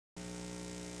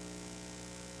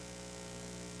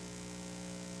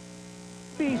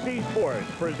ABC Sports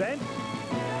presents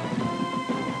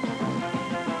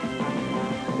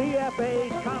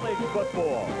CFA College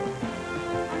Football.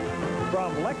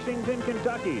 From Lexington,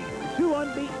 Kentucky, two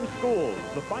unbeaten schools,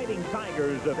 the Fighting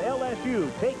Tigers of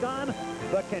LSU take on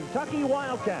the Kentucky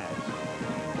Wildcats.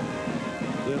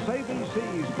 This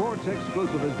ABC Sports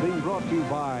Exclusive is being brought to you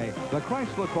by the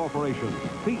Chrysler Corporation,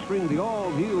 featuring the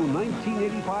all-new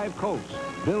 1985 Colts,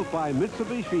 built by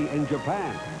Mitsubishi in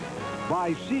Japan.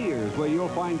 By Sears, where you'll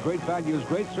find great values,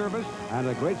 great service, and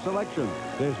a great selection.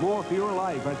 There's more for your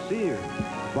life at Sears.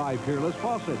 By Peerless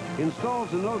Faucet,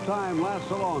 installs in no time,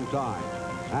 lasts a long time.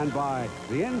 And by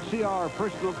the NCR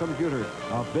Personal Computer,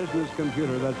 a business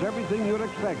computer that's everything you'd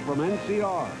expect from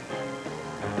NCR.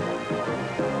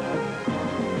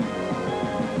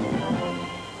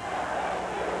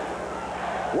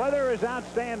 Weather is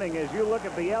outstanding as you look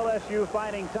at the LSU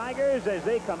Fighting Tigers as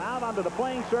they come out onto the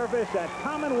playing surface at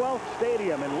Commonwealth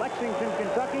Stadium in Lexington,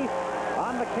 Kentucky,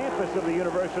 on the campus of the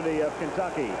University of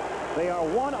Kentucky. They are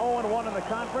 1-0-1 in the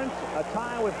conference, a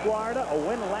tie with Florida, a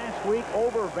win last week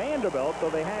over Vanderbilt,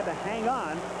 though they had to hang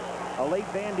on. A late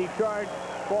Vandy charge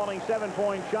falling 7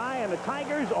 points shy, and the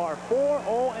Tigers are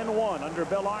 4-0-1 under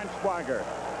Bill Arnsparger.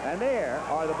 And there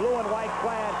are the blue and white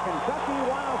clad Kentucky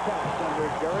Wildcats under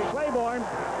Jerry Claiborne.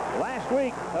 Last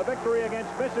week, a victory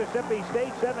against Mississippi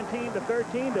State,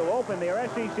 17-13, to open their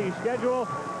SEC schedule.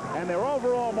 And their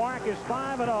overall mark is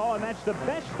 5-0, and that's the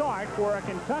best start for a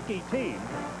Kentucky team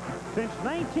since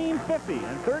 1950.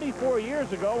 And 34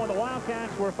 years ago, when the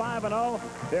Wildcats were 5-0,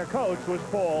 their coach was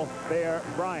Paul Bear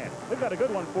Bryant. We've got a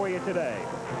good one for you today.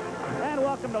 And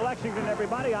welcome to Lexington,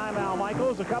 everybody. I'm Al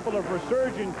Michaels. A couple of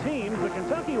resurgent teams, the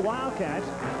Kentucky Wildcats,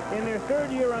 in their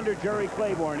third year under Jerry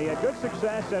Claiborne. He had good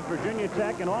success at Virginia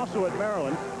Tech and also at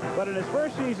Maryland. But in his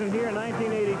first season here in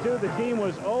 1982, the team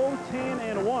was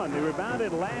 0-10-1. They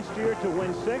rebounded last year to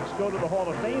win 6, go to the Hall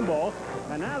of Fame Bowl.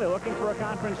 And now they're looking for a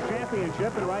conference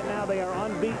championship. And right now they are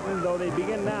unbeaten, though they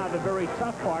begin now the very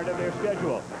tough part of their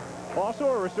schedule. Also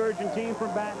a resurgent team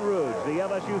from Baton Rouge, the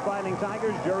LSU Fighting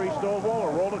Tigers. Jerry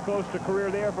Stovall, a roller coaster career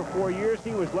there for 4 years.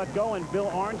 He was let go, and Bill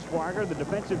Arnsparger, the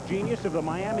defensive genius of the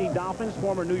Miami Dolphins,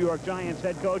 former New York Giants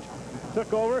head coach,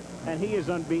 took over, and he is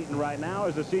unbeaten right now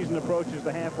as the season approaches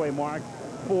the halfway mark.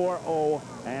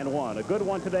 4-0-1. A good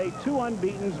one today. Two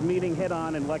unbeatens meeting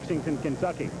head-on in Lexington,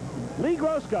 Kentucky. Lee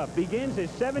Grosskopf begins his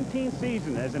 17th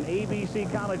season as an ABC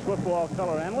college football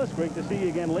color analyst. Great to see you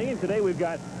again, Lee. And today we've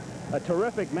got a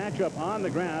terrific matchup on the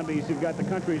ground because you've got the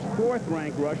country's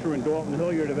 4th-ranked rusher in Dalton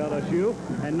Hilliard of LSU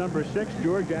and number 6,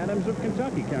 George Adams of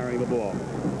Kentucky, carrying the ball.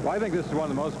 Well, I think this is one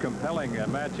of the most compelling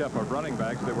matchup of running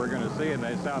backs that we're going to see in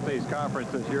the Southeast Conference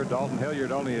this year. Dalton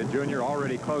Hilliard, only a junior,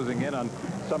 already closing in on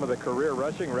some of the career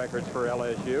rushing records for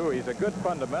LSU. He's a good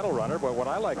fundamental runner, but what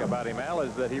I like about him, Al,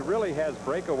 is that he really has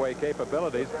breakaway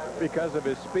capabilities because of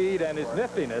his speed and his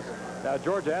niftiness. Now,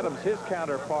 George Adams, his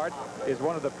counterpart, is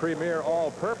one of the premier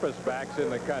all-purpose backs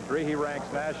in the country. He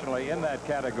ranks nationally in that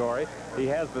category. He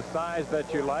has the size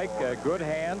that you like, good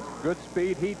hands, good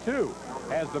speed. He, too,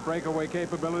 has the breakaway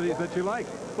capabilities that you like.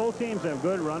 Both teams have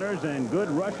good runners and good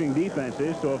rushing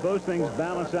defenses, so if those things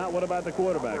balance out, what about the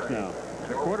quarterbacks now?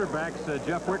 The quarterbacks,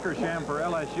 Jeff Wickersham for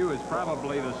LSU is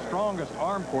probably the strongest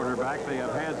arm quarterback they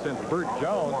have had since Burt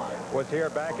Jones was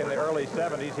here back in the early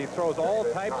 70s. He throws all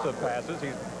types of passes.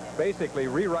 He's basically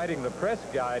rewriting the press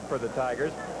guide for the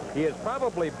Tigers. He is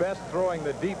probably best throwing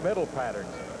the deep middle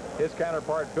patterns. His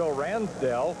counterpart, Bill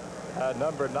Ransdell,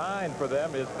 number 9 for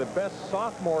them, is the best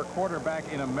sophomore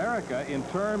quarterback in America in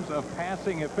terms of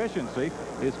passing efficiency.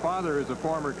 His father is a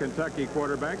former Kentucky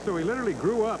quarterback, so he literally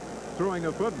grew up throwing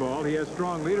a football. He has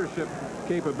strong leadership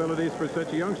capabilities for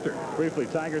such a youngster. Briefly,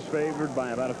 Tigers favored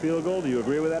by about a field goal. Do you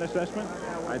agree with that assessment?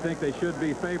 I think they should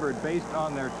be favored based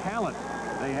on their talent.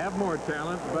 They have more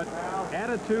talent, but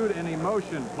attitude and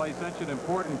emotion play such an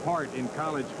important part in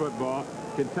college football.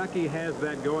 Kentucky has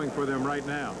that going for them right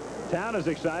now. Town is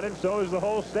excited, so is the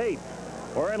whole state.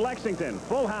 We're in Lexington,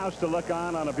 full house to look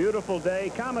on a beautiful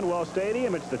day. Commonwealth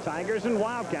Stadium, it's the Tigers and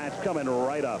Wildcats coming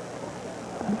right up.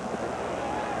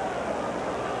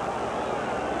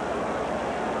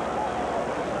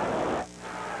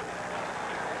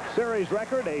 Series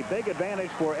record, a big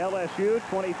advantage for LSU,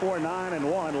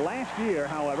 24-9-1. Last year,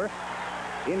 however,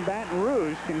 in Baton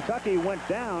Rouge, Kentucky went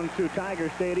down to Tiger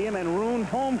Stadium and ruined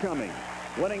homecoming,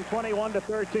 winning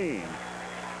 21-13.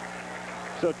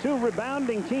 So two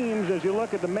rebounding teams as you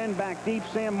look at the men back deep.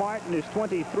 Sam Martin is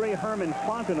 23, Herman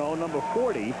Fontenot, number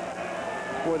 40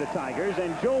 for the Tigers,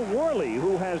 and Joe Worley,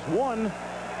 who has won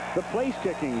the place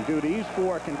kicking duties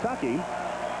for Kentucky,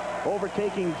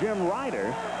 overtaking Jim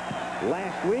Ryder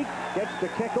last week. Gets the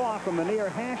kickoff from the near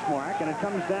hash mark, and it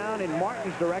comes down in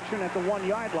Martin's direction at the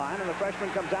 1-yard line, and the freshman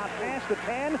comes out past the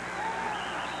 10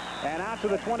 and out to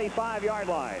the 25-yard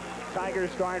line.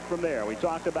 Tigers start from there. We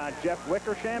talked about Jeff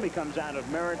Wickersham. He comes out of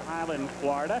Merritt Island,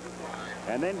 Florida.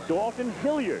 And then Dalton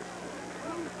Hilliard,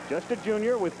 just a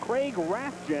junior, with Craig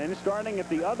Rathjen starting at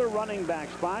the other running back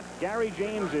spot. Gary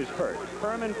James is hurt.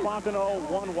 Herman Fontenot,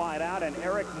 one wide out, and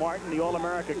Eric Martin, the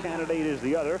All-America candidate, is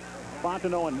the other.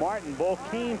 Fontenot and Martin both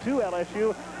came to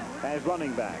LSU as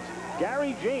running backs.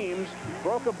 Gary James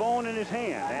broke a bone in his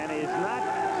hand and is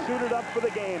not suited up for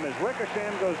the game as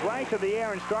Wickersham goes right to the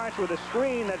air and starts with a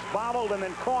screen that's bobbled and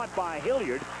then caught by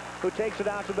Hilliard, who takes it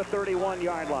out to the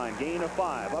 31-yard line. Gain of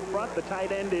 5. Up front, the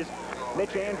tight end is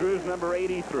Mitch Andrews, number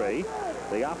 83.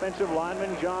 The offensive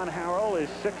lineman, John Harrell, is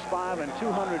 6'5" and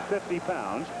 250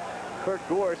 pounds. Kurt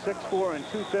Gore, 6'4" and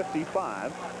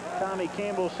 255. Tommy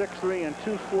Campbell, 6'3" and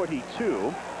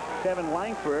 242. Kevin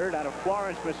Langford out of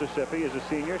Florence, Mississippi, is a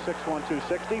senior, 6'1",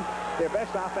 260. Their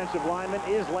best offensive lineman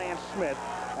is Lance Smith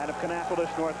out of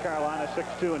Kannapolis, North Carolina,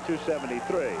 6'2" and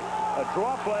 273. A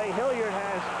draw play. Hilliard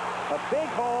has a big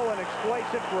hole and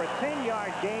exploits it for a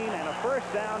 10-yard gain and a first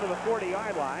down to the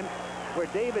 40-yard line, where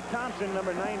David Thompson,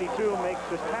 number 92, makes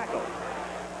his tackle.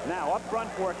 Now up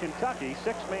front for Kentucky,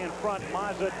 6-man front,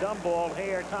 Mazza, Dumball,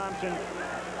 Hare, Thompson,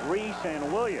 Reese,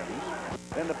 and Williams.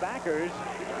 Then the backers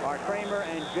are Kramer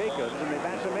and Jacobs, and they've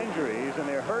had some injuries, and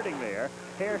they're hurting there.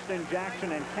 Hairston,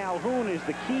 Jackson, and Calhoun is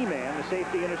the key man. The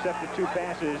safety intercepted 2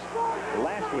 passes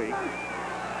last week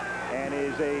and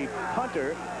is a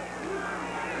punter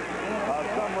of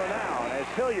some renown as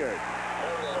Hilliard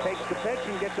takes the pitch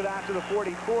and gets it out to the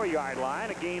 44-yard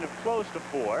line, a gain of close to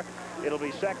 4. It'll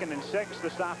be 2nd and 6. The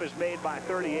stop is made by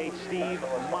 38, Steve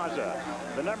Mazza.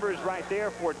 The number is right there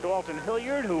for Dalton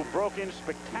Hilliard, who broke in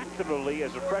spectacularly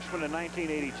as a freshman in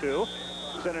 1982.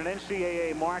 Set an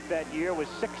NCAA mark that year with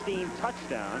 16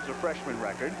 touchdowns, a freshman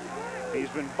record. He's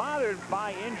been bothered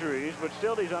by injuries, but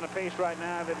still he's on a pace right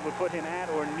now that would put him at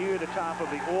or near the top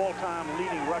of the all-time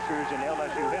leading rushers in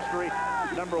LSU history.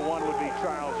 Number 1 would be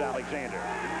Charles Alexander.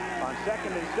 On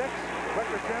 2nd and 6,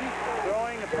 Wickersham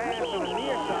throwing a pass to the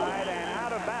near side, and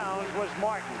out of bounds was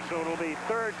Martin. So it'll be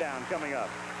 3rd down coming up.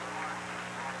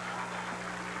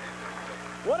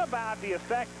 What about the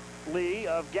effect, Lee,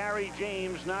 of Gary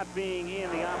James not being in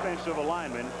the offensive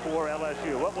alignment for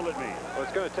LSU? What will it mean? Well,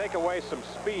 it's going to take away some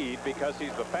speed because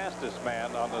he's the fastest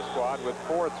man on the squad with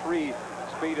 4.3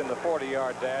 speed in the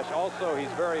 40-yard dash. Also,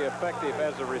 he's very effective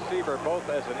as a receiver, both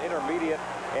as an intermediate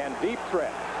and deep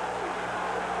threat.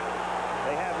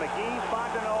 They have McGee,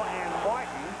 Fontenot, and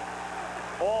Martin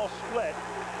all split,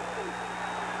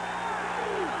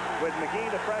 with McGee,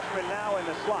 the freshman, now in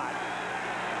the slot.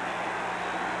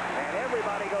 And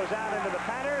everybody goes out into the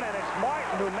pattern, and it's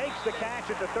Martin who makes the catch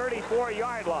at the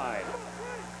 34-yard line.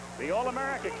 The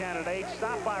All-America candidate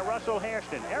stopped by Russell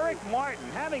Hairston. Eric Martin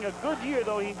having a good year,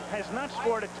 though he has not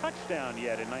scored a touchdown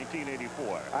yet in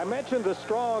 1984. I mentioned the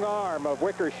strong arm of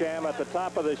Wickersham at the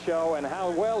top of the show and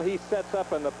how well he sets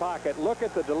up in the pocket. Look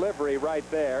at the delivery right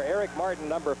there. Eric Martin,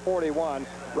 number 41,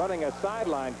 running a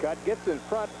sideline cut, gets in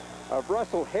front of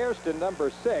Russell Hairston, number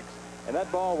 6, and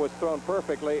that ball was thrown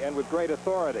perfectly and with great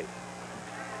authority.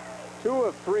 2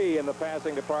 of 3 in the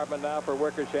passing department now for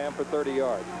Wickersham for 30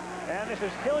 yards. And this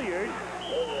is Hilliard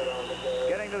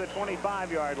getting to the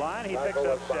 25-yard line. He picks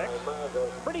up 6.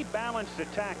 Pretty balanced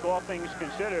attack, all things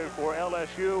considered, for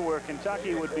LSU, where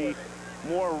Kentucky would be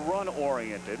more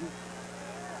run-oriented.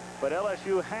 But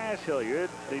LSU has Hilliard.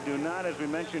 They do not, as we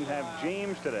mentioned, have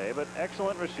James today, but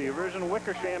excellent receivers, and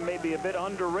Wickersham may be a bit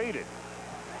underrated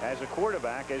as a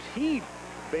quarterback as he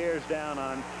bears down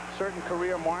on certain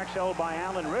career marks held by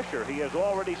Alan Risher. He has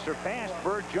already surpassed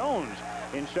Burt Jones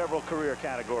in several career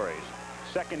categories.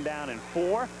 2nd down and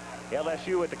 4.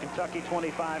 LSU at the Kentucky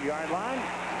 25-yard line.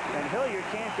 And Hilliard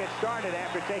can't get started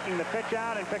after taking the pitch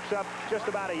out and picks up just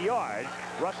about a yard.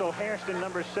 Russell Hairston,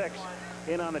 number 6,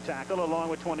 in on the tackle, along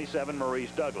with 27,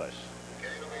 Maurice Douglas.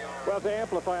 Well, to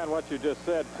amplify on what you just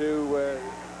said, too,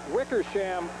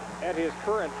 Wickersham at his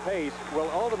current pace will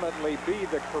ultimately be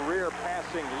the career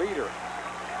passing leader.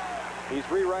 He's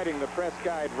rewriting the press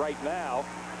guide right now,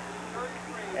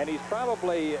 and he's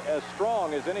probably as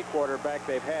strong as any quarterback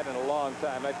they've had in a long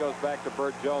time. That goes back to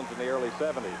Burt Jones in the early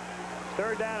 70s.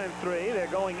 3rd down and 3. They're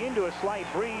going into a slight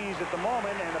breeze at the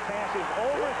moment, and the pass is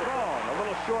overthrown. A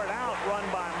little short out run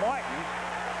by Martin,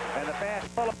 and the pass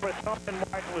overthrown,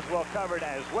 and Martin was well covered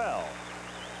as well.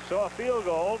 So a field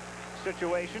goal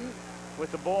situation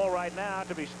with the ball right now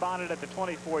to be spotted at the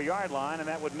 24-yard line, and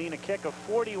that would mean a kick of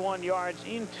 41 yards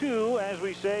into, as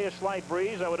we say, a slight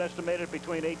breeze. I would estimate it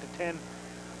between 8 to 10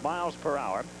 miles per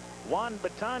hour. Juan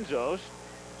Betanzos,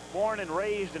 born and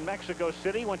raised in Mexico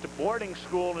City, went to boarding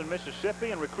school in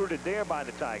Mississippi and recruited there by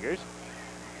the Tigers.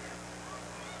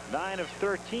 9 of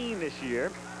 13 this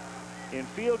year in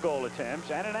field goal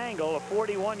attempts. At an angle, a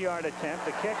 41-yard attempt.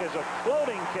 The kick is a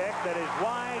floating kick that is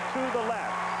wide to the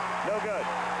left. No good.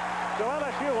 So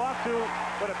LSU off to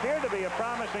what appeared to be a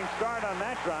promising start on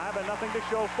that drive, and nothing to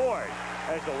show for it.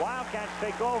 As the Wildcats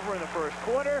take over in the first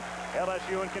quarter,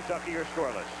 LSU and Kentucky are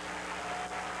scoreless.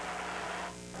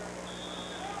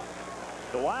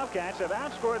 The Wildcats have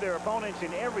outscored their opponents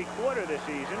in every quarter this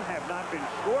season, have not been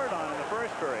scored on in the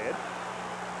first period.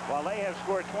 While they have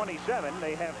scored 27,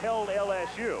 they have held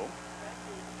LSU.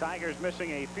 Tigers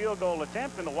missing a field goal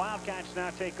attempt, and the Wildcats now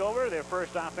take over their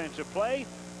first offensive play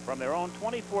from their own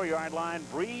 24-yard line.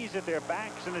 Breeze at their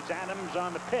backs, and it's Adams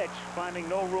on the pitch, finding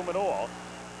no room at all.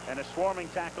 And a swarming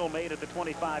tackle made at the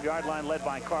 25-yard line, led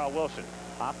by Carl Wilson.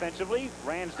 Offensively,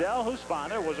 Ransdell, whose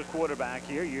father was a quarterback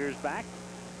here years back.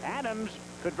 Adams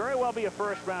could very well be a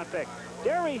first-round pick.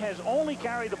 Derry has only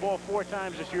carried the ball 4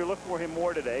 times this year. Look for him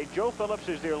more today. Joe Phillips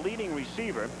is their leading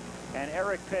receiver, and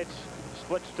Eric Pitts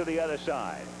splits to the other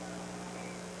side.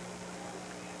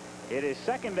 It is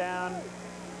 2nd down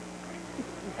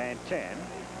and 10.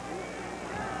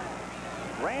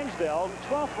 Ransdell,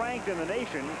 12th ranked in the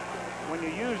nation when you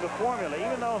use the formula,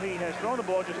 even though he has thrown the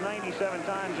ball just 97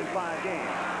 times in 5 games.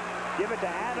 Give it to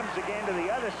Adams again to the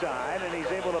other side, and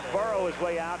he's able to burrow his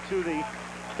way out to the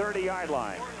 30-yard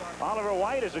line. Oliver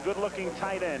White is a good-looking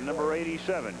tight end, number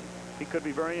 87. He could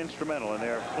be very instrumental in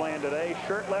their plan today.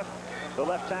 Shirt left, the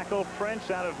left tackle. Prince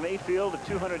out of Mayfield at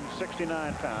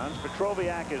 269 pounds.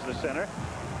 Petroviak is the center,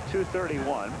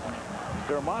 231.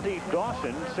 Dermonti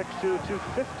Dawson, 6'2",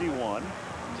 251.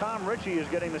 Tom Ritchie is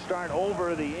getting the start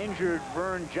over the injured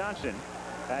Vern Johnson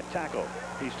at tackle.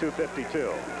 He's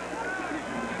 252.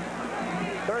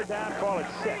 3rd down, call it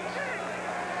 6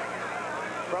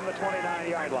 from the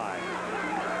 29-yard line.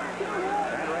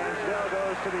 And Ransdell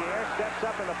goes to the air, steps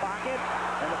up in the pocket,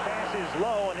 and the pass is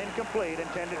low and incomplete,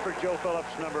 intended for Joe Phillips,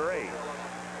 number 8.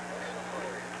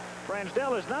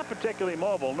 Ransdell is not particularly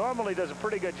mobile. Normally does a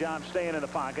pretty good job staying in the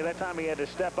pocket. That time he had to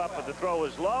step up, but the throw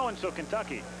was low, and so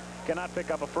Kentucky cannot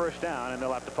pick up a first down, and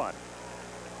they'll have to punt.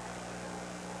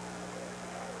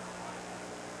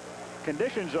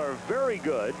 Conditions are very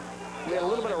good. We had a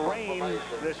little bit of rain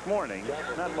this morning,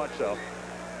 not much so.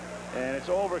 And it's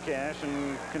overcast,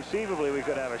 and conceivably we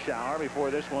could have a shower before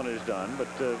this one is done, but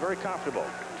very comfortable.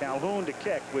 Calhoun to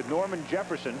kick with Norman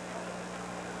Jefferson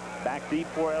back deep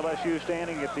for LSU,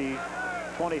 standing at the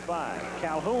 25.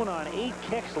 Calhoun on 8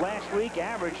 kicks last week,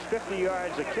 averaged 50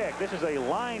 yards a kick. This is a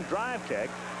line drive kick,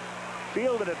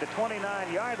 fielded at the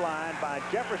 29-yard line by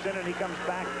Jefferson, and he comes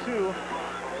back to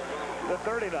the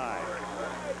 39.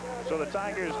 So the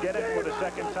Tigers get it for the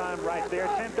 2nd time right there.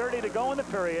 10:30 to go in the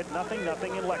period.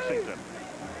 0-0 in Lexington.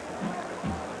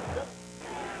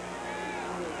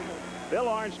 Bill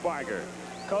Arnsparger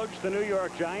coached the New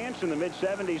York Giants in the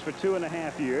mid-70s for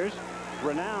 2.5 years.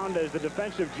 Renowned as the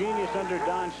defensive genius under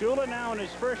Don Shula, now in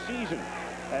his first season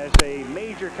as a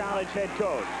major college head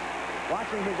coach.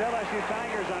 Watching his LSU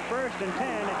Tigers on 1st and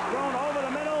 10. It's thrown over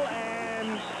the middle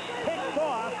and picked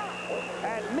off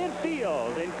at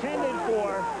midfield, intended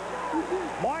for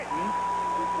Martin,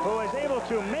 who is able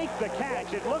to make the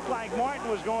catch. It looked like Martin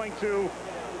was going to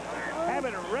have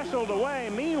it wrestled away.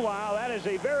 Meanwhile, that is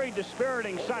a very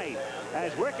dispiriting sight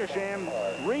as Wickersham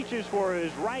reaches for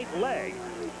his right leg.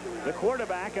 The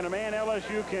quarterback, and a man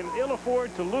LSU can ill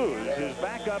afford to lose. His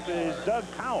backup is Doug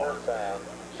Powell.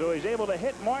 So he's able to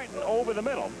hit Martin over the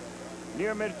middle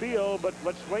near midfield, but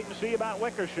let's wait and see about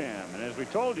Wickersham. And as we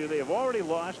told you, they have already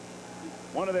lost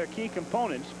one of their key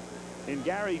components in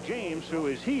Gary James, who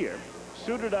is here,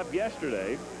 suited up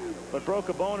yesterday, but broke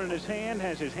a bone in his hand,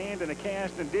 has his hand in a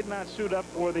cast, and did not suit up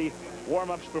for the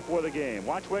warm-ups before the game.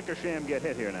 Watch Wickersham get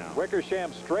hit here now.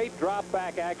 Wickersham, straight drop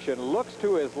back action, looks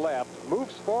to his left,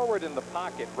 moves forward in the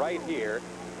pocket right here,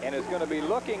 and is going to be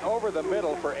looking over the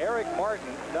middle for Eric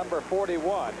Martin, number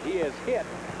 41. He is hit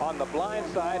on the blind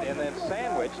side and then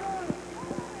sandwiched,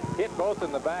 hit both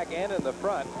in the back and in the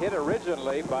front, hit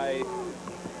originally by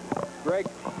Greg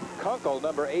Kunkel,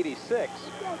 number 86.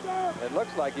 It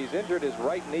looks like he's injured his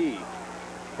right knee.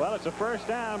 Well, it's a first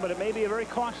down, but it may be a very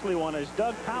costly one as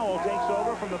Doug Powell takes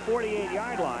over from the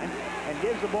 48-yard line and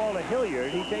gives the ball to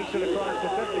Hilliard. He takes it across the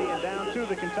 50 and down to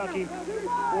the Kentucky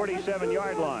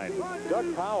 47-yard line.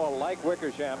 Doug Powell, like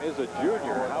Wickersham, is a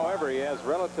junior. However, he has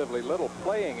relatively little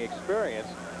playing experience.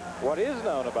 What is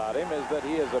known about him is that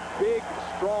he is a big,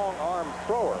 strong arm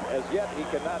thrower. As yet, he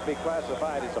cannot be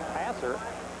classified as a passer,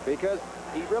 because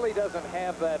he really doesn't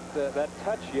have that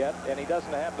touch yet, and he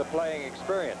doesn't have the playing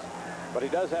experience. But he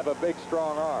does have a big,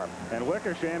 strong arm. And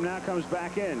Wickersham now comes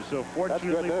back in. So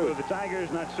fortunately for the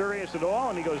Tigers, not serious at all,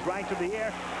 and he goes right to the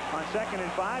air on 2nd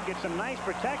and 5, gets some nice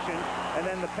protection, and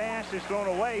then the pass is thrown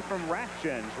away from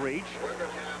Rathjen's reach.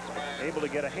 Able to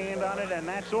get a hand on it, and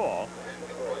that's all.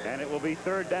 And it will be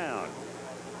 3rd down.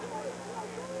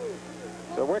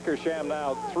 So Wickersham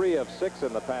now 3 of 6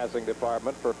 in the passing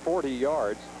department for 40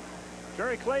 yards.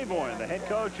 Jerry Claiborne, the head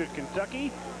coach at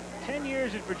Kentucky, 10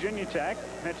 years at Virginia Tech,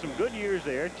 had some good years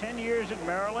there, 10 years at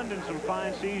Maryland and some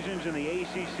fine seasons in the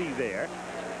ACC there.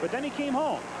 But then he came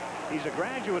home. He's a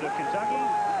graduate of Kentucky.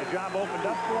 The job opened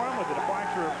up for him with the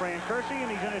departure of Fran Kersey,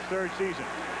 and he's in his 3rd season.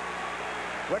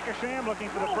 Wickersham looking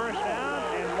for the 1st down,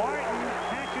 and Martin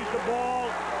catches the ball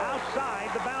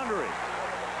outside the boundary.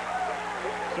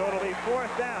 So it'll be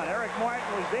 4th down. Eric Martin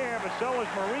was there, but so was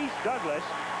Maurice Douglas,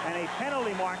 and a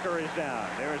penalty marker is down.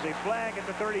 There is a flag at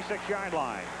the 36-yard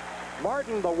line.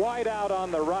 Martin, the wideout on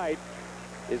the right,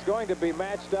 is going to be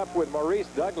matched up with Maurice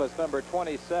Douglas, number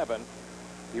 27.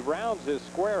 He rounds his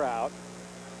square out.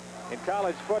 In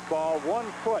college football, 1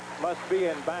 foot must be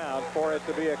in bounds for it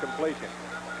to be a completion.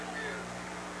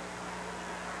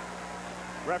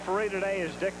 Referee today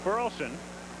is Dick Burleson.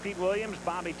 Pete Williams,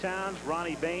 Bobby Towns,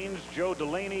 Ronnie Baines, Joe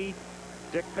Delaney,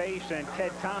 Dick Pace, and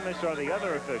Ted Thomas are the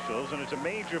other officials, and it's a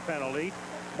major penalty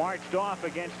marched off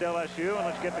against LSU. And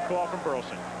let's get the call from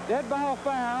Burleson. Dead ball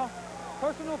foul,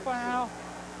 personal foul,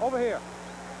 over here.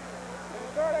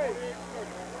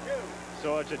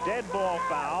 So it's a dead ball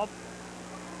foul.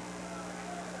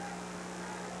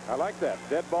 I like that.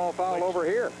 Dead ball foul over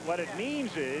here. What it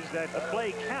means is that the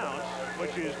play counts,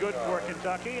 which is good for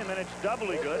Kentucky, and then it's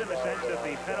doubly good in the sense that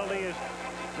the penalty is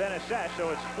then assessed. So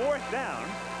it's 4th down,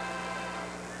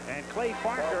 and Clay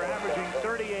Parker averaging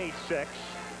 38.6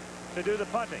 to do the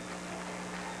punting.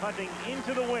 Punting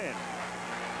into the wind.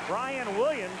 Brian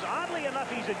Williams, oddly enough,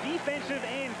 he's a defensive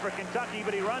end for Kentucky,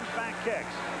 but he runs back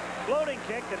kicks. Floating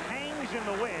kick that hangs in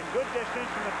the wind. Good distance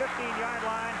from the 15-yard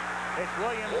line. It's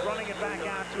Williams running it back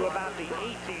out to about the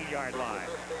 18-yard line.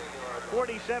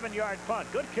 47-yard punt.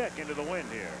 Good kick into the wind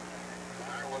here.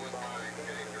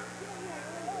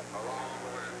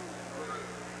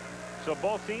 So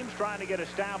both teams trying to get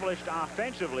established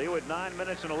offensively with 9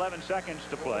 minutes and 11 seconds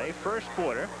to play. 1st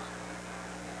quarter.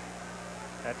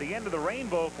 At the end of the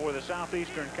rainbow for the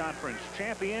Southeastern Conference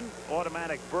champion,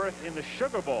 automatic berth in the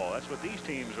Sugar Bowl. That's what these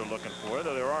teams are looking for,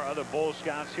 though there are other bowl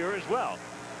scouts here as well.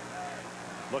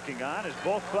 Looking on as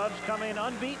both clubs come in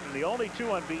unbeaten, the only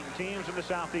 2 unbeaten teams in the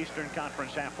Southeastern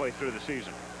Conference halfway through the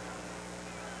season.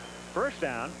 1st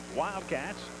down,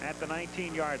 Wildcats at the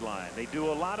 19-yard line. They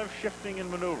do a lot of shifting and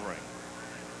maneuvering.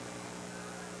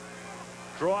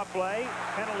 Draw play,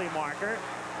 penalty marker.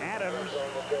 Adams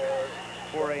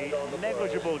for a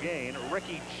negligible gain.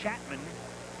 Ricky Chapman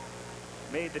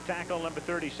made the tackle, number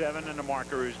 37, and the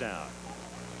marker is down.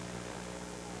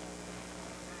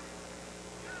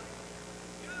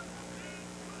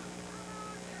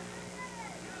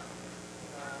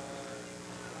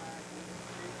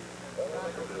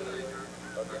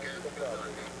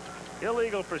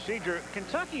 Illegal procedure.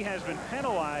 Kentucky has been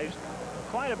penalized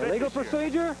quite a bit. Illegal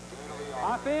procedure.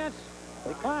 Offense.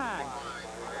 Decline.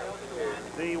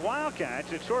 The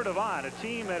Wildcats, it's sort of odd. A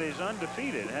team that is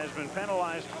undefeated has been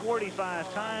penalized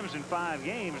 45 times in 5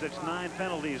 games. That's 9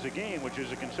 penalties a game, which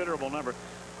is a considerable number.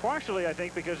 Partially, I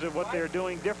think, because of what they're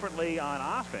doing differently on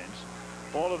offense.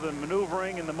 All of the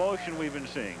maneuvering and the motion we've been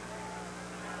seeing.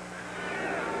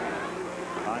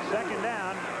 On 2nd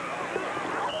down,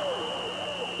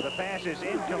 the pass is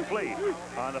incomplete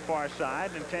on the far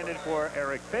side, intended for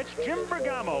Eric Pitts. Jim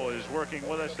Bergamo is working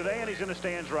with us today, and he's in the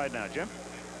stands right now. Jim?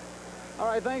 All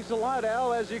right, thanks a lot,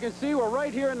 Al. As you can see, we're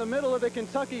right here in the middle of the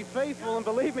Kentucky faithful, and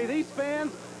believe me, these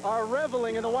fans are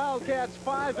reveling in the Wildcats'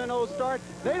 5-0 start.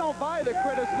 They don't buy the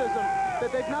criticism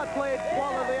that they've not played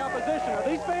quality opposition. Are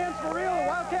these fans for real? The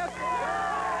Wildcats?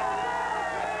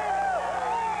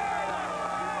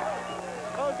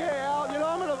 Okay, Al, you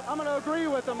know, I'm gonna agree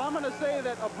with them. I'm gonna say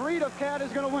that a breed of cat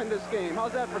is gonna win this game.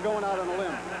 How's that for going out on a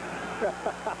limb?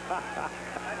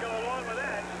 I go along with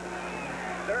that.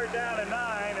 3rd down and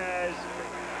 9 as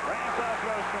Ramsdale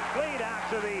throws complete out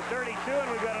to the 32,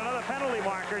 and we've got another penalty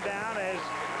marker down as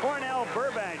Cornell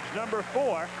Burbage, number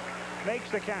 4, makes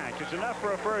the catch. It's enough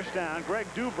for a 1st down. Greg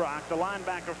Dubrock, the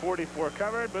linebacker, 44,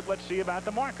 covered, but let's see about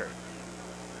the marker.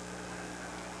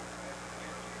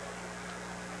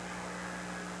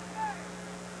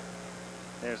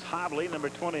 There's Hobley, number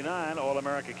 29,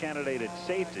 All-America candidate at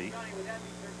safety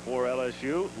for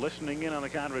LSU, listening in on the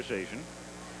conversation.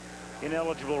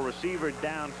 ineligible receiver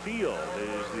downfield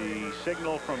is the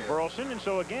signal from Burleson. And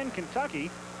so again, Kentucky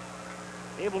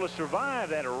able to survive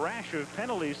that rash of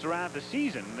penalties throughout the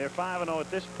season. They're 5-0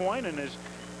 at this point, and as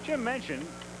Jim mentioned,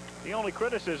 the only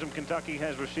criticism Kentucky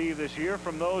has received this year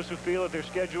from those who feel that their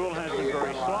schedule has been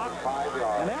very soft.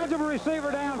 An eligible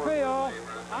receiver downfield.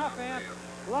 Offense.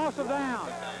 Loss of down.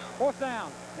 4th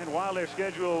down. And while their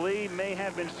schedule lead may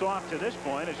have been soft to this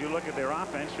point, as you look at their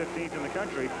offense, 15th in the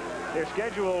country, their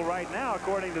schedule right now,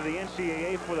 according to the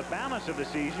NCAA for the balance of the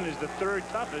season, is the 3rd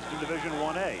toughest in Division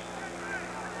 1A.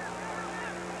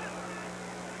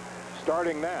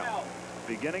 Starting now.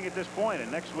 Beginning at this point,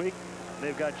 and next week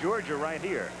they've got Georgia right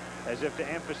here, as if to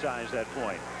emphasize that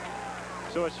point.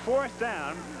 So it's 4th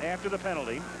down after the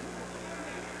penalty.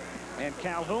 And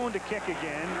Calhoun to kick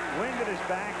again. Wind at his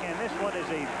back, and this one is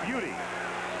a beauty.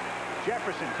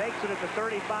 Jefferson takes it at the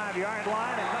 35-yard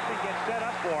line, and nothing gets set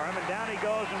up for him. And down he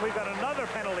goes, and we've got another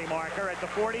penalty marker at the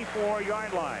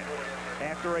 44-yard line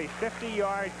after a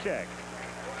 50-yard kick.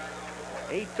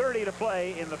 8:30 to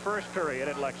play in the first period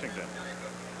at Lexington.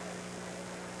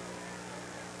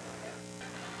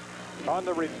 On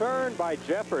the return by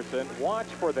Jefferson, watch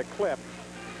for the clip.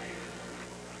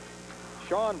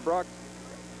 Sean Bruck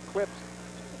clips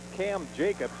Cam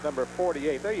Jacobs, number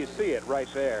 48. There you see it right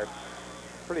there.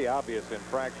 Pretty obvious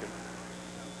infraction.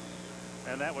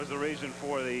 And that was the reason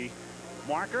for the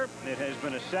marker. It has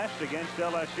been assessed against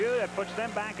LSU. That puts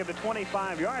them back at the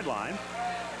 25-yard line.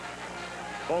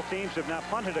 Both teams have now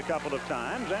punted a couple of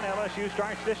times, and LSU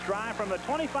starts this drive from the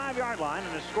 25-yard line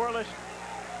in a scoreless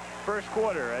first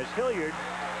quarter as Hilliard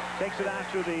takes it out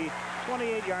to the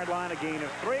 28-yard line, a gain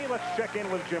of 3. Let's check in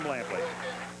with Jim Lampley.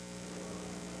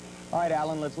 All right,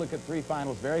 Alan, let's look at 3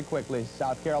 finals very quickly.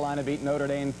 South Carolina beat Notre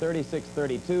Dame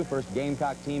 36-32, first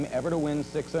Gamecock team ever to win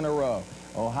 6 in a row.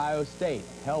 Ohio State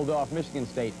held off Michigan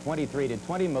State 23-20.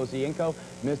 Mosienko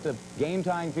missed a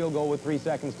game-tying field goal with 3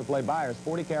 seconds to play. Byers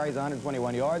 40 carries,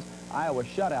 121 yards. Iowa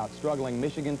shutout, struggling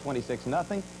Michigan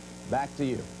 26-0. Back to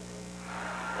you.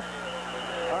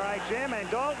 All right, Jim, and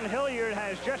Dalton Hilliard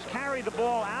has just carried the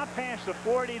ball out past the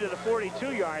 40 to the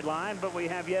 42-yard line, but we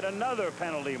have yet another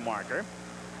penalty marker.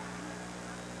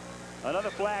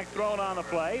 Another flag thrown on the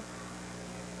play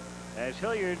as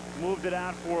Hilliard moved it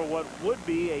out for what would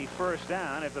be a first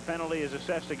down if the penalty is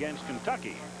assessed against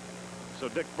Kentucky. So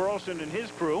Dick Burleson and his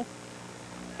crew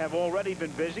have already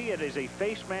been busy. It is a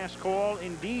face mask call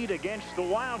indeed against the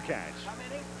Wildcats.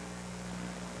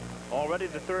 Already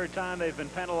the 3rd time they've been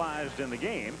penalized in the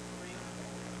game.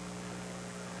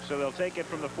 So they'll take it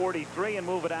from the 43 and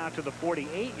move it out to the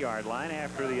 48-yard line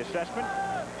after the assessment.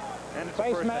 And it's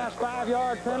Face mask,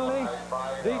 5-yard penalty.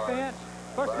 Defense,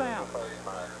 first down.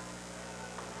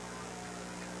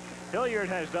 Hilliard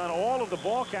has done all of the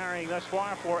ball carrying thus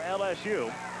far for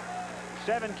LSU.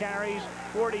 7 carries,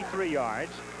 43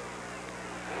 yards.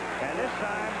 And this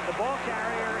time the ball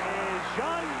carrier is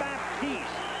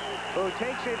Jean-Baptiste, who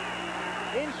takes it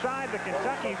inside the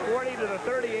Kentucky 40 to the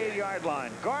 38-yard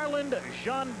line. Garland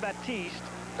Jean-Baptiste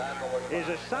is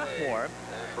a sophomore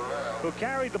who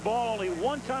carried the ball only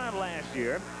 1 time last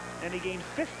year, and he gained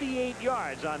 58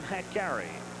 yards on that carry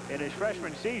in his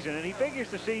freshman season, and he figures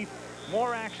to see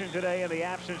more action today in the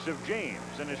absence of James.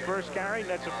 In his first carry,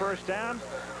 that's a first down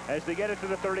as they get it to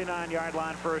the 39-yard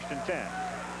line, 1st and 10.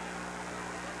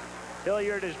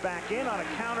 Hilliard is back in on a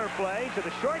counter play to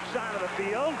the short side of the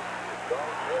field.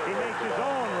 He makes his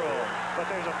own rule, but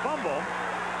there's a fumble.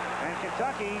 And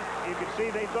Kentucky, you can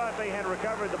see they thought they had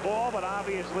recovered the ball, but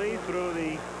obviously through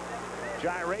the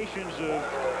gyrations of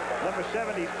number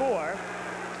 74,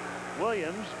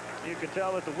 Williams, you could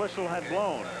tell that the whistle had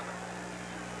blown.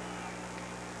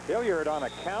 Hilliard on a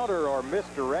counter or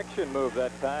misdirection move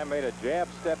that time made a jab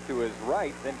step to his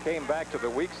right, then came back to the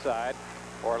weak side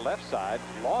or left side,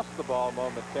 lost the ball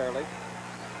momentarily,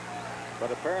 but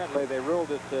apparently they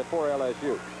ruled it for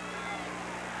LSU.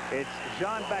 It's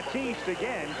Jean-Baptiste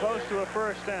again, close to a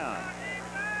first down.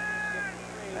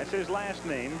 That's his last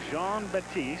name,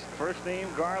 Jean-Baptiste. First name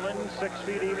Garland, 6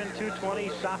 feet even, 220,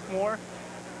 sophomore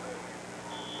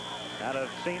out of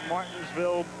St.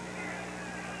 Martinsville,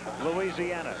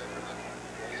 Louisiana.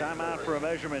 Timeout for a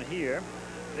measurement here.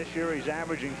 This year he's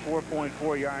averaging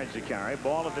 4.4 yards a carry.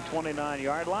 Ball at the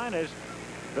 29-yard line as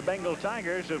the Bengal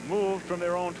Tigers have moved from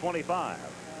their own 25.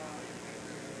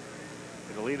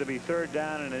 It'll either be 3rd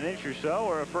down and an inch or so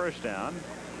or a first down,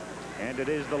 and it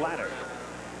is the latter.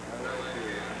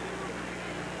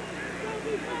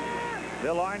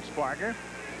 Bill Arnsparker.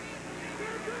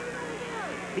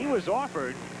 He was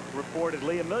offered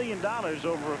reportedly $1 million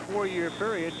over a 4-year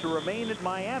period to remain at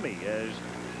Miami as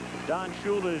Don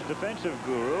Shula's defensive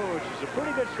guru, which is a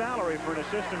pretty good salary for an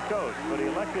assistant coach, but he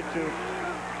elected to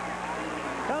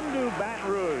come to Baton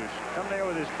Rouge, come there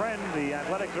with his friend, the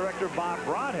athletic director Bob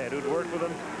Broadhead, who'd worked with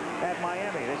him at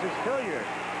Miami. This is Hilliard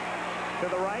to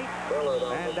the right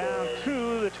and down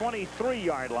to the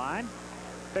 23-yard line.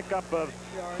 Pickup of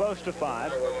close to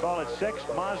 5. Call it 6.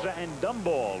 Mazza and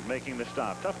Dumbold making the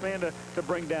stop. Tough man to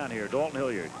bring down here, Dalton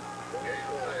Hilliard.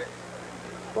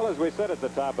 Well, as we said at the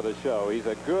top of the show, he's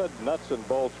a good nuts and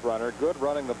bolts runner, good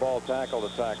running the ball tackle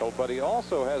to tackle, but he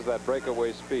also has that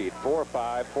breakaway speed,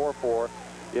 4.5, 4.4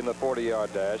 in the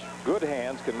 40-yard dash. Good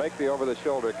hands, can make the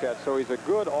over-the-shoulder catch, so he's a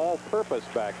good all-purpose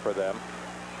back for them.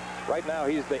 Right now,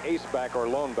 he's the ace back or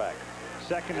lone back.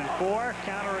 2nd and 4.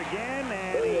 Counter again,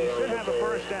 and he should have a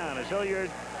first down as Hilliard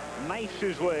knifes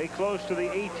his way close to the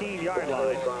 18-yard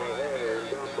line.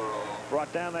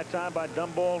 Brought down that time by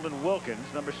Dumbold and Wilkins,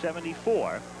 number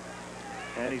 74.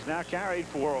 And he's now carried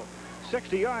for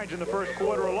 60 yards in the first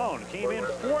quarter alone. Came in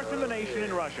 4th in the nation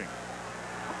in rushing.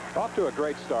 Off to a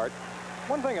great start.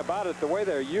 One thing about it, the way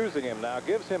they're using him now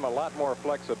gives him a lot more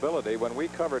flexibility. When we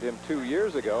covered him 2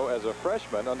 years ago as a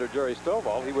freshman under Jerry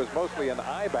Stovall, he was mostly an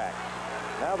I-back.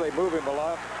 Now they move him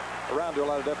around to a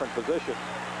lot of different positions.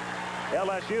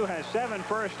 LSU has 7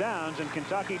 first downs, and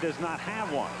Kentucky does not have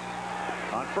one.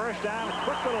 On first down, a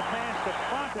quick little pass to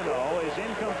Fontenot is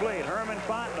incomplete. Herman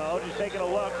Fontenot just taking a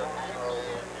look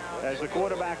as the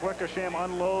quarterback Wickersham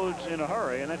unloads in a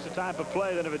hurry, and that's the type of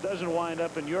play that if it doesn't wind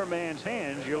up in your man's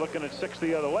hands, you're looking at 6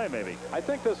 the other way maybe. I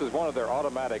think this is one of their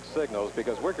automatic signals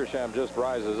because Wickersham just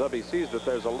rises up. He sees that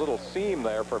there's a little seam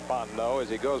there for Fontenot as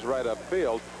he goes right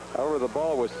upfield. However, the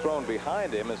ball was thrown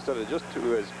behind him instead of just to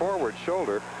his forward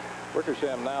shoulder.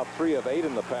 Wickersham now 3 of 8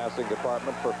 in the passing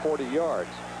department for 40 yards.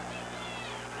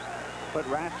 Put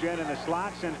Rathjen in the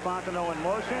slot, send Fontenot in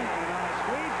motion, and on a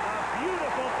sweep, a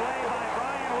beautiful play by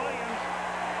Brian Williams.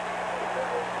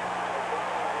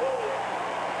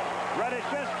 Read it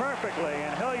just perfectly,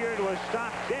 and Hilliard was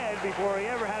stopped dead before he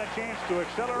ever had a chance to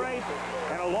accelerate,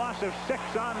 and a loss of 6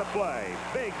 on the play.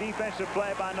 Big defensive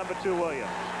play by number 2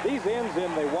 Williams. These ends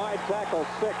in the wide tackle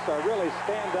 6 are really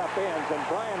stand-up ends, and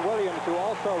Brian Williams, who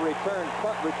also returns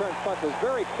punts, is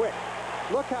very quick.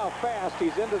 Look how fast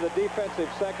he's into the defensive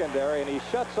secondary, and he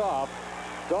shuts off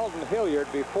Dalton Hilliard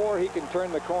before he can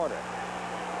turn the corner. It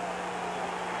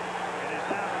is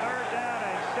now 3rd down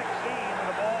and 16 with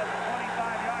the ball at the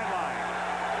 25-yard line.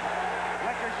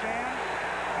 Wickersham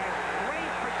has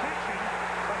great protection,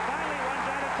 but finally runs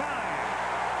out of time.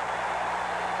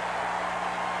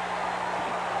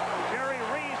 Jerry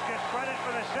Reese gets credit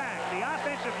for the sack. The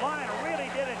offensive line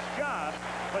really did its job,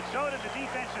 but so did the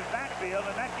defensive backfield,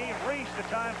 and that gave Reese the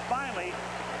time finally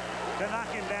to knock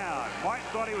him down. Martin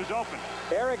thought he was open.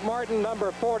 Eric Martin,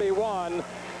 number 41,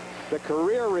 the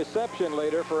career reception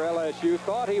leader for LSU,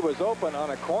 thought he was open on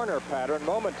a corner pattern.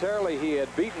 Momentarily, he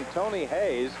had beaten Tony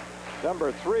Hayes,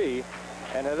 number 3,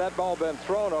 and had that ball been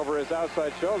thrown over his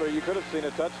outside shoulder, you could have seen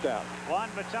a touchdown. Juan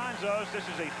Betanzos, this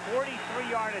is a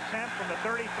 43-yard attempt from the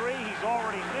 33. He's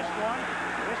already missed one.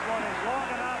 This one is long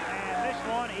enough, and this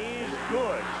one is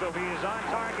good. So he is on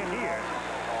target here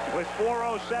with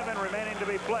 4:07 remaining to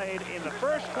be played in the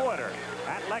first quarter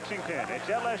at Lexington. It's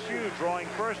LSU drawing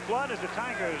first blood as the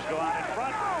Tigers go out in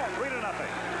front, 3-0.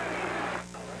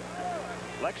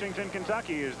 Lexington,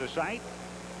 Kentucky is the site.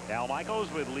 Al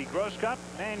Michaels with Lee Groscup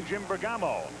and Jim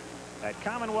Bergamo at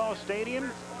Commonwealth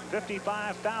Stadium.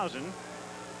 55,000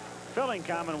 filling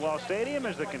Commonwealth Stadium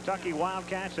as the Kentucky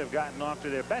Wildcats have gotten off to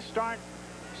their best start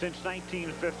since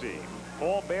 1950.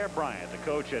 Paul Bear Bryant, the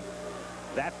coach at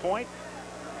that point.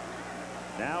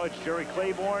 Now it's Jerry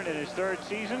Claiborne in his 3rd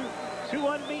season. 2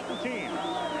 unbeaten teams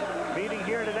meeting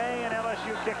here today, and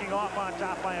LSU kicking off on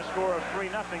top by a score of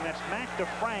 3-0. That's Matt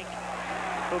DeFrank,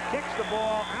 who kicks the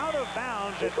ball out of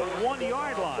bounds at the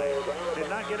 1-yard line. Did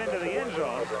not get into the end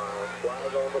zone.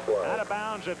 Out of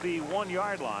bounds at the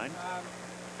 1-yard line.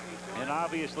 And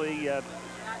obviously,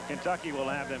 Kentucky will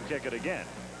have them kick it again.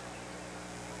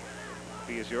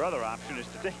 Because your other option is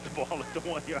to take the ball at the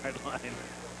 1-yard line.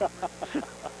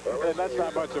 And that's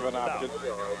not much of an option.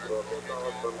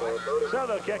 No. So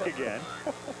they'll kick again.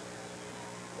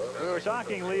 We were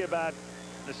talking, Lee, about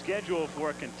the schedule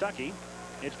for Kentucky.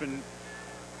 It's been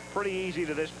pretty easy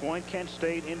to this point. Kent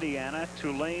State, Indiana,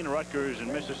 Tulane, Rutgers,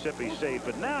 and Mississippi State.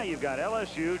 But now you've got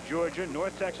LSU, Georgia,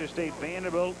 North Texas State,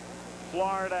 Vanderbilt,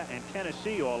 Florida, and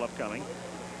Tennessee all upcoming.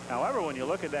 However, when you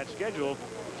look at that schedule,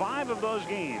 5 of those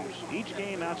games, each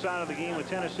game outside of the game with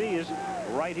Tennessee, is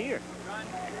right here.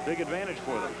 Big advantage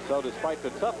for them. So despite the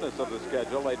toughness of the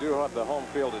schedule, they do have the home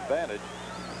field advantage.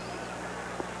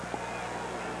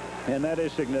 And that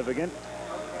is significant.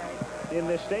 in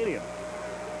this stadium.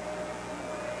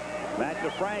 Matt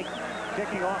DeFrank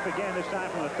kicking off again, this time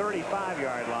from the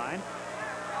 35-yard line.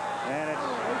 And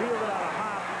it's fielded on a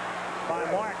hop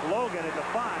by Mark Logan at the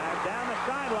 5, down the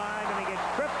sideline, and he gets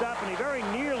tripped up, and he very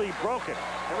nearly broke it.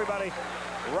 Everybody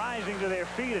rising to their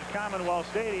feet at Commonwealth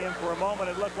Stadium. For a moment,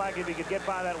 it looked like if he could get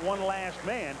by that one last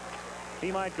man,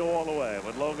 he might go all the way.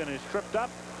 But Logan is tripped up,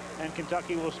 and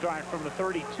Kentucky will start from the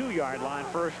 32-yard line,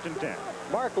 1st and 10.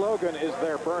 Mark Logan is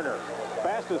their burner.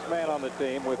 Fastest man on the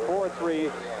team with 4.3,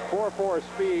 4.4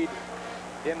 speed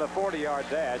in the 40-yard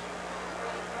dash.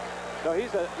 So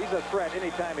he's a threat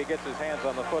anytime he gets his hands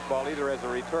on the football, either as a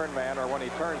return man or when he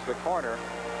turns the corner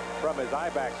from his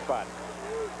I-back spot.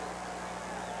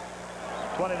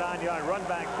 29-yard run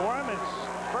back for him. It's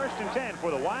 1st and 10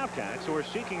 for the Wildcats, who are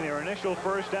seeking their initial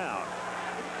first down.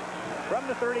 From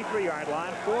the 33-yard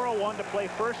line, 4:01 to play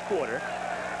first quarter.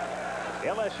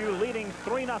 LSU leading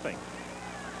 3-0.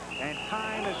 And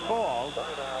time is called.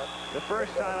 The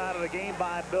first time out of the game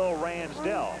by Bill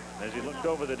Ransdell. As he looked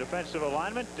over the defensive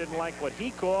alignment, didn't like what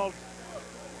he called,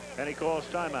 and he calls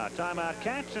timeout. Timeout,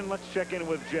 Cats, and let's check in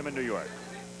with Jim in New York.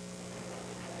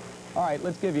 All right,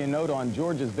 let's give you a note on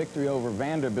Georgia's victory over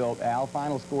Vanderbilt, Al.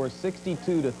 Final score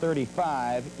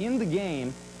 62-35. In the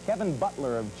game, Kevin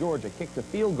Butler of Georgia kicked a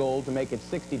field goal to make it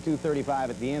 62-35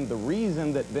 at the end. The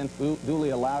reason that Vince Dooley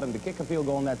allowed him to kick a field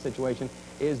goal in that situation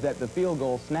is that the field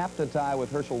goal snapped a tie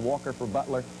with Herschel Walker for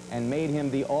Butler and made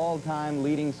him the all-time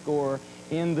leading scorer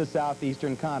in the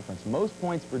Southeastern Conference. Most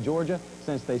points for Georgia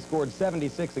since they scored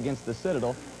 76 against the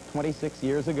Citadel 26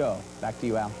 years ago. Back to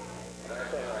you, Al.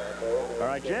 All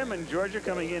right, Jim, and Georgia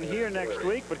coming in here next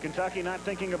week, but Kentucky not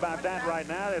thinking about that right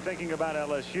now. They're thinking about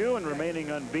LSU and remaining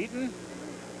unbeaten.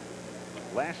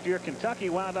 Last year, Kentucky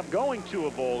wound up going to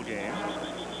a bowl game.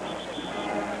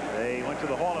 They went to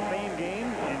the Hall of Fame game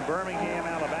in Birmingham,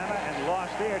 Alabama, and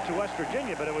lost there to West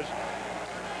Virginia, but it was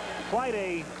quite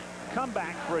a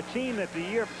comeback for a team that the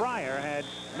year prior had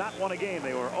not won a game.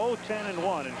 They were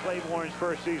 0-10-1 in Claiborne's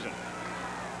first season.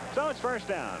 So it's first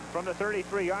down from the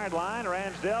 33-yard line.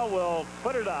 Ransdell will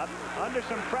put it up under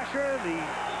some pressure. The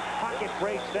pocket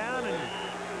breaks down, and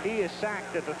he is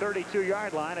sacked at the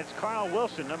 32-yard line. It's Carl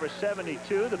Wilson, number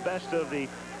 72, the best of the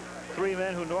 3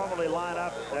 men who normally line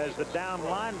up as the down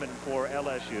lineman for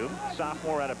LSU.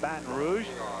 Sophomore out of Baton Rouge.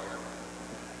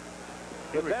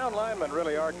 The down linemen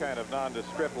really are kind of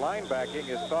nondescript. Linebacking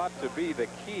is thought to be the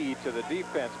key to the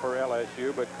defense for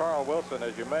LSU, but Carl Wilson,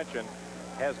 as you mentioned,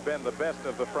 has been the best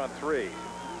of the front 3.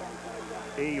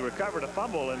 He recovered a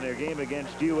fumble in their game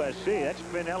against USC. That's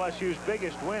been LSU's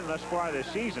biggest win thus far this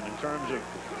season in terms of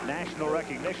national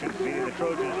recognition, beating the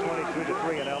Trojans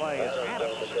 23-3 in LA. As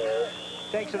Adams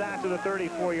takes it out to the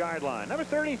 34-yard line. Number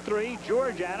 33,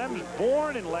 George Adams,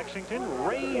 born in Lexington,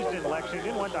 raised in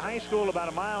Lexington, went to high school about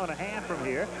a mile and a half from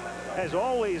here, has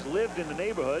always lived in the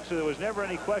neighborhood, so there was never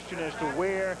any question as to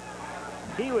where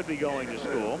he would be going to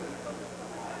school.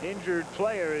 Injured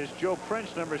player is Joe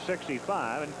Prince, number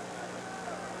 65, and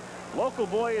local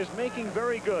boy is making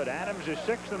very good. Adams is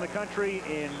 6th in the country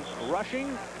in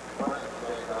rushing.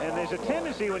 And there's a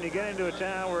tendency when you get into a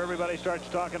town where everybody starts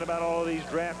talking about all of these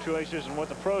draft choices and what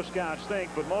the pro scouts think,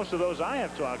 but most of those I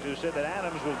have talked to said that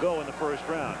Adams will go in the first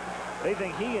round. They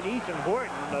think he and Ethan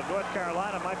Horton of North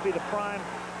Carolina might be the prime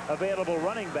available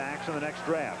running backs in the next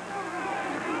draft.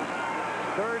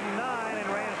 3rd and 9, and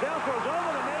Ransdell throws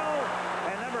over the middle,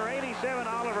 and number 87,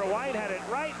 Oliver White, had it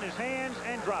right in his hands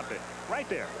and dropped it. Right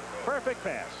there. Perfect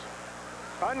pass.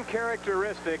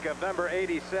 Uncharacteristic of number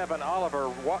 87, Oliver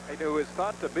White, who is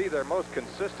thought to be their most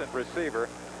consistent receiver.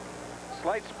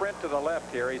 Slight sprint to the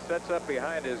left here. He sets up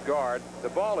behind his guard. The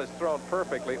ball is thrown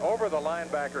perfectly over the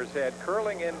linebacker's head,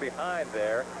 curling in behind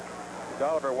there. Is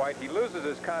Oliver White. He loses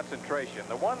his concentration.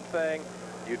 The one thing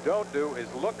you don't do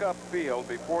is look upfield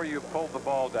before you pull the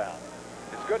ball down.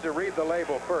 It's good to read the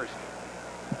label first.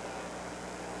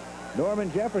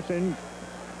 Norman Jefferson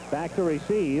back to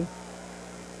receive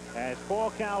as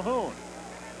Paul Calhoun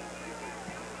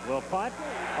will punt.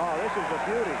 Oh, this is a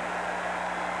beauty.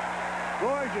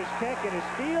 Gorgeous kick, and is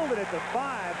fielded at the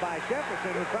 5 by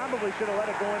Jefferson, who probably should have let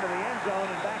it go into the end zone,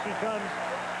 and back he comes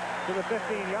to the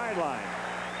 15-yard line.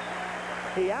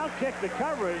 He outkicked the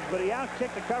coverage, but he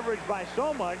outkicked the coverage by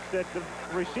so much that the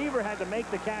receiver had to make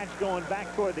the catch going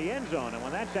back toward the end zone. And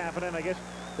when that's happening, I guess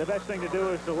the best thing to do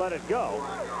is to let it go.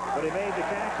 But he made the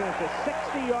catch, and it's a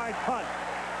 60-yard punt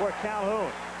for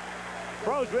Calhoun.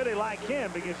 Pros really like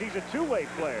him because he's a two-way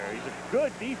player. He's a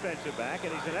good defensive back,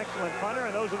 and he's an excellent punter,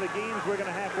 and those are the games we're going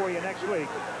to have for you next week.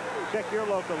 Check your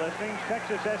local listings.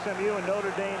 Texas, SMU, and Notre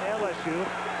Dame, LSU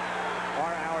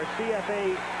are our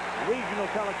CFA regional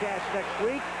telecast next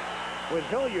week. with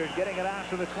Hilliard getting it out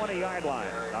to the 20-yard line.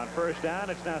 On first down,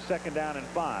 it's now 2nd down and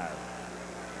 5.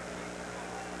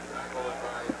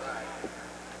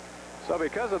 So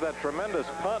because of that tremendous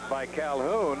punt by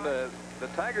Calhoun, the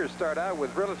Tigers start out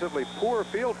with relatively poor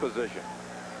field position.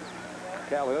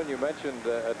 Calhoun, you mentioned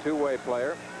a two-way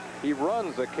player. He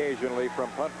runs occasionally from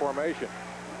punt formation.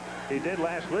 He did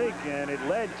last week, and it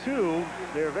led to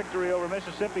their victory over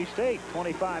Mississippi State.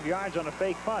 25 yards on a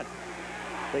fake punt.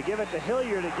 They give it to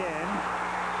Hilliard again,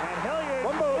 and Hilliard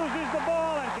loses the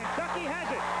ball, and Kentucky has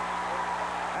it.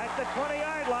 At the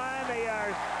 20-yard line, they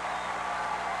are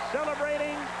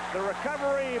celebrating the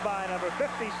recovery by number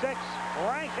 56,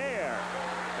 Frank Hare.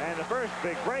 And the first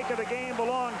big break of the game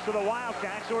belongs to the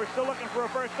Wildcats, who are still looking for a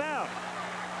first down.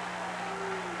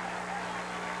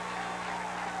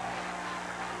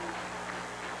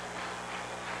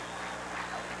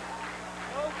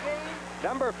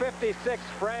 Number 56,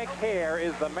 Frank Hare,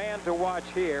 is the man to watch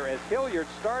here as Hilliard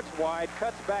starts wide,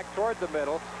 cuts back toward the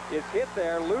middle, is hit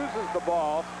there, loses the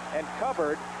ball, and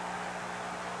covered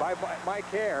by Mike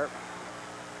Hare.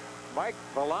 Mike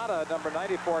Vallata, number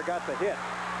 94, got the hit.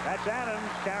 That's Adams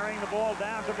carrying the ball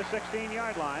down to the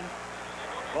 16-yard line.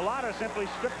 Vallata simply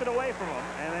stripped it away from him,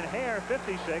 and then Hare,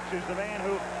 56, is the man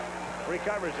who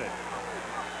recovers it.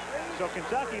 So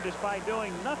Kentucky, despite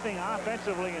doing nothing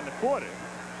offensively in the quarter,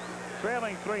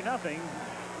 trailing 3-0,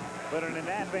 but in an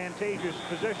advantageous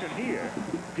position here,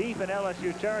 deep in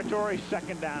LSU territory,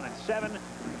 2nd down and 7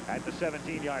 at the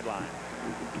 17-yard line.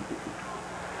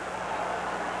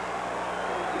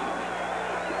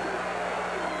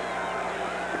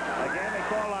 Again, they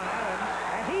call on Adams,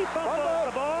 and he fumbles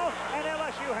the ball, and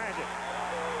LSU has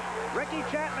it. Ricky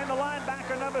Chapman, the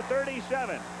linebacker, number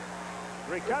 37,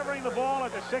 recovering the ball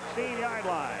at the 16-yard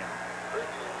line.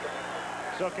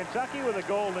 So Kentucky with a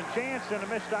golden chance and a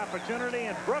missed opportunity,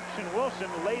 and Brooks and Wilson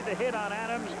laid the hit on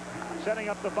Adams, setting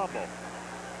up the fumble.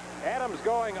 Adams,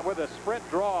 going with a sprint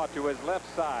draw to his left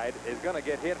side, is going to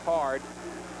get hit hard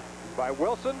by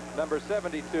Wilson, number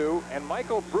 72, and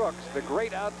Michael Brooks, the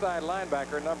great outside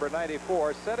linebacker, number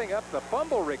 94, setting up the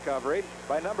fumble recovery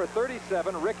by number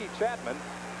 37, Ricky Chapman.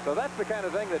 So that's the kind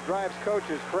of thing that drives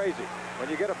coaches crazy, when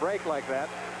you get a break like that,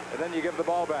 and then you give the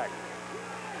ball back.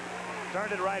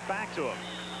 Turned it right back to him.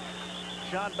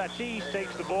 Sean Baptiste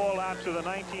takes the ball out to the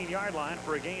 19-yard line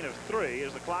for a gain of 3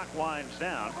 as the clock winds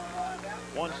down.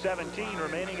 1:17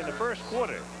 remaining in the first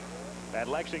quarter at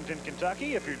Lexington,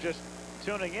 Kentucky. If you're just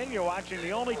tuning in, you're watching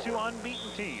the only two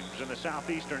unbeaten teams in the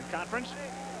Southeastern Conference,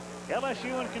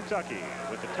 LSU and Kentucky,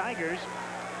 with the Tigers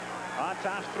on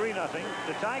top 3-0.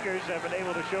 The Tigers have been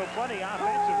able to show plenty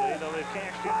offensively, though they've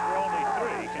cashed in for only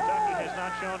 3. Kentucky has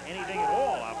not shown anything at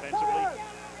all offensively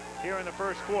here in the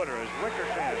first quarter as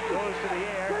Wickersham goes to the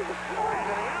air and to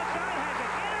the outside, has it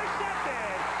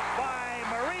intercepted by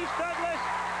Maurice Douglas,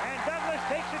 and Douglas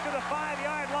takes it to the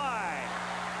 5-yard line.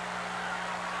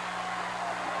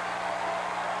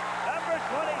 Number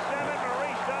 27,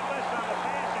 Maurice Douglas, on the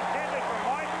pass intended for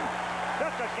Martin,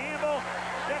 took a gamble,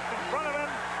 stepped in front of him,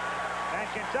 and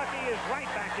Kentucky is right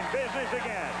back in business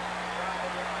again.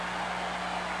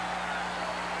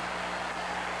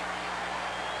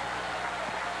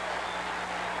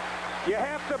 You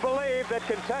have to believe that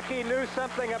Kentucky knew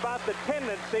something about the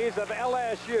tendencies of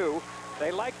LSU. They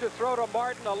like to throw to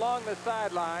Martin along the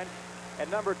sideline, and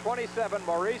number 27,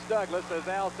 Maurice Douglas, as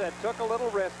Al said, took a little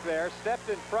risk there, stepped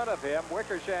in front of him.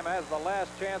 Wickersham has the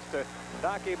last chance to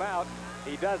knock him out.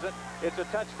 He doesn't. It's a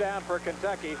touchdown for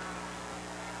Kentucky,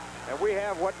 and we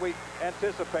have what we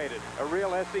anticipated, a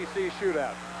real SEC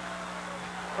shootout.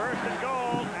 First and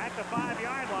goal at the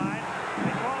 5-yard line.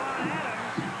 They call on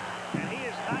Adams, and he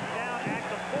is knocked down at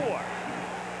the 4.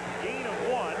 Gain of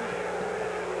 1,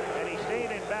 and he stayed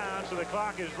in bounds, so the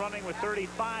clock is running with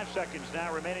 35 seconds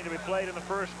now remaining to be played in the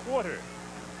first quarter.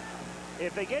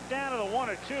 If they get down to the 1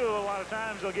 or 2, a lot of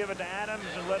times they'll give it to Adams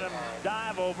and let him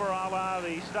dive over, a la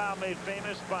the style made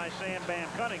famous by Sam Bam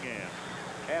Cunningham.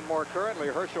 And more currently,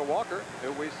 Herschel Walker,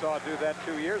 who we saw do that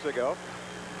 2 years ago.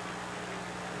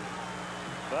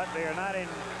 But they are not in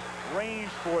range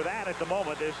for that at the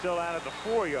moment. They're still out at the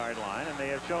 4-yard line, and they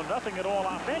have shown nothing at all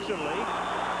offensively.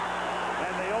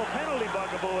 And the old penalty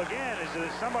bugaboo again is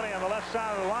that somebody on the left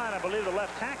side of the line, I believe the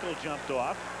left tackle jumped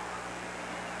off.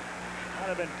 Might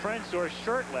have been Prince or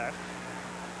Shirtleft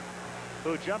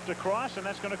who jumped across, and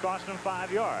that's going to cost them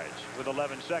 5 yards with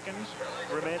 11 seconds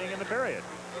remaining in the period.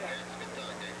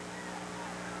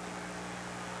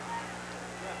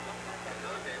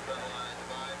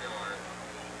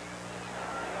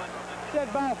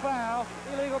 Dead ball foul,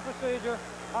 illegal procedure,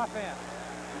 offense.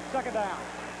 2nd down.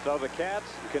 So the Cats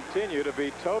continue to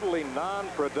be totally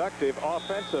non-productive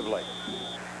offensively.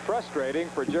 frustrating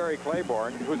for Jerry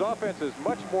Claiborne, whose offense is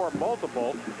much more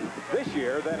multiple this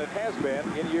year than it has been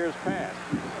in years past.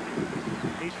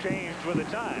 He's changed with the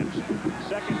times.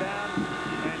 Second down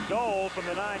and goal from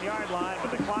the 9-yard line,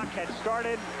 but the clock had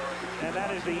started, and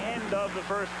that is the end of the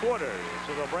first quarter.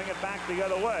 So they'll bring it back the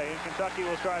other way, and Kentucky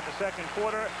will start the second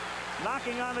quarter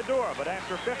knocking on the door. But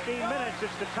after 15 minutes,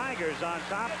 it's the Tigers on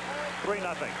top,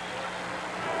 3-0.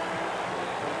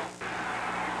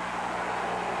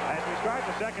 As we start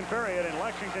the second period in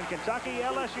Lexington, Kentucky,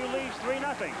 LSU leads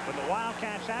 3-0. But the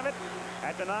Wildcats have it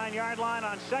at the 9-yard line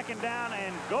on second down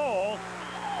and goal.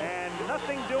 And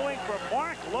nothing doing for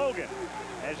Mark Logan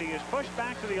as he is pushed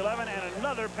back to the 11, and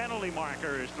another penalty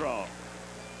marker is thrown.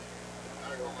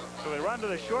 So they run to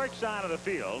the short side of the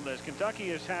field as Kentucky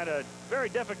has had a very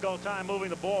difficult time moving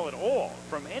the ball at all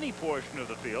from any portion of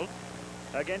the field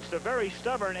against a very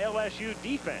stubborn LSU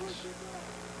defense.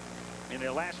 In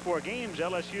their last 4 games,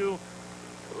 LSU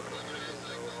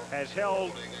has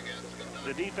held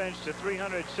the defense to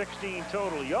 316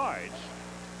 total yards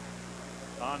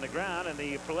on the ground, and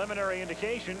the preliminary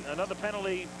indication, another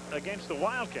penalty against the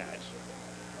Wildcats.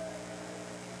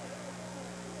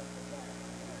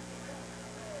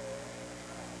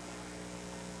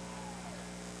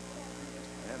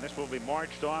 And this will be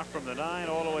marched off from the 9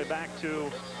 all the way back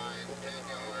to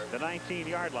the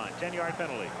 19-yard line. 10-yard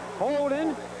penalty.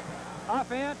 Holding.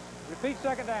 Offense. Repeat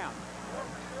second down.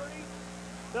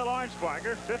 Bill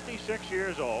Arnsparger, 56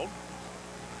 years old.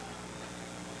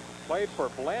 Played for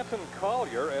Blanton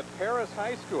Collier at Paris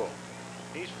High School.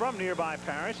 He's from nearby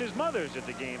Paris. His mother's at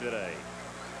the game today.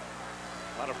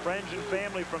 A lot of friends and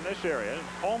family from this area.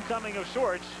 Homecoming of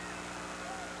sorts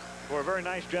for a very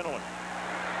nice gentleman.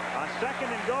 On second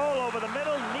and goal over the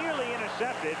middle, nearly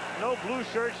intercepted. No blue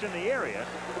shirts in the area.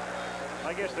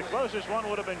 I guess the closest one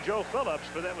would have been Joe Phillips,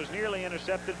 but that was nearly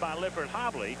intercepted by Lifford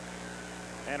Hobley.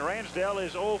 And Ransdell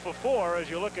is 0 for 4 as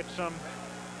you look at some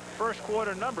first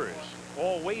quarter numbers,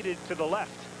 all weighted to the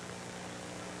left.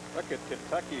 Look at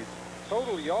Kentucky's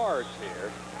total yards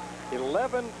here.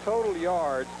 11 total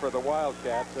yards for the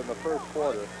Wildcats in the first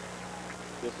quarter.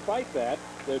 Despite that,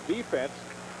 their defense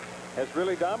has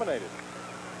really dominated.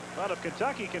 Well, if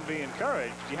Kentucky can be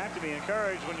encouraged, you have to be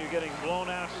encouraged when you're getting blown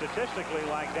out statistically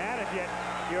like that. If yet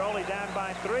you're only down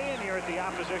by 3 and you're at the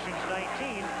opposition's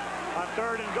 19 on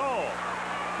third and goal.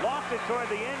 Lofted toward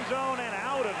the end zone and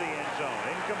out of the end zone.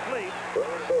 Incomplete.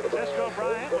 Cisco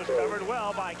Bryant was covered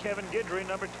well by Kevin Guidry,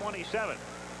 number 27.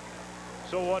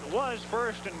 So what was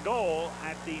first and goal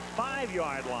at the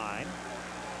 5-yard line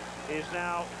is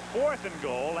now 4th and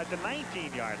goal at the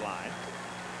 19-yard line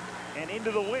and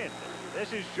into the wind.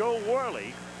 This is Joe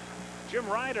Worley. Jim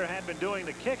Ryder had been doing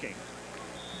the kicking,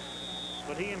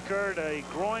 but he incurred a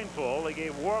groin pull. They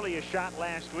gave Worley a shot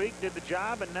last week, did the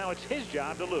job, and now it's his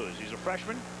job to lose. He's a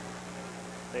freshman.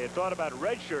 They had thought about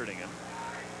redshirting him,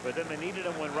 but then they needed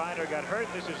him when Ryder got hurt.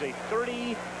 This is a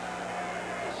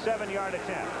 37-yard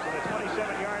attempt from the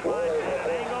 27-yard line at an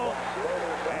angle,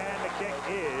 and the kick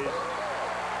is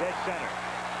dead center.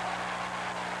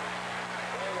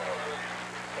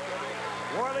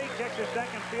 Worley kicks his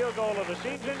second field goal of the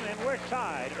season, and we're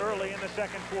tied early in the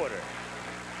second quarter.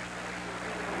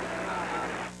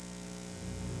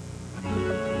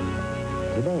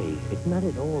 Today, it's not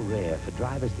at all rare for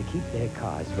drivers to keep their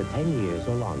cars for 10 years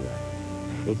or longer.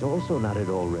 It's also not at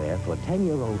all rare for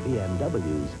 10-year-old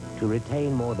BMWs to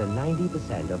retain more than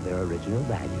 90% of their original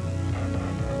value.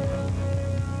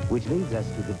 Which leads us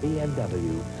to the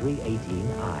BMW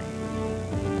 318i.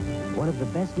 One of the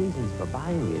best reasons for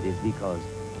buying it is because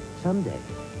someday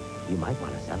you might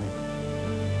want to sell it.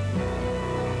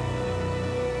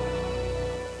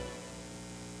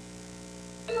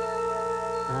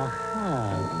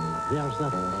 Aha, there's a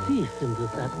thief in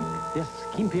this attic. This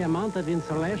skimpy amount of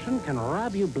insulation can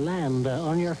rob you blind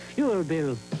on your fuel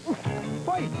bill.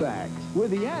 Fight back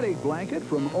with the attic blanket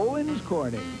from Owens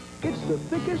Corning. It's the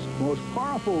thickest, most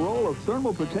powerful roll of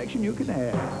thermal protection you can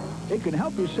have. It can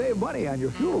help you save money on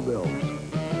your fuel bills.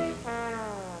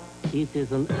 It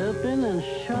is an open and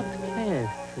shut case.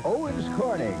 Owens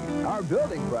Corning, our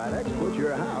building products put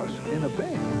your house in the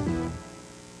pink.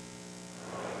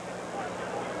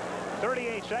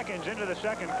 38 seconds into the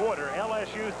second quarter.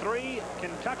 LSU 3,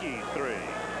 Kentucky 3.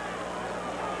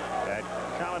 At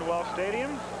Commonwealth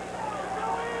Stadium,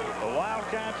 the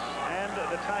Wildcats and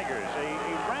the Tigers. A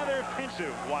rather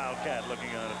pensive Wildcat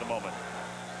looking on at the moment.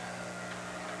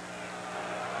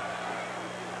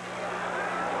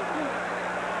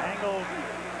 Angled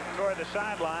toward the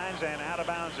sidelines and out of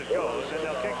bounds it goes. And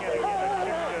they'll kick it again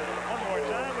one more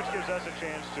time, which gives us a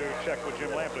chance to check with Jim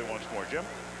Lampley once more. Jim?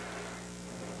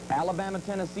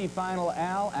 Alabama-Tennessee final,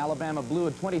 Al. Alabama blew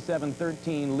a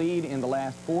 27-13 lead in the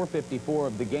last 4:54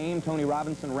 of the game. Tony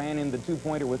Robinson ran in the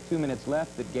two-pointer with 2 minutes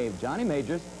left that gave Johnny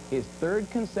Majors his 3rd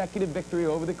consecutive victory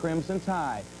over the Crimson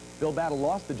Tide. Bill Battle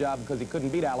lost the job because he couldn't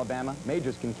beat Alabama.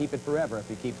 Majors can keep it forever if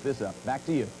he keeps this up. Back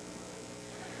to you.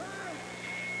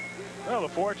 Well, the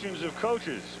fortunes of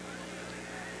coaches.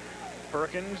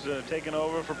 Perkins taking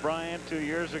over for Bryant 2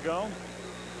 years ago.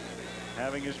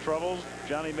 Having his troubles.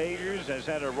 Johnny Majors has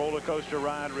had a roller coaster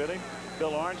ride, really.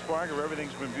 Bill Arnsparger,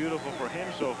 everything's been beautiful for him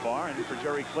so far. And for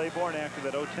Jerry Claiborne, after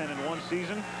that 0-10-1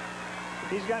 season,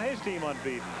 he's got his team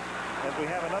unbeaten. As we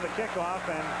have another kickoff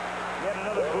and yet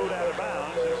another boot out of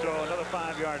bounds. And so another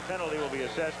 5-yard penalty will be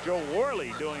assessed. Joe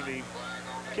Worley doing the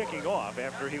kicking off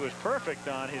after he was perfect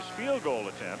on his field goal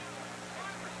attempt.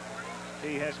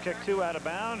 He has kicked 2 out of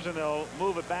bounds, and they'll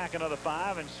move it back another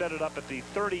 5 and set it up at the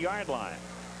 30-yard line.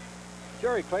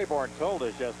 Jerry Claiborne told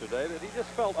us yesterday that he just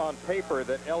felt on paper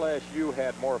that LSU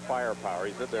had more firepower.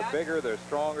 He said they're bigger, they're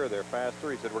stronger, they're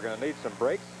faster. He said we're going to need some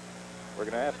breaks. We're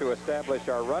going to have to establish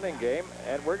our running game,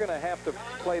 and we're going to have to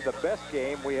play the best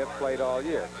game we have played all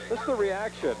year. This is the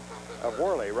reaction of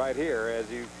Worley right here, as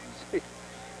you can see.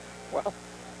 Well,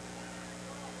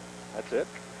 that's it.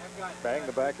 Bang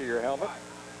the back of your helmet.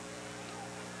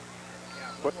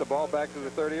 Put the ball back to the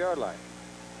 30-yard line.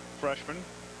 Freshman.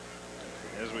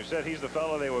 As we said, he's the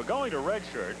fellow they were going to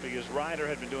redshirt because Ryder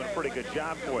had been doing a pretty good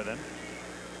job for them.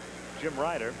 Jim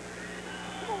Ryder.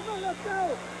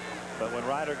 But when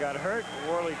Ryder got hurt,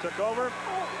 Worley took over.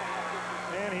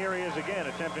 And here he is again,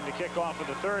 attempting to kick off for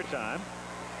the 3rd time.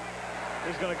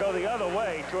 He's going to go the other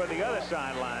way toward the other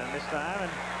sideline this time.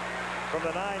 And from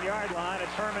the 9-yard line,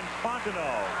 it's Herman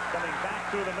Fontenot coming back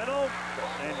through the middle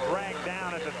and dragged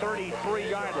down at the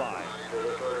 33-yard line.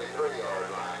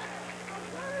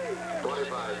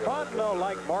 Fontenot,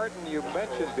 like Martin, you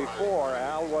mentioned before,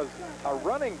 Al, was a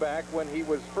running back when he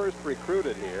was first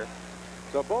recruited here.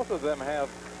 So both of them have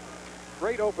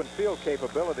great open field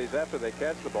capabilities after they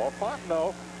catch the ball.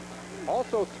 Fontenot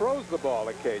also throws the ball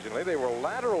occasionally. They will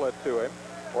lateral it to him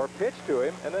or pitch to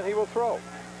him, and then he will throw.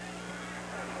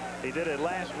 He did it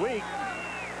last week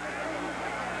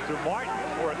to Martin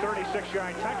for a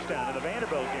 36-yard touchdown in the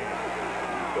Vanderbilt game.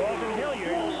 Dalton Hilliard,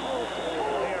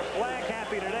 they are flag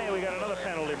happy today. We got another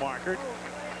penalty marker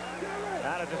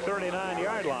out at the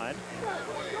 39-yard line.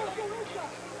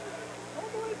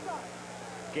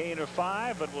 Gain of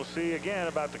 5, but we'll see again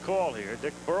about the call here.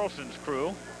 Dick Burleson's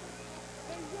crew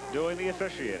doing the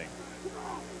officiating.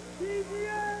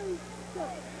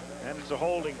 And it's a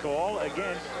holding call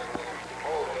against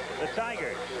the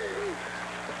Tigers,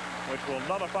 which will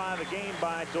nullify the game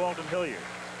by Dalton Hilliard.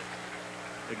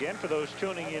 Again, for those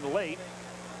tuning in late,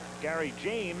 Gary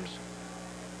James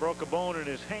broke a bone in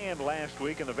his hand last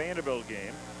week in the Vanderbilt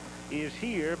game. He is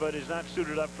here, but is not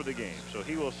suited up for the game, so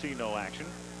he will see no action.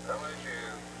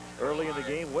 Early in the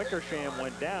game, Wickersham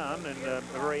went down, and a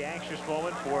very anxious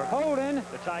moment for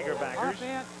the Tiger backers.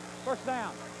 Offense, 1st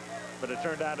down. But it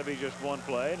turned out to be just one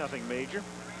play, nothing major.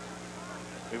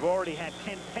 We've already had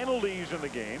 10 penalties in the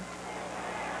game.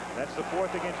 That's the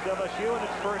 4th against LSU, and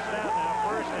it's 1st down now.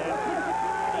 1st and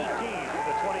 18 to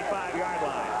the 25-yard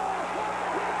line.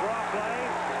 Draw play,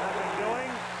 nothing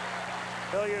doing.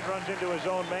 Hilliard runs into his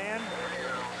own man.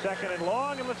 2nd and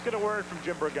long, and let's get a word from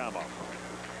Jim Bergamo.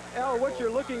 Al, what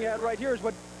you're looking at right here is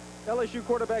what LSU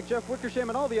quarterback Jeff Wickersham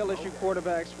and all the LSU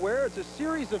quarterbacks wear. It's a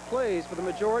series of plays for the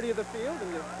majority of the field,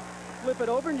 and you flip it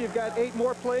over and you've got 8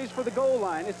 more plays for the goal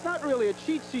line. It's not really a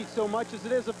cheat sheet so much as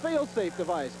it is a fail-safe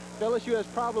device. If LSU has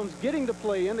problems getting the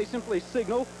play in, they simply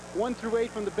signal 1 through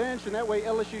 8 from the bench, and that way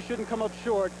LSU shouldn't come up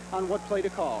short on what play to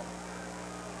call.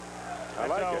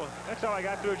 That's how I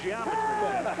got through geometry.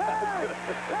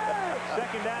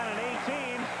 2nd down and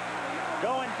 18.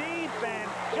 Going deep and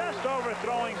just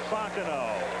overthrowing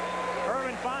Fontenot.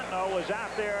 Herman Fontenot was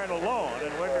out there and alone,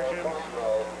 and Wickersham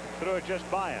threw it just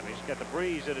by him. He's got the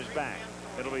breeze at his back.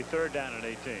 It'll be 3rd down and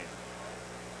 18.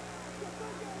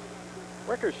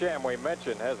 Wickersham, we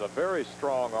mentioned, has a very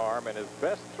strong arm and is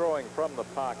best throwing from the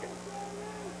pocket.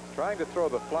 Trying to throw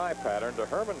the fly pattern to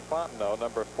Herman Fontenot,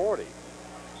 number 40,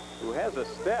 who has a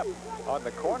step on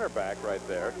the cornerback right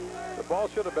there. The ball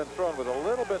should have been thrown with a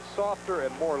little bit softer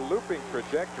and more looping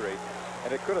trajectory,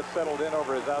 and it could have settled in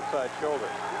over his outside shoulder.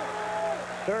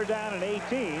 3rd down and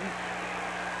 18.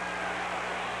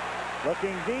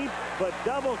 Looking deep, but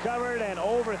double covered and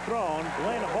overthrown.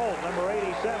 Glenn Holt, number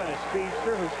 87, a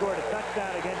speedster who scored a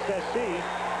touchdown against SC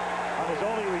on his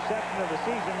only reception of the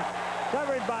season.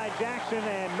 Covered by Jackson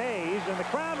and Mays, and the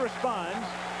crowd responds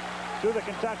to the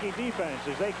Kentucky defense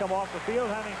as they come off the field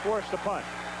having forced the punt.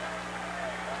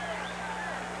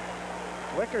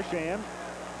 Wickersham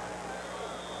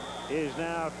is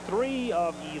now 3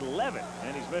 of 11,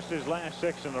 and he's missed his last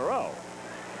 6 in a row.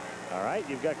 All right,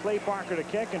 you've got Clay Parker to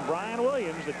kick, and Brian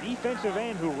Williams, the defensive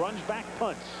end who runs back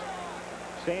punts,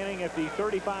 standing at the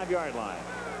 35-yard line.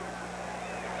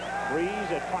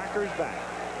 Breeze at Parker's back.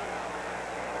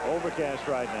 Overcast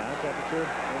right now. Temperature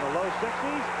in the low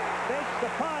 60s. Takes the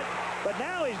punt, but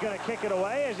now he's going to kick it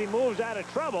away as he moves out of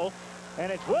trouble.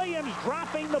 And it's Williams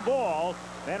dropping the ball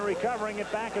and recovering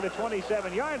it back at the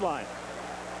 27-yard line.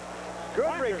 Good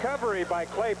Parker. recovery by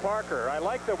Clay Parker. I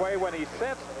like the way when he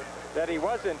sensed that he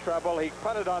was in trouble, he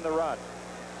punted on the run.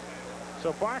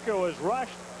 So Parker was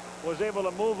rushed, was able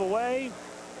to move away,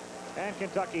 and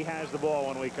Kentucky has the ball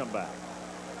when we come back.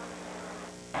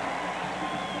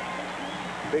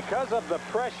 Because of the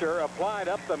pressure applied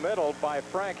up the middle by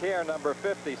Frank Hare, number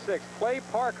 56, Clay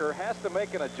Parker has to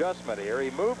make an adjustment here.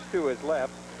 He moves to his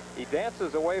left. He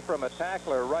dances away from a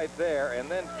tackler right there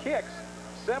and then kicks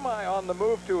semi on the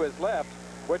move to his left,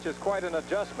 which is quite an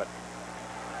adjustment.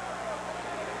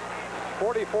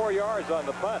 44 yards on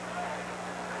the punt.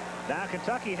 Now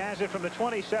Kentucky has it from the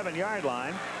 27-yard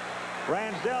line.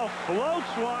 Ransdell floats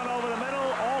one over the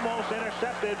middle, almost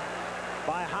intercepted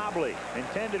by Hobley,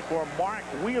 intended for Mark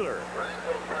Wheeler,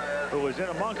 who was in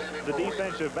amongst the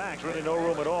defensive backs. Really no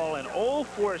room at all. And 0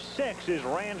 for 6 is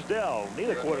Ransdell.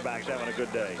 Neither quarterback's having a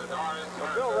good day.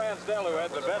 Well, Bill Ransdell, who had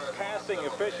the best passing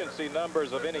efficiency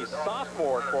numbers of any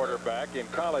sophomore quarterback in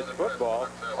college football,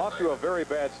 off to a very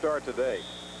bad start today.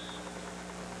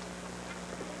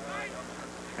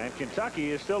 And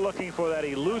Kentucky is still looking for that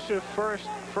elusive first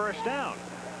down.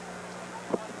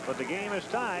 But the game is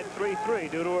tied 3-3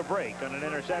 due to a break on an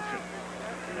interception.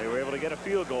 They were able to get a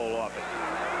field goal off it.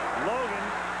 Logan,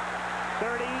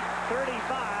 30,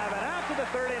 35, and out to the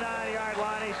 39-yard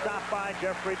line. He's stopped by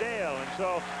Jeffrey Dale. And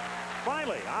so,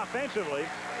 finally, offensively,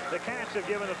 the Cats have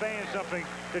given the fans something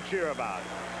to cheer about.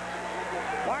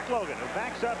 Mark Logan, who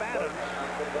backs up Adams,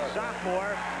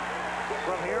 sophomore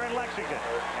from here in Lexington,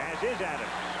 as is Adams.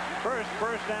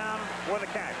 First down for the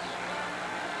Cats.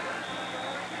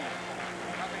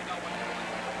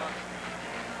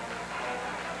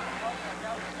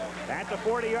 At the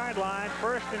 40-yard line,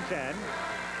 1st and 10.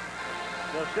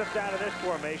 They'll shift out of this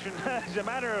formation. As a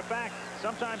matter of fact,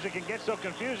 sometimes it can get so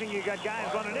confusing you got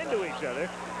guys running into each other,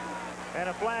 and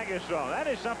a flag is thrown. That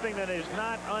is something that is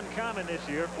not uncommon this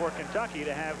year for Kentucky,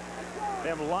 to have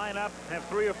them line up, have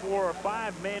 3 or 4 or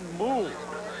 5 men move.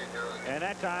 And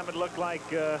that time it looked like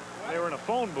they were in a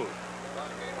phone booth.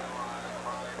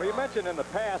 Well, you mentioned in the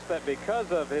past that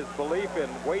because of his belief in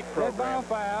weight Dead ball programs,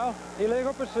 foul,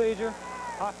 illegal procedure,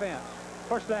 offense,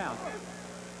 first down.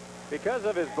 because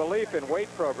of his belief in weight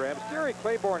programs, Jerry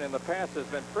Claiborne in the past has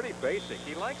been pretty basic.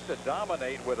 He likes to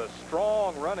dominate with a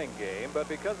strong running game, but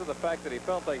because of the fact that he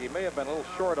felt like he may have been a little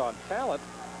short on talent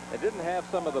and didn't have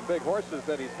some of the big horses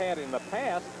that he's had in the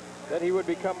past, that he would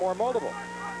become more moldable.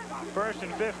 1st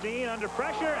and 15 under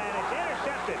pressure, and it's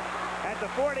intercepted at the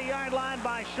 40-yard line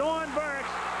by Sean Burks.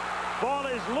 Ball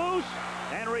is loose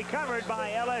and recovered by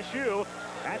LSU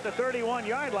at the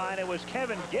 31-yard line. It was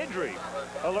Kevin Guidry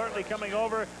alertly coming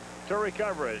over to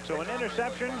recover it. So an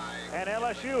interception, and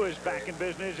LSU is back in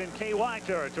business in KY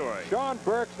territory. Sean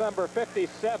Burks, number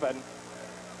 57,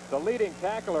 the leading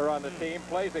tackler on the team,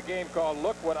 plays a game called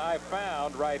Look What I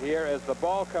Found right here as the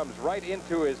ball comes right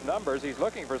into his numbers. He's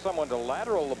looking for someone to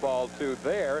lateral the ball to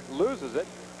there, loses it.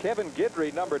 Kevin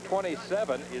Guidry, number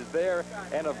 27, is there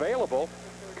and available,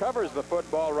 covers the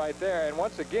football right there, and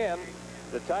once again,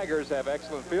 the Tigers have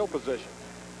excellent field position.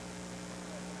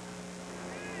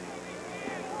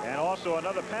 And also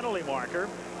another penalty marker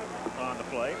on the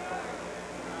play.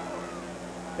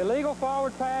 Illegal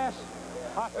forward pass,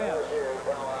 offense.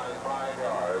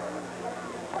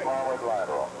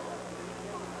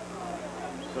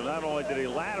 So not only did he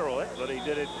lateral it, but he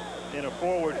did it in a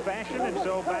forward fashion, and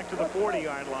so back to the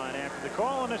 40-yard line after the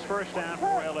call on this first down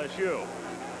for LSU.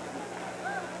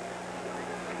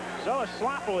 So a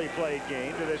sloppily played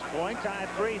game to this point, tied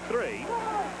 3-3.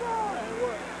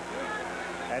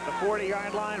 At the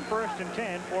 40-yard line, 1st and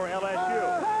 10 for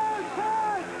LSU.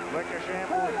 Wickersham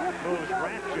moves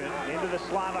Raption into the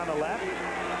slot on the left.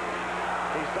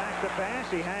 He's back to pass.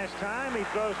 He has time. He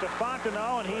throws to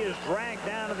Fontenot, and he is dragged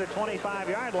down to the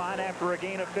 25-yard line after a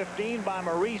gain of 15 by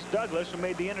Maurice Douglas, who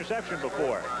made the interception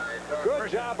before.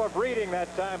 Good job of reading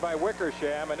that time by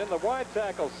Wickersham. And in the wide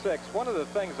tackle 6, one of the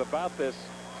things about this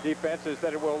defense is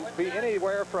that it will be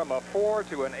anywhere from a 4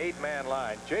 to an 8-man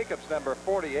line. Jacobs, number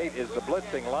 48, is the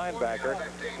blitzing linebacker.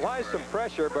 Applies some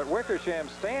pressure, but Wickersham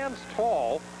stands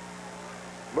tall,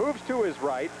 moves to his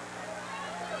right,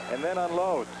 and then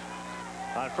unloads.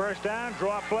 On first down,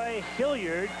 draw play,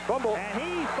 Hilliard. Fumble. And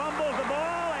he fumbles the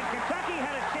ball, and Kentucky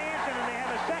had a chance, and then they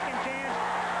have a second chance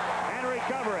and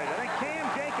recover it. I think Cam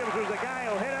Jacobs was the guy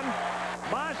who hit him.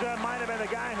 Mazza might have been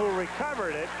the guy who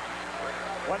recovered it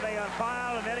when they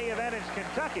unpiled. In any event, it's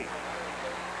Kentucky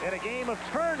in a game of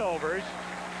turnovers.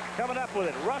 Coming up with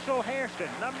it, Russell Hairston,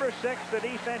 number 6, the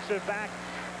defensive back,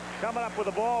 coming up with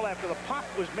the ball after the pop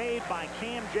was made by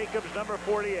Cam Jacobs, number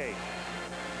 48.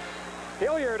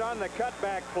 Hilliard on the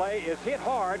cutback play is hit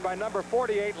hard by number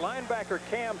 48 linebacker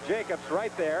Cam Jacobs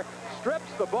right there.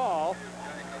 Strips the ball,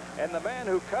 and the man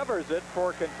who covers it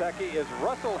for Kentucky is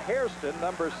Russell Hairston,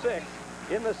 number 6,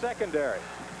 in the secondary.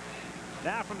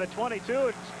 Now from the 22,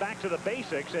 it's back to the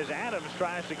basics as Adams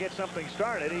tries to get something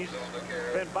started. He's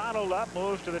been bottled up,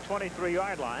 moves to the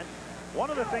 23-yard line. One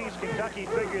of the things Kentucky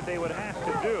figured they would have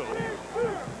to do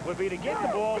would be to get the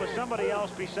ball to somebody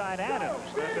else beside Adams.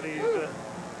 Not that he's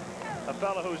a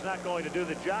fellow who's not going to do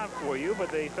the job for you, but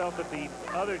they felt that the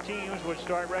other teams would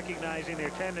start recognizing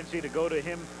their tendency to go to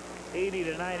him 80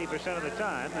 to 90% of the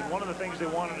time. And one of the things they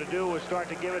wanted to do was start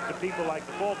to give it to people like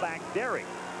the fullback Derry.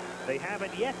 They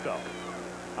haven't yet, though.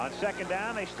 On second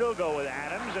down, they still go with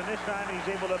Adams, and this time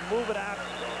he's able to move it out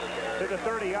to the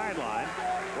 30-yard line,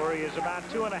 where he is about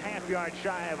 2.5 yards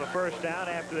shy of a first down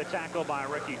after the tackle by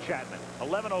Ricky Chapman.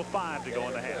 11:05 to go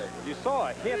in the half. You saw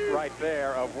a hint right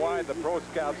there of why the Pro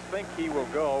Scouts think he will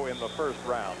go in the first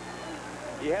round.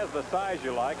 He has the size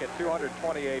you like at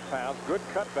 228 pounds, good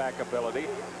cutback ability,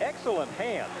 excellent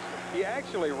hands. He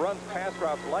actually runs pass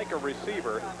routes like a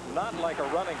receiver, not like a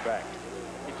running back.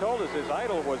 He told us his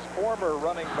idol was former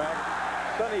running back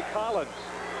Sonny Collins.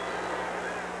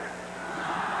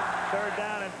 Third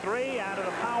down and 3 out of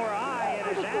the power I.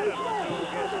 It is Adams who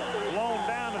gets blown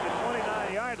down to the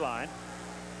 29-yard line.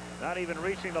 Not even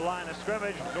reaching the line of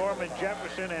scrimmage. Norman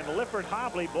Jefferson and Lifford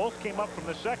Hobley both came up from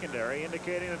the secondary,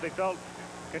 indicating that they felt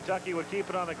Kentucky would keep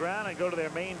it on the ground and go to their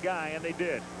main guy, and they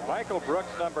did. Michael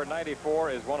Brooks, number 94,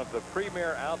 is one of the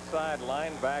premier outside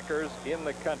linebackers in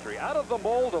the country. Out of the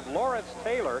mold of Lawrence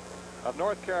Taylor of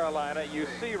North Carolina, you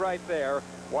see right there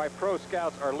why Pro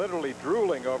Scouts are literally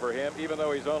drooling over him, even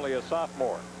though he's only a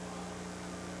sophomore.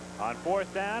 On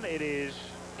fourth down, it is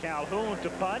Calhoun to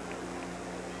punt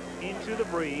into the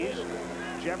breeze.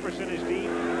 Jefferson is deep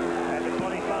at the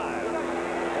 25.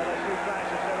 LSU tries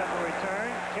to set up a return,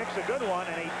 kicks a good one,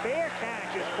 and a fair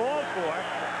catch is called for,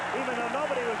 even though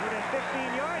nobody was within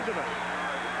 15 yards of him.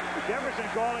 Jefferson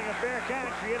calling a fair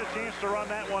catch. He had a chance to run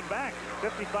that one back.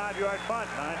 55-yard punt.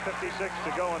 9:56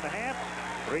 to go in the half.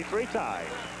 3-3 tie.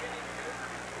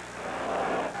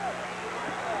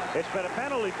 It's been a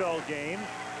penalty-filled game.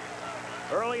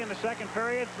 Early in the second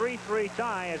period, 3-3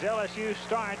 tie as LSU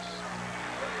starts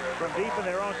from deep in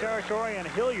their own territory, and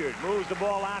Hilliard moves the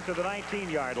ball out to the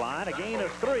 19-yard line. A gain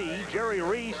of 3. Jerry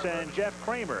Reese and Jeff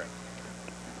Kramer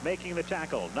making the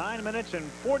tackle. 9 minutes and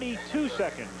 42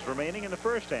 seconds remaining in the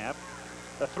first half.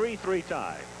 A 3-3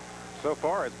 tie. So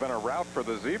far, it's been a rout for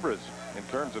the Zebras in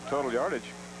terms of total yardage.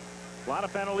 A lot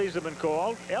of penalties have been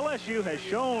called. LSU has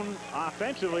shown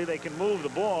offensively they can move the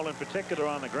ball, in particular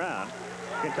on the ground.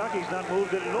 Kentucky's not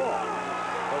moved it at all.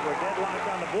 But we're deadlocked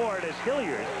on the board as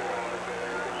Hilliard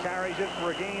carries it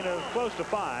for a gain of close to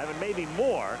 5 and maybe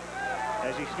more,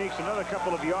 as he sneaks another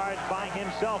couple of yards by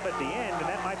himself at the end, and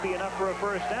that might be enough for a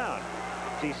first down.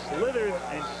 He slithered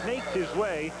and snaked his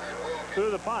way through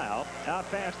the pile out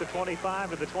past the 25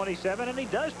 to the 27, and he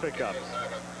does pick up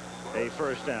a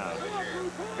first down.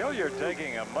 Hilliard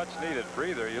taking a much-needed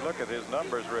breather. You look at his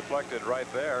numbers reflected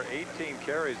right there. 18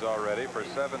 carries already for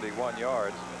 71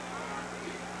 yards.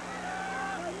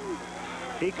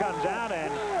 He comes out,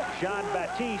 and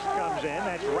Jean-Baptiste comes in.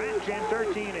 That's Ratchin,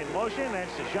 13 in motion.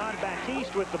 That's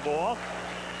Jean-Baptiste with the ball.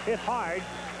 Hit hard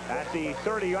at the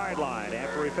 30-yard line.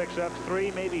 After he picks up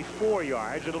 3, maybe 4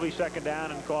 yards, it'll be second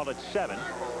down and call it 7.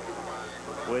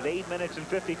 With 8 minutes and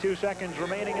 52 seconds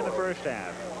remaining in the first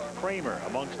half. Kramer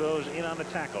amongst those in on the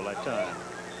tackle that time.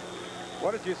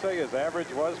 What did you say his average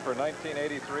was for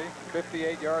 1983?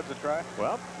 58 yards a try?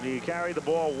 Well, he carried the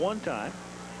ball one time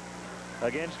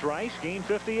against Rice, gained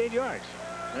 58 yards,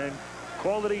 and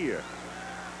called it a year.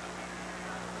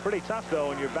 Pretty tough, though,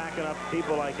 when you're backing up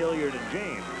people like Hilliard and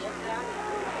James.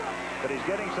 But he's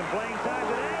getting some playing time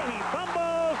today. He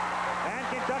fumbles, and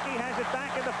Kentucky has it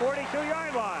back at the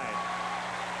 42-yard line.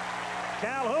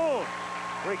 Calhoun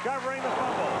recovering the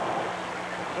fumble.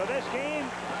 So this game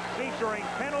featuring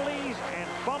penalties and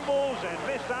fumbles and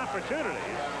missed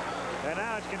opportunities. And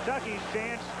now it's Kentucky's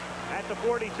chance at the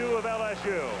 42 of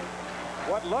LSU.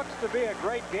 What looks to be a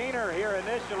great gainer here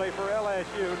initially for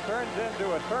LSU turns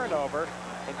into a turnover.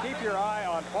 And keep your eye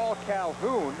on Paul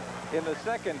Calhoun in the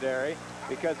secondary.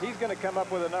 because he's going to come up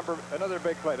with another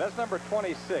big play. That's number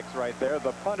 26 right there,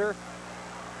 the punter,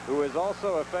 who is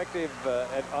also effective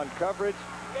on coverage,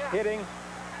 hitting,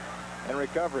 and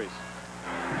recoveries.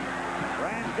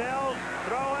 Ransdell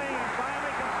throwing and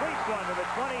finally completes one to the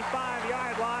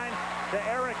 25-yard line to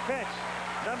Eric Pitts,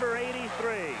 number 83.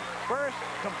 First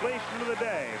completion of the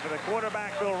day for the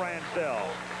quarterback, Bill Ransdell.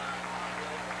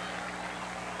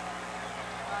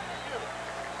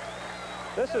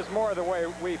 This is more the way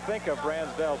we think of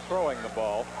Ransdell throwing the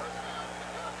ball.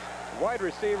 Wide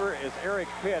receiver is Eric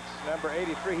Pitts, number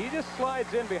 83. He just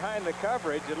slides in behind the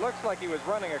coverage. It looks like he was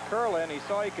running a curl in. He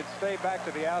saw he could stay back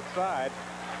to the outside.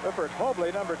 Clifford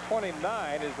Mobley, number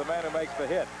 29, is the man who makes the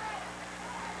hit.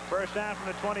 First down from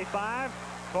the 25.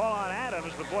 Call on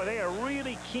Adams, but boy, they are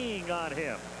really keying on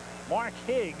him. Mark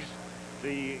Higgs,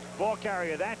 the ball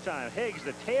carrier that time. Higgs,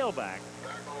 the tailback,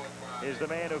 is the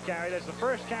man who carried. That's the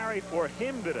first carry for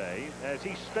him today as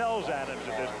he spells Adams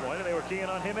at this point, and they were keying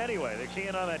on him anyway. They're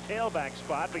keying on that tailback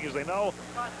spot because they know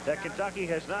that Kentucky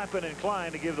has not been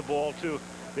inclined to give the ball to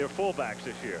their fullbacks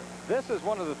this year. This is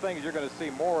one of the things you're going to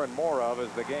see more and more of as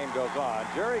the game goes on.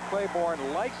 Jerry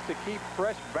Claiborne likes to keep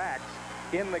fresh backs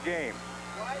in the game.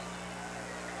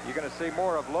 You're going to see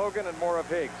more of Logan and more of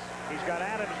Higgs. He's got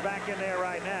Adams back in there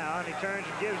right now, and he turns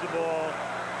and gives the ball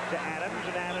to Adams,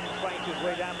 and Adams fights his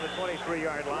way down to the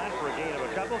 23-yard line for a gain of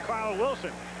a couple. Carl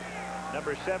Wilson,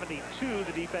 number 72,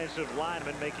 the defensive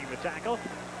lineman, making the tackle.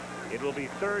 It will be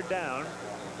 3rd down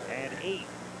and 8.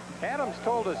 Adams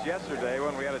told us yesterday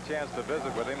when we had a chance to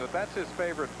visit with him that that's his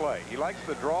favorite play. He likes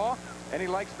the draw, and he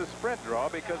likes the sprint draw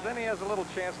because then he has a little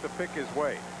chance to pick his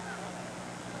way.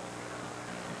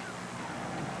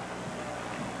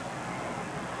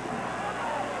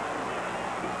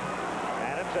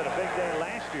 Had a big day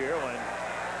last year when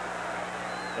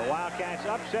the Wildcats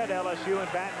upset LSU in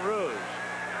Baton Rouge.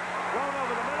 Thrown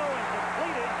over the middle and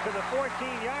completed to the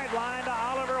 14-yard line to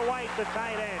Oliver White, the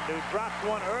tight end, who dropped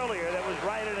one earlier that was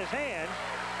right in his hands.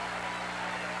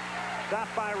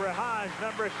 Stopped by Rahaj,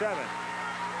 number 7.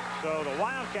 So the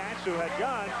Wildcats, who had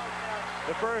gone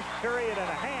the first period and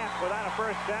a half without a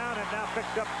first down, have now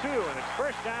picked up 2, and it's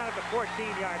first down at the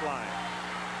 14-yard line.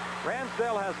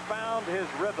 Ransdell has found his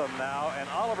rhythm now, and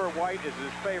Oliver White is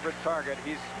his favorite target.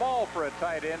 He's small for a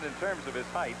tight end in terms of his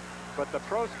height, but the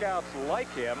pro scouts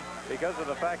like him because of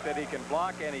the fact that he can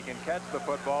block and he can catch the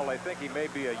football. They think he may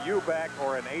be a U-back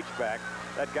or an H-back,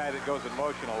 that guy that goes in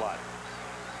motion a lot.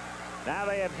 Now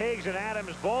they have Higgs and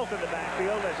Adams both in the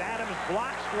backfield as Adams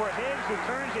blocks for Higgs, who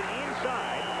turns it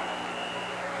inside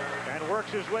and works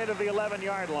his way to the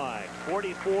 11-yard line.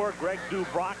 44, Greg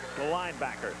Dubrock, the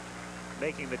linebacker,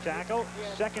 making the tackle.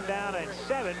 2nd down and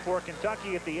 7 for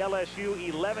Kentucky at the LSU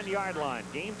 11-yard line.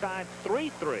 Game time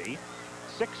 3-3,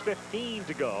 6:15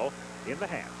 to go in the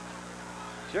half.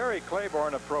 Jerry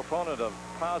Claiborne, a proponent of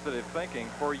positive thinking,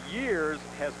 for years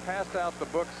has passed out the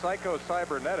book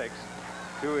Psycho-Cybernetics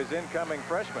to his incoming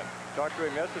freshmen. Talked to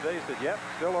him yesterday. He said, yep,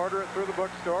 still order it through the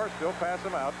bookstore, still pass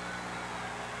them out.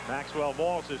 Maxwell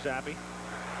Maltz is happy.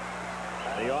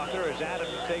 The author, as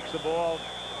Adams takes the ball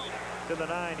to the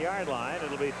 9-yard line.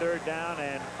 It'll be 3rd down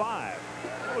and 5.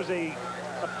 It was a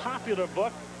popular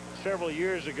book several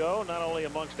years ago, not only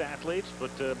amongst athletes,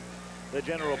 but the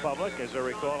general public, as I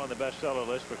recall, on the bestseller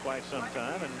list for quite some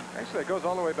time. And actually, it goes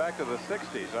all the way back to the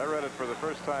 60s. I read it for the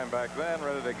first time back then,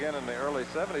 read it again in the early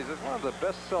 70s. It's one of the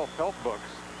best self-help books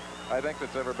I think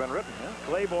that's ever been written. Yeah.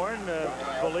 Claiborne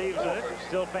believes in it,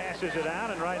 still passes it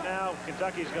out, and right now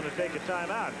Kentucky's going to take a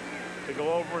timeout to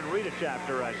go over and read a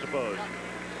chapter, I suppose.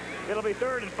 It'll be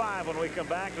 3rd and 5 when we come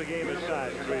back. The game is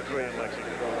tied 3-3 in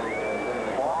Lexington.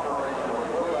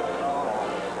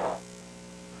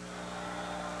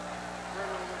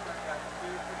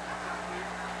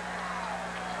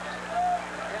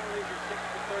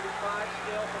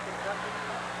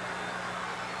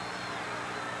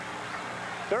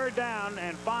 Third down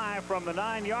and 5 from the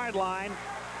 9-yard line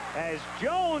as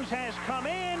Jones has come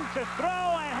in to throw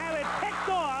and have it picked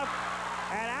off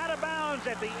and out of bounds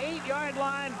at the 8-yard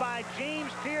line by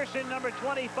James Pearson, number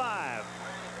 25.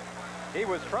 He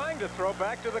was trying to throw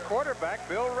back to the quarterback,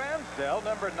 Bill Ransdell,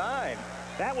 number 9.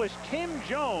 That was Tim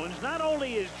Jones. Not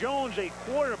only is Jones a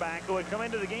quarterback who had come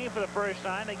into the game for the first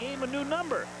time, they gave him a new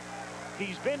number.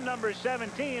 He's been number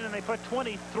 17, and they put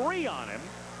 23 on him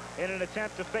in an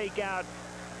attempt to fake out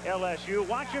LSU.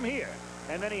 Watch him here.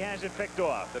 And then he has it picked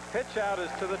off. The pitch out is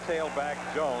to the tailback,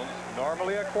 Jones,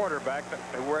 normally a quarterback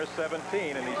who wears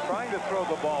 17, and he's trying to throw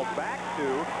the ball back to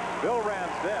Bill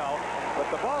Ransdell, but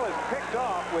the ball is picked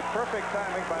off with perfect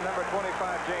timing by number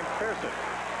 25, James Pearson.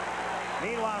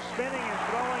 Meanwhile, spinning and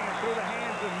throwing and through the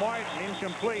hands of Martin,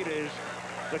 incomplete, is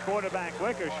the quarterback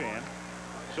Wickersham.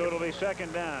 So it'll be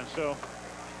second down. So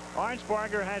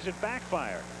Arnsparger has it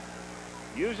backfire.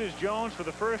 Uses Jones for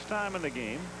the first time in the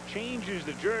game. Changes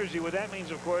the jersey. What that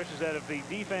means, of course, is that if the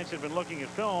defense had been looking at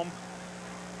film,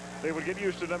 they would get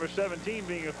used to number 17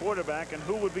 being a quarterback, and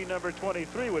who would be number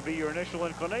 23 would be your initial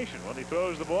inclination. Well, he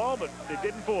throws the ball, but it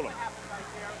didn't fool him.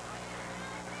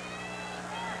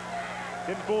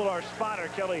 Didn't fool our spotter,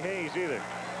 Kelly Hayes, either.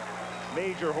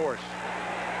 Major horse.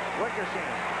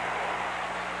 Wickersham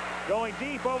going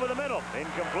deep over the middle.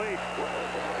 Incomplete.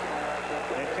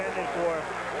 Intended for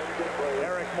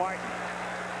Eric Martin.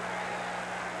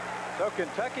 So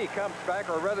Kentucky comes back,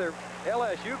 or rather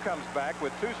LSU comes back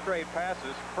with 2 straight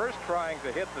passes. First trying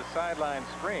to hit the sideline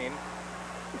screen.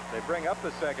 They bring up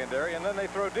the secondary, and then they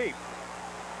throw deep.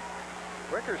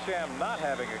 Wickersham not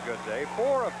having a good day.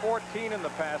 4 of 14 in the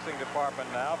passing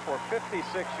department now for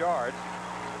 56 yards.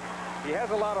 He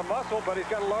has a lot of muscle, but he's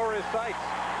got to lower his sights.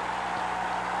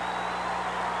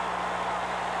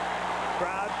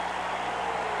 Crowd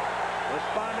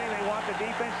responding. They want the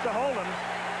defense to hold him.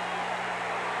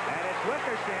 And it's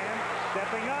Wickersham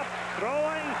stepping up,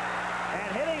 throwing,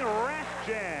 and hitting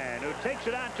Rathjen, who takes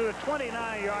it out to the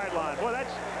 29-yard line. Boy,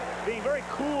 that's being very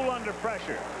cool under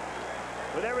pressure.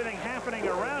 With everything happening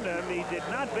around him, he did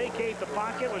not vacate the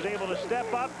pocket, was able to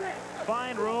step up,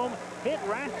 find room, hit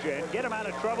Rathjen, get him out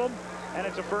of trouble, and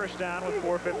it's a first down with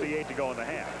 4:58 to go in the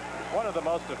half. One of the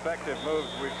most effective moves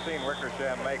we've seen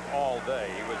Wickersham make all day.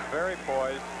 He was very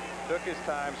poised, took his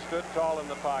time, stood tall in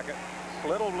the pocket,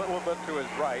 slid a little bit to his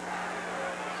right,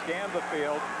 scanned the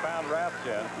field, found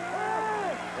Rathjen.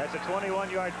 That's a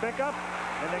 21-yard pickup,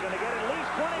 and they're going to get at least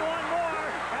 21 more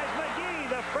as McGee,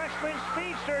 the freshman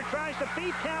speedster, tries to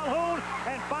beat Calhoun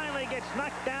and finally gets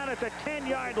knocked down at the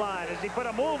 10-yard line as he put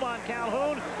a move on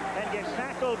Calhoun and gets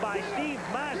tackled by Steve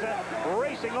Mazza,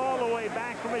 racing all the way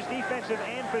back from his defensive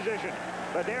end position.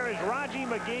 But there is Raji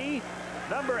McGee,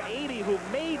 number 80, who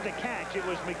made the catch. It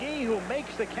was McGee who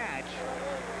makes the catch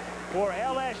for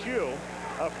LSU,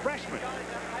 a freshman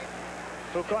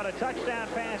who caught a touchdown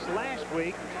pass last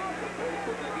week.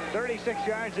 36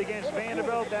 yards against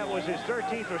Vanderbilt. That was his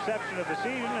 13th reception of the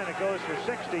season, and it goes for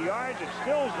 60 yards. It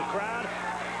stills the crowd,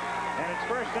 and it's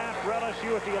first down for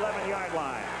LSU at the 11-yard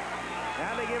line.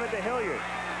 Now they give it to Hilliard.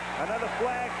 Another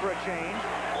flag for a change,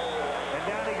 and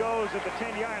down he goes at the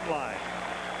 10-yard line.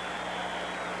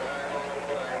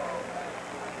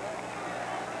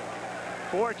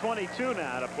 .422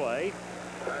 now to play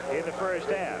in the first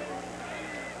half.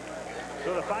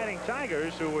 So the Fighting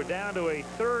Tigers, who were down to a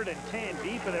 3rd and 10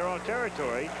 deep in their own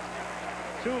territory,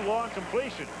 2 long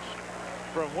completions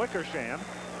from Wickersham,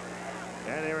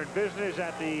 and they're in business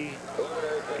at the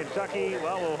Kentucky.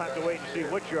 Well, we'll have to wait and see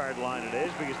which yard line it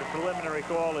is, because the preliminary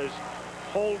call is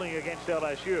holding against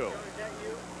LSU.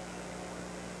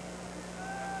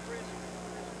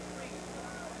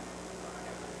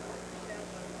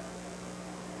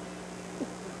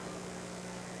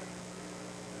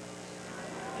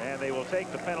 And they will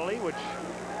take the penalty, which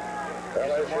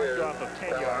is marked off of 10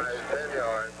 yards.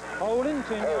 Holding,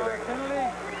 10-yard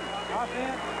penalty.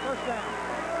 Offense, first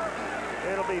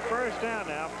down. It'll be first down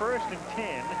now, 1st and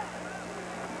 10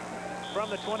 from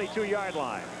the 22-yard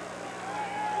line.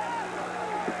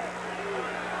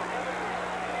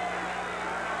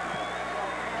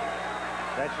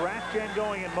 That's Rathjen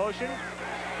going in motion.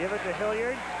 Give it to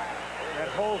Hilliard. That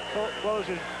hole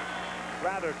closes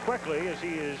rather quickly as he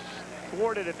is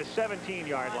thwarted at the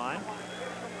 17-yard line.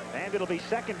 And it'll be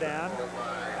second down.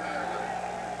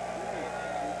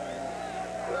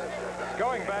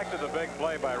 Going back to the big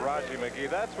play by Raji McGee,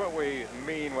 that's what we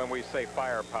mean when we say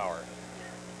firepower.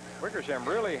 Wickersham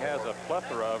really has a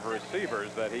plethora of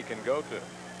receivers that he can go to.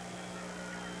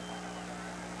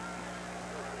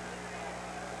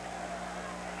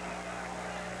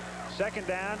 Second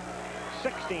down,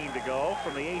 16 to go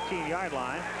from the 18-yard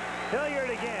line. Hilliard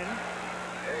again.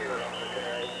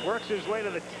 Works his way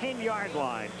to the 10-yard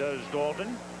line, does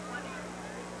Dalton.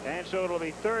 And so it'll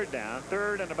be third down.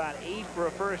 3rd and about 8 for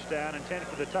a first down and 10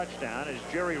 for the touchdown as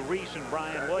Jerry Reese and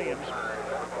Brian Williams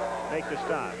make the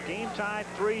stop. Game tied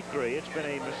 3-3. It's been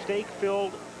a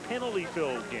mistake-filled,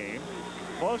 penalty-filled game.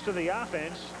 Most of the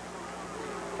offense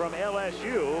from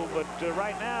LSU, but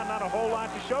right now not a whole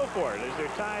lot to show for it as they're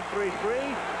tied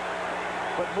 3-3,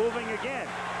 but moving again.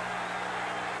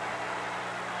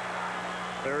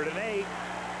 3rd and 8.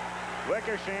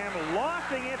 Wickersham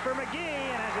lofting it for McGee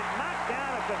and has it knocked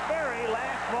down at the very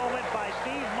last moment by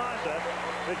Steve Mazza,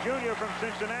 the junior from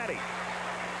Cincinnati.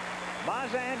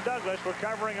 Mazza and Douglas were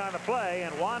covering on the play,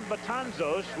 and Juan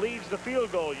Batanzos leads the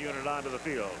field goal unit onto the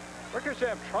field.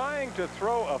 Wickersham trying to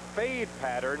throw a fade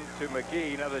pattern to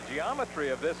McGee. Now, the geometry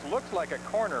of this looks like a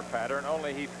corner pattern,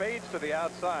 only he fades to the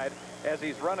outside as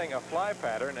he's running a fly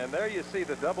pattern. And there you see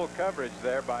the double coverage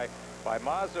there by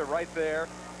Mazza right there,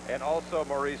 and also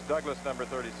Maurice Douglas, number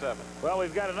 37. Well,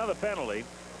 we've got another penalty.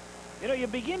 You know, you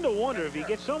begin to wonder, if you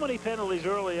get so many penalties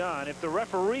early on, if the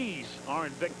referees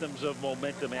aren't victims of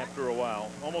momentum after a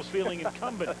while, almost feeling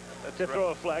incumbent to throw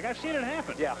a flag. I've seen it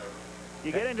happen. Yeah.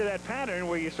 You get into that pattern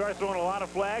where you start throwing a lot of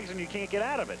flags and you can't get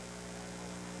out of it.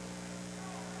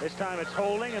 This time it's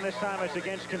holding, and this time it's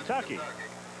against Kentucky.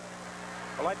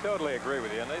 Well, I totally agree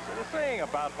with you. And the saying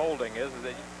about holding is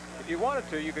that if you wanted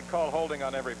to, you could call holding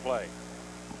on every play.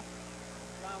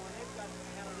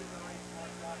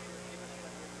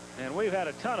 And we've had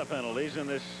a ton of penalties in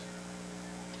this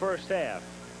first half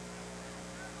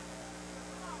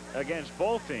against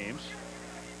both teams.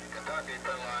 Kentucky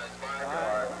penalized 5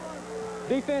 yards.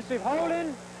 Defensive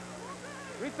holding.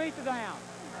 3 feet to down.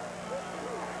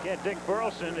 Again, Dick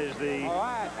Burleson is the All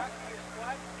right.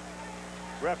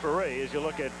 referee as you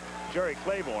look at Jerry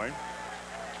Claiborne.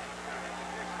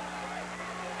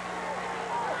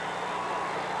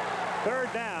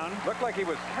 Third down. Looked like he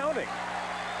was counting.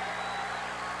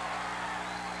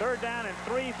 Third down and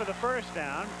 3 for the first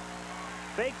down.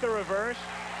 Fake the reverse.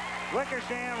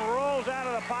 Wickersham rolls out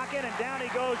of the pocket, and down he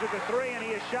goes at the 3, and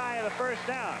he is shy of the first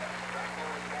down.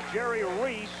 Jerry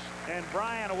Reese and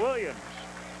Brian Williams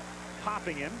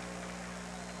popping him.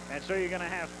 And so you're going to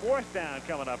have 4th down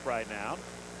coming up right now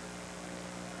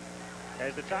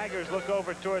as the Tigers look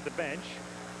over toward the bench.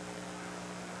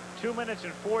 2 minutes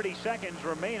and 40 seconds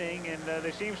remaining, and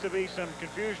there seems to be some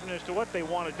confusion as to what they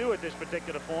want to do at this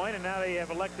particular point, and now they have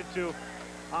elected to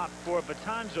opt for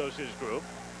Betanzos' group.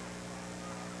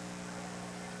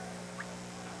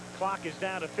 Clock is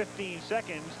down to 15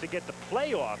 seconds to get the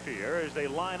playoff here as they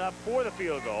line up for the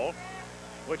field goal,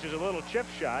 which is a little chip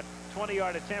shot,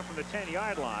 20-yard attempt from the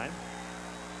 10-yard line.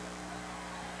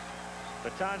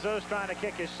 Betanzos trying to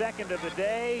kick his second of the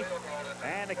day,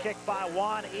 and the kick by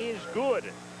Juan is good.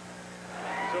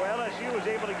 So LSU was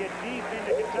able to get deep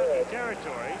into Kentucky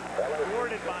territory,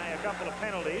 thwarted by a couple of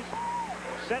penalties,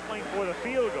 settling for the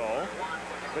field goal.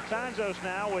 Betanzos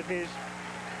now with his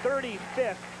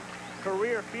 35th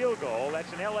career field goal.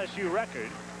 That's an LSU record.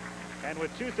 And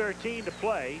with 2:13 to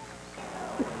play,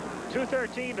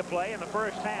 2:13 to play in the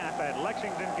first half at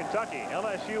Lexington, Kentucky.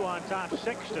 LSU on top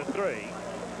 6-3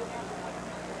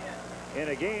 in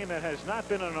a game that has not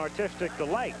been an artistic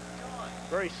delight.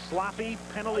 Very sloppy,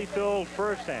 penalty-filled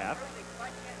first half.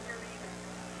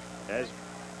 As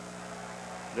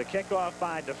the kickoff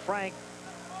by DeFrank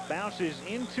bounces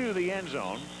into the end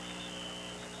zone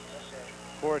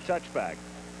for a touchback.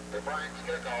 DeFrank's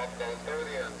kickoff goes through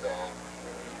the end zone.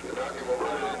 Kentucky will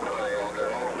put it in play on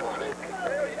their own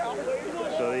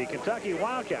 20. So the Kentucky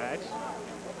Wildcats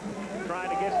trying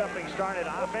to get something started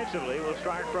offensively. Will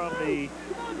start from the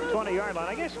 20-yard line.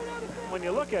 I guess when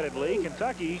you look at it, Lee,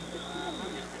 Kentucky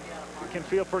can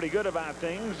feel pretty good about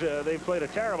things. They've played a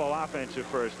terrible offensive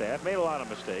first half, made a lot of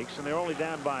mistakes, and they're only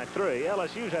down by 3.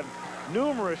 LSU's had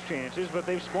numerous chances, but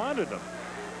they've squandered them.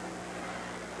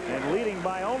 And leading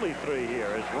by only 3 here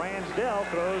as Ransdell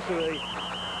throws to the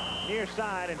near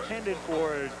side intended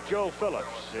for Joe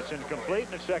Phillips. It's incomplete,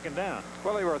 and it's second down.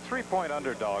 Well, they were a 3-point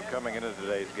underdog coming into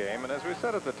today's game, and as we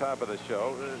said at the top of the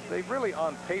show, they really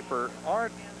on paper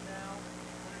aren't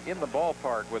in the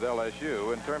ballpark with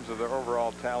LSU in terms of their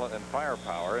overall talent and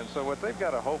firepower. And so what they've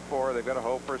got to hope for, they've got to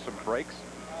hope for some breaks.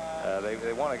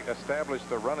 They want to establish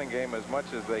the running game as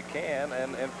much as they can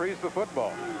and freeze the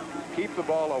football. Keep the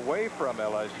ball away from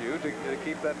LSU to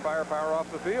keep that firepower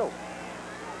off the field.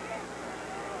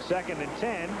 Second and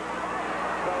 10.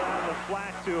 Throw down the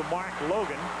flat to Mark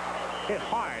Logan. Hit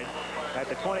hard at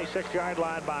the 26-yard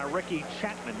line by Ricky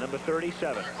Chapman, number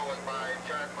 37.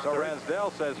 So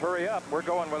Ransdell says, hurry up. We're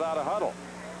going without a huddle.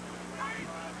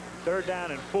 Third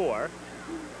down and 4.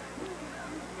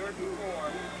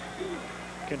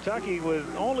 Kentucky with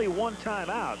only one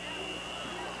timeout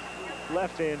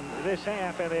left in this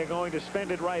half, and they're going to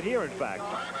spend it right here, in fact.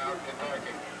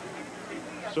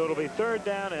 So it'll be third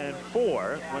down and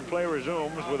 4 when play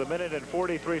resumes with 1 minute and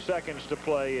 43 seconds to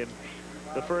play in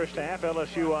the first half.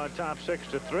 LSU on top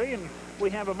 6-3, and we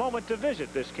have a moment to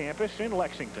visit this campus in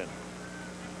Lexington.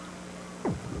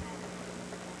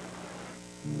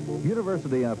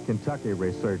 University of Kentucky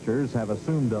researchers have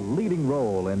assumed a leading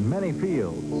role in many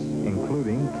fields,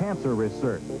 including cancer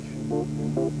research,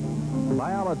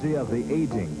 biology of the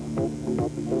aging,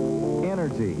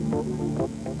 energy,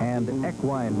 and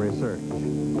equine research.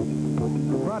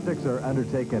 Projects are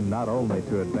undertaken not only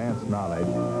to advance knowledge,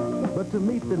 but to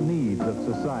meet the needs of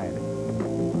society.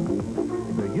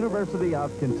 The University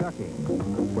of Kentucky,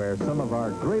 where some of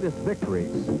our greatest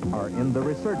victories are in the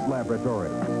research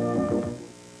laboratories.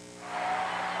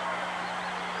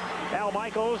 Al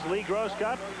Michaels, Lee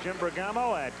Grosscup, Jim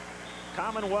Bergamo at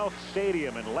Commonwealth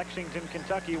Stadium in Lexington,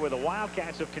 Kentucky, where the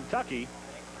Wildcats of Kentucky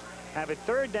have it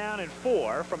 3rd down and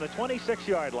 4 from the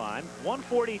 26-yard line,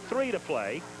 1:43 to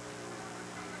play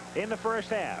in the first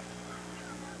half.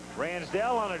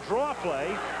 Ransdell on a draw play,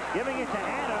 giving it to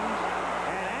Adams,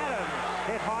 and Adams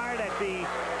hit hard at the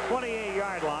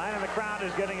 28-yard line, and the crowd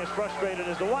is getting as frustrated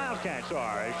as the Wildcats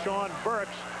are as Sean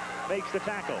Burks makes the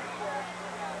tackle.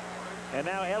 And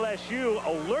now LSU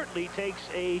alertly takes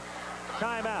a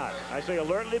timeout. I say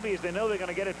alertly because they know they're going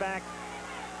to get it back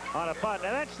on a punt.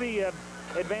 Now that's the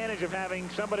advantage of having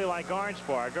somebody like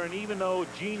Arnsparger, and even though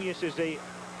genius is a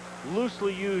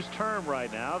loosely used term right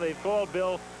now, they've called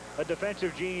Bill a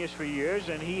defensive genius for years,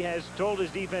 and he has told his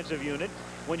defensive unit,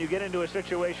 when you get into a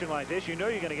situation like this, you know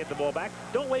you're going to get the ball back.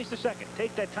 Don't waste a second.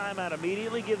 Take that timeout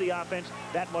immediately. Give the offense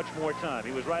that much more time.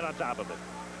 He was right on top of it.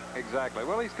 Exactly.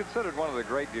 Well, he's considered one of the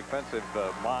great defensive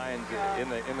minds in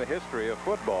the history of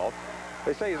football.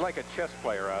 They say he's like a chess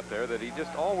player out there, that he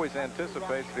just always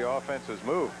anticipates the offense's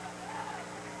move.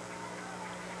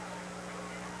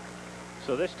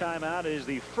 So this timeout is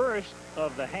the first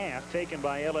of the half taken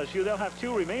by LSU. They'll have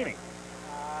 2 remaining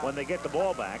when they get the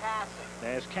ball back,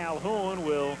 as Calhoun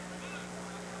will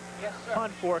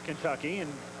punt for Kentucky,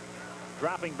 and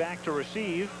dropping back to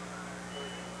receive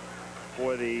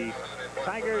for the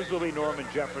Tigers will be Norman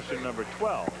Jefferson, number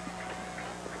 12.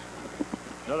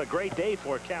 Another great day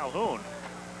for Calhoun.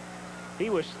 He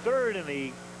was 3rd in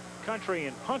the country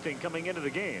in punting coming into the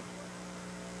game.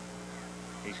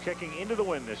 He's kicking into the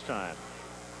wind this time.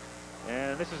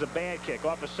 And this is a bad kick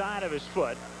off the side of his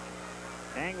foot,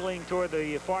 angling toward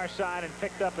the far side, and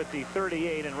picked up at the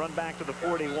 38 and run back to the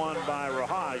 41 by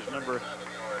Rahaj, number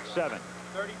 7.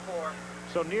 34.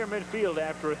 So near midfield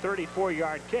after a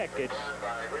 34-yard kick, it's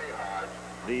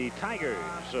the Tigers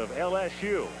of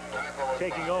LSU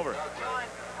taking over.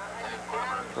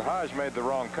 Rahaj made the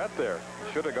wrong cut there.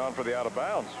 He should have gone for the out of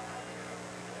bounds.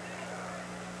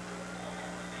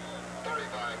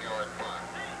 35-yard punt.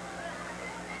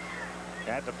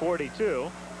 At the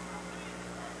 42.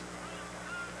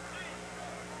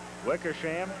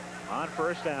 Wickersham on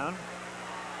first down.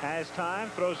 Has time,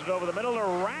 throws it over the middle to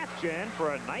Rathjen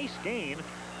for a nice gain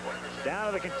down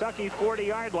to the Kentucky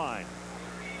 40-yard line.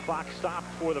 Clock stopped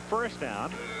for the first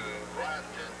down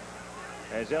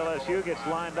as LSU gets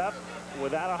lined up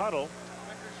without a huddle.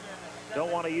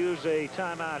 Don't want to use a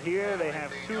timeout here. They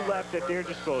have 2 left at their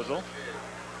disposal.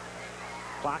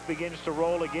 Clock begins to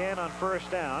roll again on first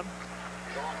down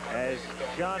as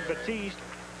Jean-Baptiste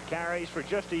carries for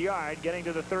just a yard, getting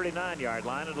to the 39-yard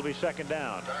line. It'll be second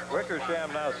down.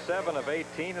 Wickersham now 7 of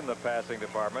 18 in the passing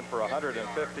department for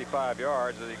 155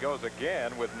 yards as he goes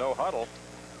again with no huddle.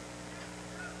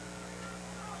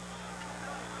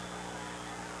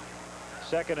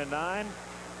 Second and 9.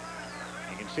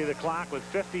 You can see the clock with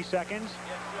 50 seconds.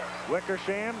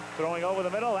 Wickersham throwing over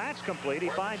the middle. That's complete. He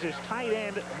finds his tight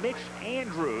end, Mitch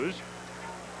Andrews.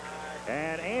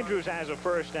 And Andrews has a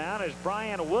first down as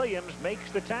Brian Williams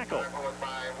makes the tackle.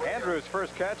 Andrews'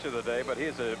 first catch of the day, but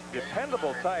he's a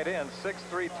dependable tight end,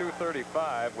 6'3",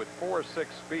 235 with 4.6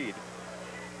 speed.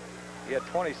 He had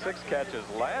 26 catches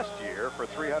last year for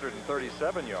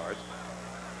 337 yards.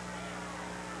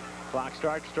 Clock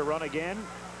starts to run again.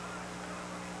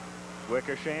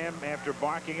 Wickersham, after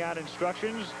barking out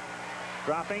instructions,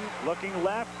 dropping, looking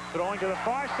left, throwing to the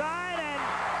far side, and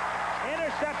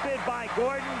intercepted by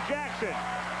Gordon Jackson.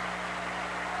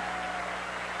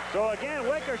 So again,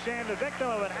 Wickersham, the victim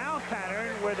of an out pattern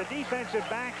where the defensive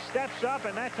back steps up,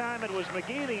 and that time it was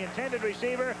McGee, the intended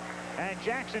receiver, and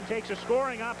Jackson takes a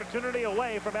scoring opportunity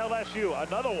away from LSU.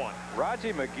 Another one.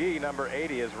 Raji McGee, number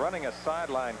 80, is running a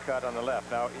sideline cut on the left.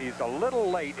 Now, he's a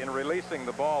little late in releasing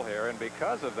the ball here, and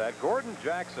because of that, Gordon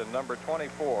Jackson, number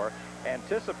 24,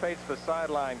 anticipates the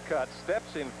sideline cut,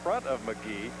 steps in front of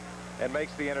McGee, and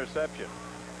makes the interception.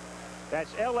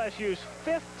 That's LSU's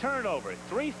 5th turnover,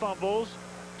 3 fumbles,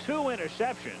 2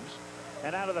 interceptions,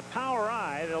 and out of the power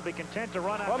I, they'll be content to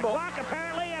run out the clock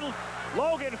apparently, and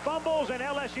Logan fumbles, and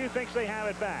LSU thinks they have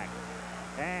it back.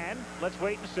 And let's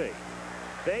wait and see.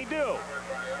 They do.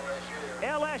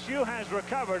 LSU has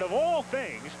recovered, of all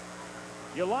things,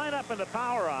 You line up in the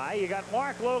power eye. You got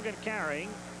Mark Logan carrying.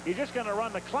 You're just going to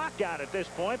run the clock out at this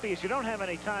point because you don't have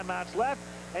any timeouts left,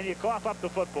 and you cough up the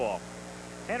football.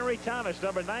 Henry Thomas,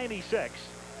 number 96,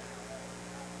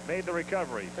 made the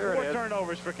recovery. There Four it is.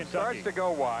 turnovers for Kentucky. Starts to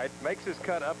go wide, makes his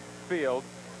cut upfield,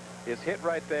 is hit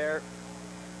right there,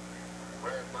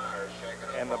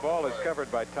 and the ball is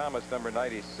covered by Thomas, number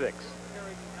 96.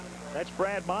 That's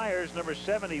Brad Myers, number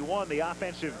 71, the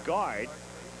offensive guard.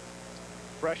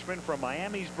 Freshman from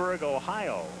Miamisburg,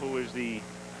 Ohio, who is the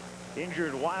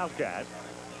injured Wildcat,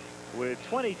 with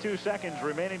 22 seconds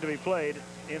remaining to be played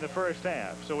in the first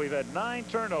half. So we've had 9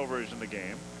 turnovers in the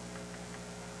game.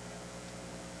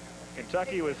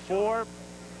 Kentucky with 4,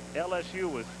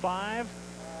 LSU with 5,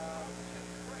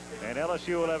 and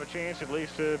LSU will have a chance at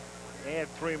least to add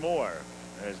 3 more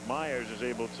as Myers is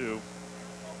able to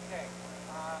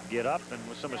get up, and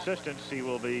with some assistance he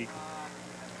will be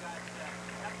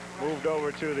moved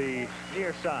over to the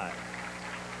near side.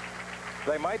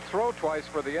 They might throw twice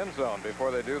for the end zone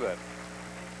before they do that.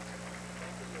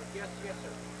 Yes, yes, sir.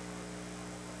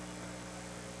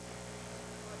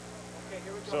 Okay,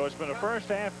 here we go. So it's been a first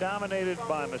half dominated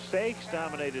by mistakes,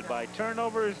 dominated by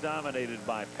turnovers, dominated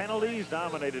by penalties,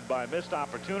 dominated by missed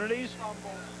opportunities.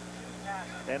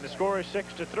 And the score is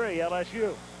 6-3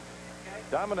 LSU.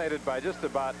 Dominated by just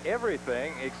about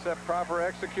everything except proper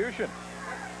execution.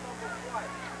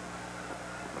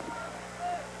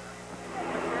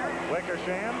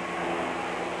 Wickersham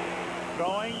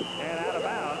going and out of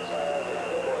bounds.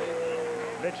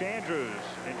 Mitch Andrews,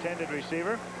 intended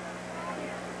receiver.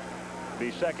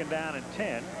 Be second down and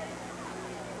 10.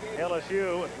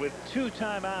 LSU with 2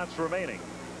 timeouts remaining.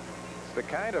 It's the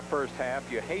kind of first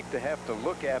half you hate to have to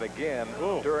look at again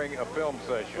during a film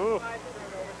session. Ooh.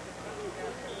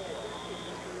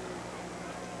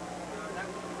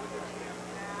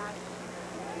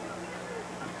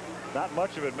 Not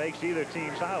much of it makes either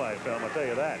team's highlight film, I'll tell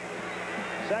you that.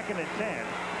 Second and 10.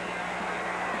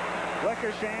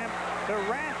 Wickersham to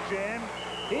Rathjen.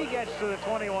 He gets to the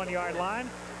 21-yard line.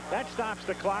 That stops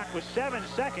the clock with 7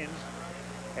 seconds.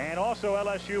 And also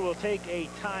LSU will take a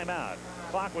timeout.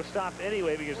 Clock was stopped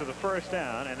anyway because of the first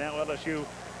down, and now LSU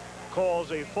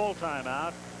calls a full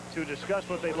timeout to discuss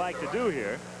what they'd like to do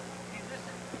here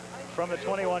from the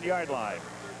 21-yard line.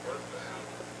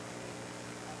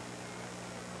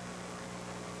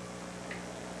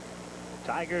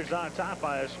 Tigers on top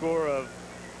by a score of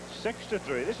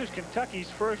 6-3. This is Kentucky's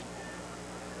first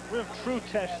real true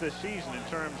test this season in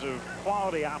terms of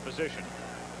quality opposition.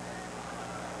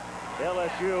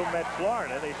 LSU met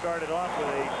Florida. They started off with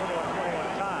a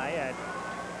 21-21 tie at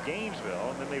Gainesville,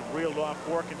 and then they've reeled off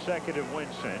 4 consecutive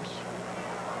wins since.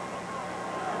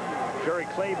 Jerry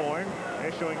Claiborne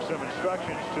issuing some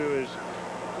instructions to his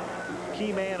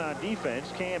key man on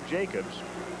defense, Cam Jacobs.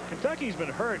 Kentucky's been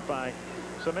hurt by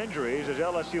some injuries as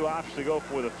LSU opts to go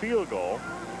for the field goal.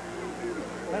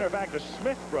 Matter of fact, the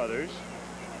Smith brothers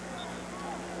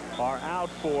are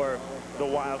out for the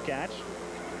Wildcats.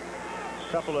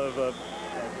 A couple of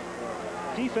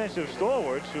defensive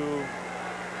stalwarts who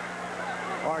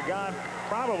are gone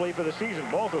probably for the season,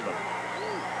 both of them.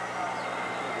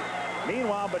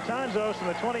 Meanwhile, Betanzos from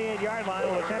the 28-yard line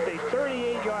will attempt a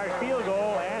 38-yard field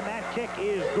goal, and that kick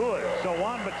is good. So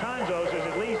Juan Betanzos is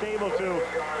at least able to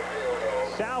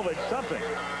salvage something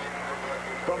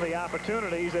from the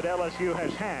opportunities that LSU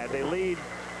has had. They lead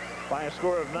by a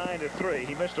score of 9-3.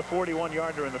 He missed a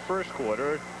 41-yarder in the first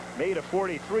quarter, made a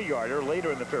 43-yarder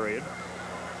later in the period,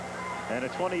 and a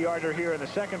 20-yarder here in the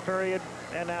second period,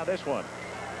 and now this one.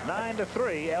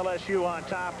 9-3, LSU on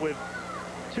top with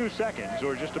 2 seconds,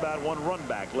 or just about 1 run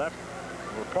back left,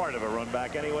 or part of a run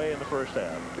back anyway in the first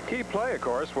half. The key play, of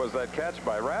course, was that catch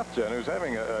by Rathjen, who's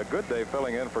having a good day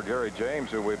filling in for Gary James,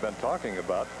 who we've been talking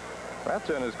about.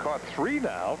 Rathjen has caught 3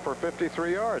 now for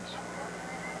 53 yards.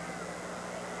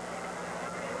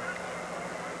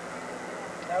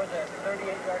 That was a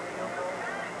 38-yard field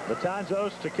goal.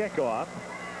 Betanzos to kick off.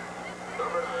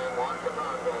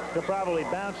 He'll probably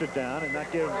bounce it down and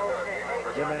not give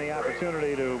him any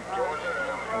opportunity to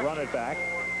run it back.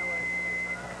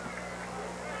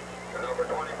 Number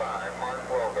 25, Mark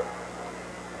Logan.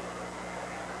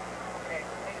 Okay.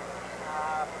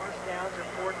 First downs are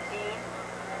 14.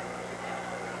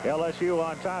 LSU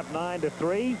on top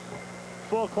 9-3.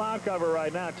 Full cloud cover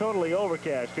right now. Totally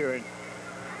overcast here in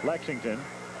Lexington.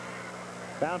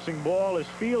 Bouncing ball is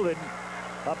fielded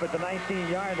up at the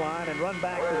 19-yard line and run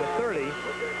back to the 30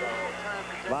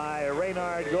 by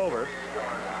Raynard Gover.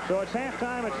 So it's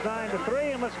halftime. It's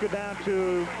 9-3, and let's go down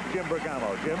to Jim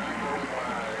Bergamo. Jim.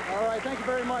 All All right, thank you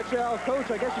very much, Al.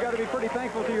 Coach, I guess you got to be pretty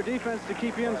thankful to your defense to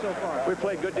keep you in so far. We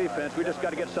played good defense. We just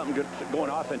got to get something good going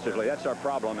offensively. That's our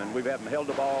problem, and we haven't held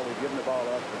the ball. We've given the ball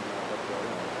up,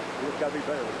 we just got to be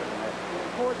better with it.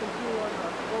 Fourth and 2 on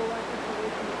goal line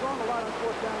situation. You're throwing a lot on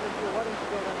fourth down this year. Why didn't you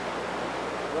go that?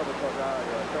 Well, because I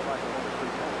felt like I wanted to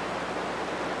see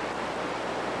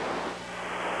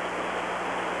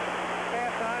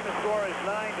Halftime, the score is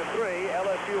 9-3.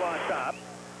 LSU on top.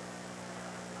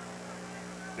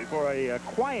 Before a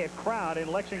quiet crowd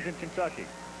in Lexington, Kentucky.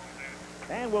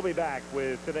 And we'll be back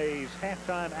with today's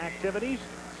halftime activities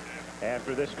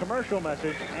after this commercial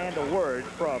message and a word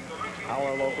from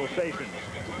our local stations.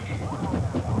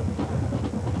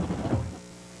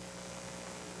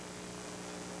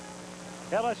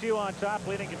 LSU on top,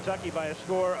 leading Kentucky by a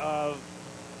score of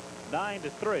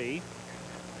 9-3.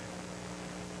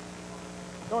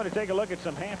 Going to take a look at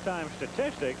some halftime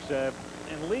statistics.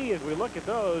 And Lee, as we look at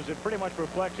those, it pretty much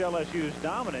reflects LSU's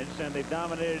dominance, and they've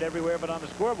dominated everywhere but on the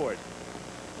scoreboard.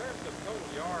 In terms of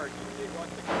total yards, you see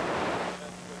once again,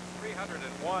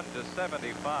 301 to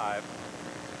 75.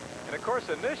 And of course,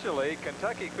 initially,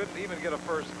 Kentucky couldn't even get a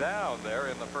first down there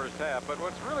in the first half. But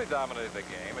what's really dominated the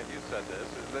game, and you said this,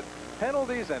 is that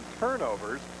penalties and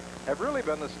turnovers have really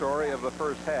been the story of the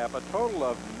first half. A total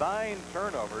of 9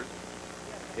 turnovers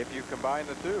if you combine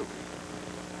the two.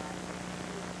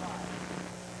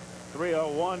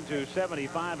 301 to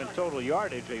 75 in total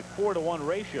yardage, a 4-to-1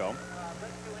 ratio.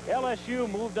 LSU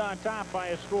moved on top by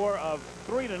a score of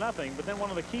 3-0, but then one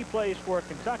of the key plays for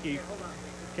Kentucky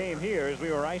came here as we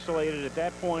were isolated at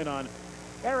that point on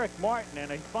Eric Martin,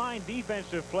 and a fine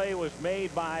defensive play was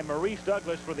made by Maurice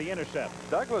Douglas for the intercept.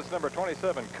 Douglas, number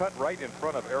 27, cut right in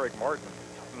front of Eric Martin,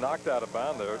 knocked out of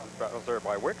bounds there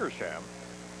by Wickersham.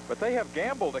 But they have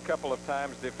gambled a couple of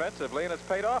times defensively, and it's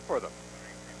paid off for them.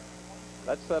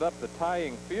 That set up the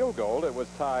tying field goal. It was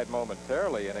tied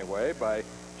momentarily anyway by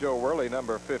Joe Worley,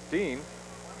 number 15.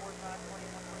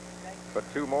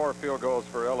 But 2 more field goals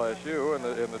for LSU,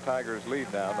 and the Tigers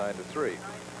lead now 9-3.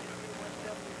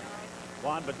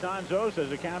 Juan Betanzos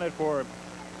has accounted for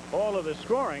all of the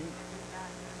scoring.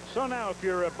 So now, if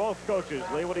you're both coaches,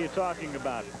 Lee, what are you talking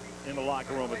about in the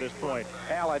locker room at this point?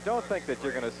 Al, I don't think that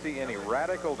you're going to see any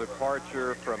radical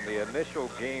departure from the initial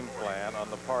game plan on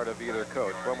the part of either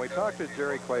coach. When we talked to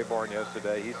Jerry Claiborne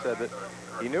yesterday, he said that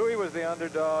he knew he was the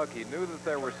underdog. He knew that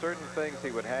there were certain things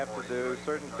he would have to do,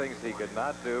 certain things he could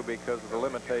not do because of the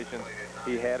limitations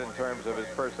he had in terms of his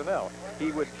personnel.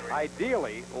 He would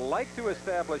ideally like to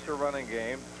establish a running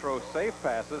game, throw safe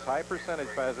passes, high percentage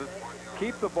passes,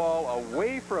 keep the ball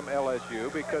away from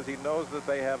LSU because he knows that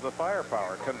they have the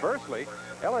firepower. Conversely,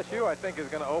 LSU, I think, is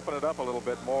going to open it up a little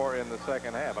bit more in the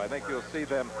second half. I think you'll see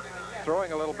them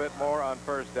throwing a little bit more on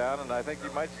first down, and I think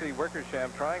you might see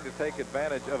Wickersham trying to take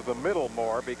advantage of the middle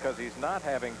more because he's not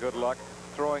having good luck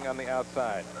throwing on the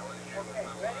outside.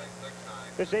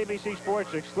 This ABC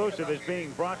Sports exclusive is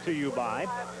being brought to you by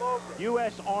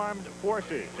U.S. Armed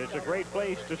Forces. It's a great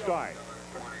place to start.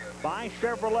 By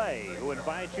Chevrolet, who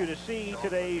invites you to see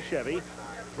today's Chevy,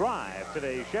 drive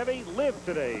today's Chevy, live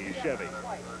today's Chevy.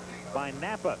 By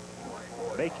Napa,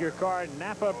 make your car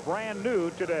Napa brand new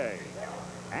today.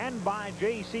 And by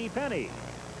J.C. Penney.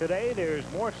 Today there's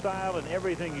more style in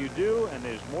everything you do, and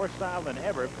there's more style than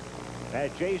ever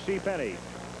at J.C. Penney.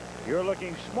 You're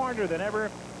looking smarter than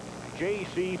ever.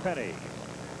 J.C. Penney.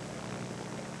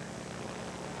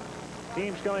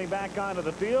 Teams coming back onto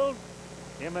the field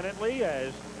imminently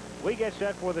as we get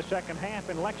set for the second half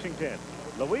in Lexington.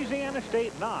 Louisiana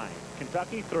State 9,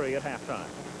 Kentucky 3 at halftime.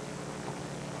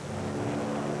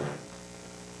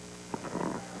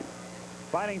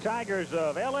 Fighting Tigers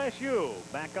of LSU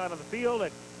back onto the field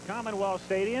at Commonwealth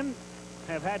Stadium.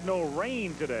 Have had no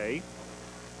rain today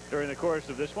during the course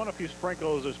of this one. A few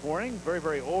sprinkles this morning. Very,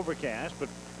 very overcast, but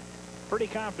pretty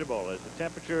comfortable as the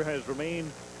temperature has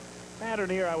remained at or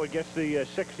near, I would guess, the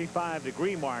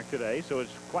 65-degree mark today. So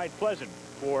it's quite pleasant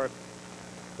for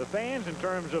the fans in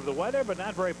terms of the weather, but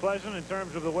not very pleasant in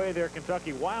terms of the way their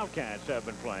Kentucky Wildcats have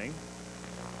been playing.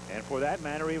 And for that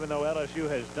matter, even though LSU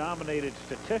has dominated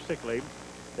statistically,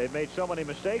 they've made so many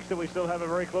mistakes that we still have a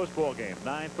very close ball game.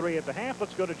 9-3 at the half.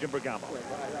 Let's go to Jim Bergamo.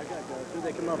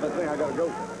 They come up, I think I got to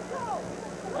go.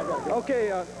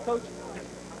 Okay, Coach.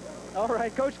 All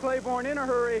right, Coach Claiborne, in a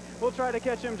hurry. We'll try to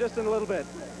catch him just in a little bit.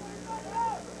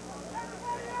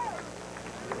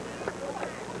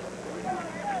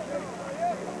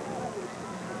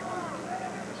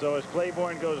 So as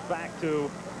Claiborne goes back to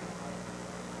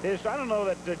his, I don't know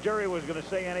that Jerry was going to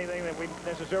say anything that we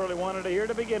necessarily wanted to hear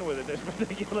to begin with at this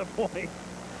particular point.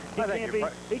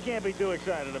 He can't be too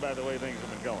excited about the way things have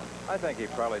been going. I think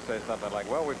he'd probably say something like,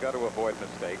 well, we've got to avoid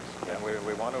mistakes, and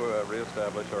we want to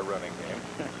reestablish our running game,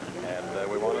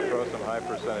 and we want to throw some high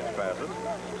percentage passes,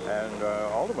 and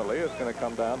ultimately it's going to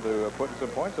come down to putting some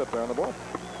points up there on the board.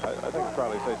 I think he'd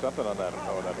probably say something on that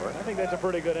word. I think that's a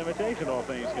pretty good imitation, all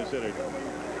things considered.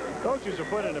 Coaches are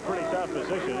put in a pretty tough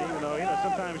position, even though,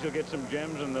 sometimes you'll get some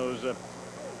gems in those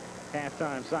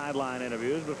halftime sideline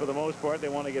interviews, but for the most part, they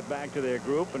want to get back to their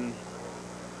group and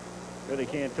really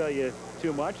can't tell you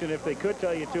too much. And if they could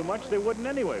tell you too much, they wouldn't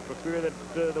anyway, for fear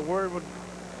that the word would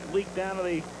leak down to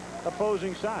the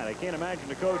opposing side. I can't imagine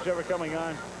the coach ever coming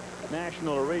on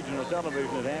national or regional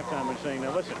television at halftime and saying,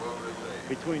 now listen,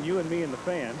 between you and me and the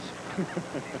fans,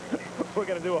 we're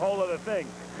going to do a whole other thing.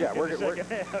 Yeah, we're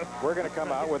going to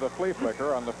come out with a flea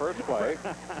flicker on the first play.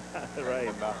 Right.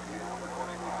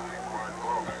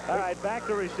 All right, back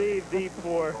to receive deep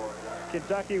for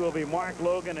Kentucky will be Mark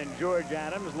Logan and George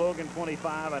Adams. Logan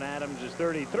 25 and Adams is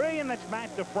 33, and that's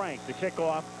Matt DeFrank to kick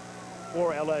off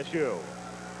for LSU.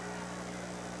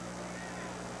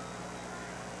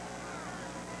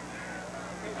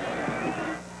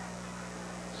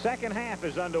 Second half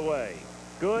is underway.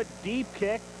 Good deep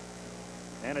kick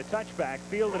and a touchback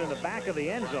fielded in the back of the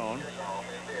end zone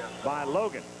by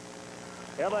Logan.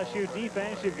 LSU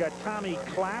defense, you've got Tommy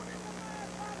Clapp.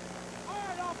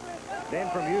 Then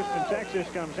from Houston, Texas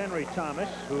comes Henry Thomas,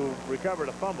 who recovered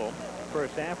a fumble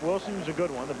first half. Wilson's a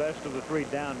good one, the best of the three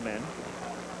down men.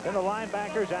 Then the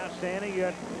linebackers outstanding. You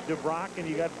got DeBrock and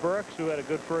you got Burks, who had a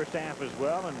good first half as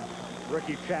well. And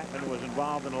Ricky Chapman was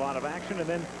involved in a lot of action. And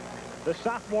then the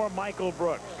sophomore Michael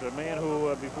Brooks, a man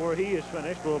who, before he is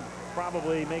finished, will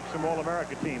probably make some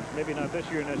All-America teams. Maybe not this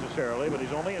year necessarily, but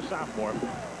he's only a sophomore.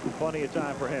 Plenty of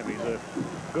time for him. He's a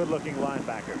good-looking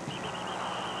linebacker.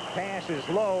 Pass is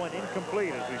low and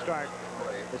incomplete as we start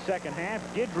the second half.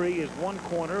 Guidry is one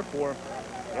corner for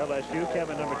LSU.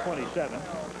 Kevin, number 27.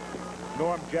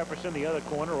 Norm Jefferson, the other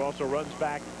corner, also runs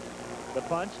back the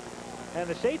punts. And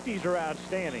the safeties are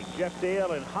outstanding. Jeff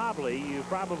Dale and Hobley. You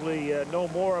probably know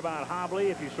more about Hobley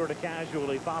if you sort of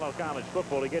casually follow college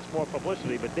football. He gets more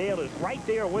publicity, but Dale is right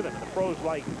there with him. The pros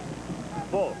like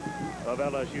both of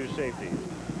LSU safeties.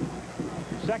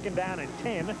 Second down and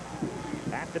 10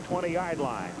 at the 20-yard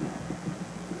line.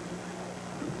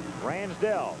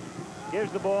 Ransdell gives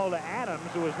the ball to Adams,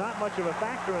 who was not much of a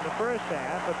factor in the first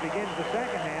half, but begins the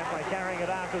second half by carrying it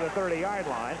out to the 30-yard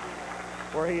line,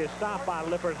 where he is stopped by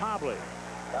Lippert Hobley.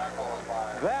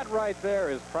 That right there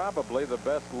is probably the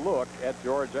best look at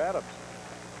George Adams.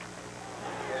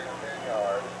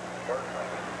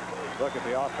 Look at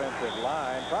the offensive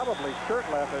line. Probably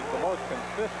Shirtleff is the most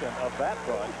consistent of that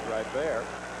bunch right there.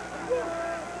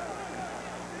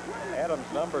 Adams'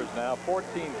 numbers now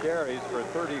 14 carries for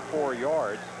 34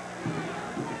 yards.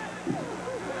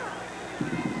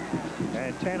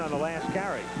 And 10 on the last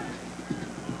carry.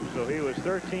 So he was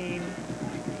 13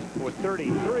 for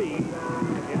 33 in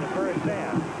the first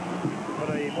half.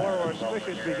 But a more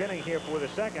auspicious beginning here for the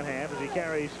second half as he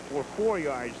carries for 4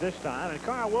 yards this time. And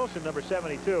Carl Wilson, number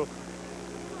 72,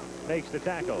 makes the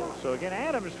tackle. So again,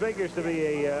 Adams figures to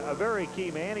be a very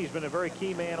key man. He's been a very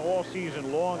key man all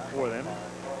season long for them.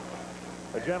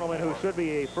 A gentleman who should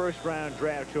be a first-round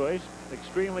draft choice.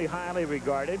 Extremely highly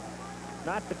regarded.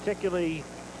 Not particularly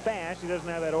fast. He doesn't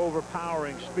have that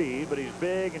overpowering speed, but he's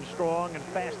big and strong and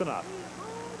fast enough.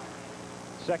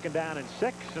 Second down and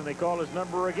 6, and they call his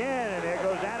number again, and there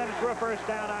goes Adams for a first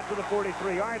down out to the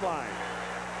 43-yard line.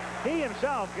 He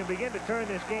himself can begin to turn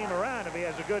this game around if he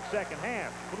has a good second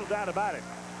half. Little doubt about it.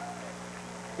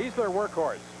 He's their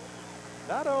workhorse.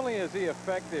 Not only is he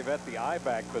effective at the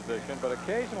I-back position, but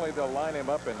occasionally they'll line him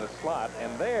up in the slot,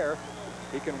 and there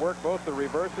he can work both the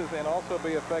reverses and also be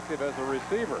effective as a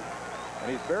receiver.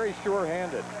 And he's very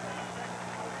sure-handed.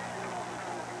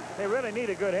 They really need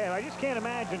a good half. I just can't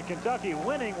imagine Kentucky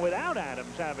winning without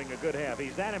Adams having a good half.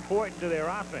 He's that important to their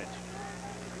offense.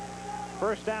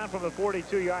 First down from the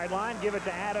 42-yard line. Give it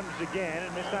to Adams again,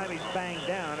 and this time he's banged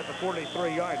down at the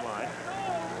 43-yard line.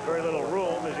 Very little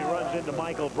room as he runs into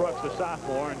Michael Brooks, the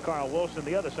sophomore, and Carl Wilson,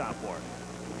 the other sophomore.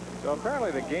 So apparently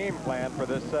the game plan for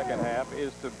this second half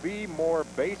is to be more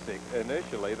basic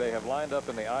initially. They have lined up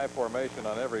in the I formation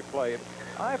on every play.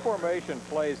 I formation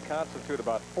plays constitute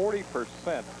about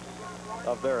 40%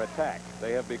 of their attack.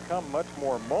 They have become much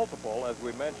more multiple, as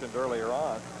we mentioned earlier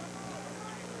on.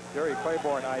 Jerry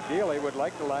Claiborne ideally would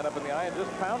like to line up in the I and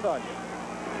just pound on you.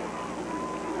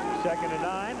 Second and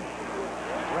 9.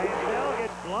 Ransdell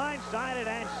gets blindsided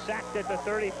and sacked at the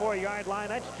 34-yard line.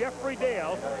 That's Jeffrey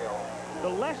Dale, the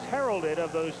less heralded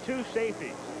of those two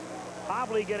safeties.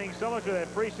 Hobley getting so much of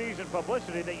that preseason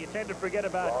publicity that you tend to forget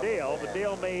about Dale, but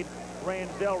Dale made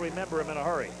Ransdell remember him in a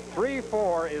hurry.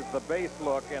 3-4 is the base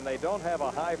look, and they don't have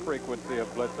a high frequency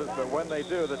of blitzes, but when they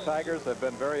do, the Tigers have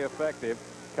been very effective.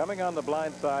 Coming on the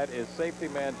blind side is safety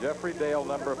man Jeffrey Dale,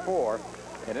 number 4.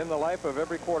 And in the life of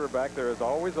every quarterback, there is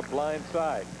always a blind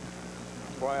side.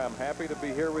 That's why I'm happy to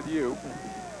be here with you.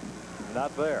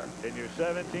 Not there. In your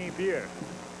 17th year.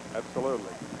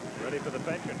 Absolutely. Ready for the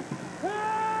pension.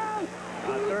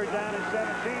 On third down and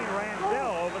 17,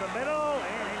 Ransdell over the middle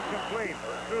and incomplete.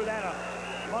 Threw that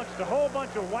amongst a whole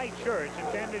bunch of white shirts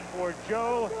intended for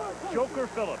Joe Joker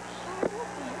Phillips.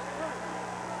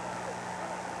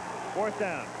 Fourth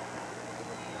down.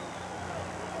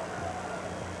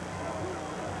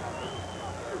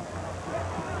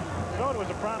 So it was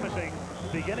a promising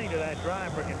beginning to that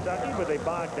drive for Kentucky, but they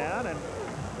bogged down, and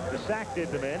the sack did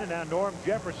them in, and now Norm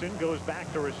Jefferson goes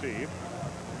back to receive.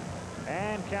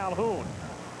 And Calhoun.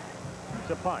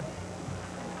 It's a punt.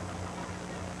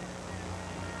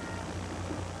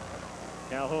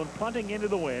 Calhoun punting into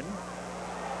the wind.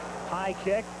 High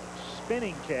kick,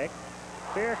 spinning kick.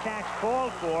 Fair catch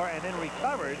called for and then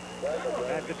recovered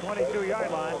at the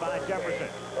 22-yard line by Jefferson.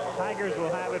 Tigers will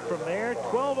have it from there.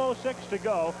 12:06 to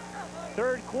go.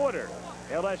 Third quarter.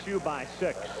 LSU by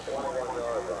 6.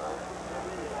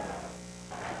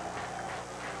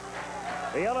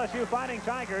 The LSU Fighting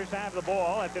Tigers have the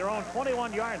ball at their own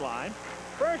 21-yard line.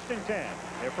 First and 10.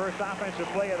 Their first offensive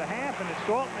play of the half, and it's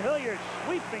Dalton Hilliard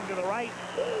sweeping to the right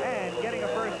and getting a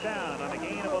first down on a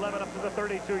gain of 11 up to the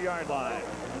 32-yard line.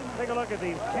 Take a look at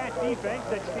the cat defense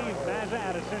that Steve Mazza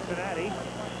out of Cincinnati.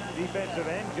 Defensive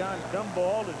end John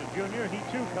Dumbald is a junior. He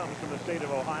too comes from the state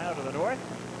of Ohio to the north.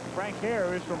 Frank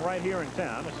Hare is from right here in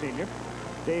town, a senior.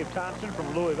 Dave Thompson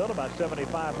from Louisville, about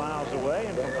 75 miles away.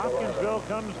 And from Hopkinsville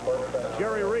comes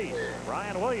Jerry Reese.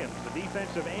 Ryan Williams, the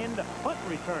defensive end punt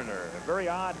returner. A very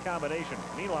odd combination.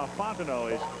 Meanwhile,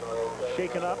 Fontenot is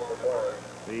shaken up,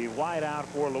 the wideout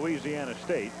for Louisiana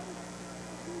State.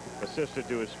 Assisted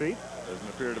to his feet. Doesn't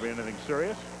appear to be anything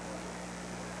serious.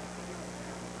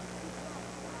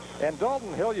 And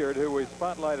Dalton Hilliard, who we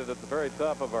spotlighted at the very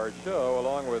top of our show,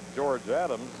 along with George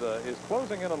Adams, is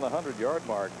closing in on the 100-yard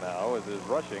mark now with his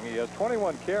rushing. He has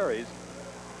 21 carries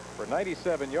for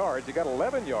 97 yards. He got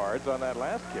 11 yards on that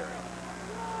last carry.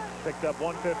 Picked up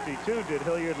 152, did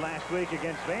Hilliard last week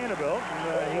against Vanderbilt.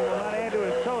 And, he will not add to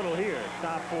his total here.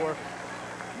 Stop for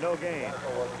no gain.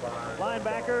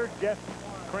 Linebacker Jeff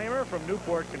Kramer from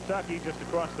Newport, Kentucky, just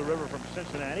across the river from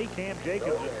Cincinnati. Cam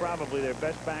Jacobs is probably their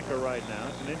best backer right now.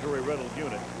 It's an injury-riddled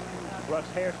unit. Russ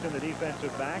Hairston, the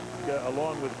defensive back,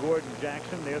 along with Gordon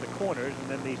Jackson. They're the corners.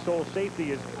 And then the sole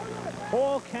safety is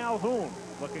Paul Calhoun,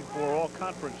 looking for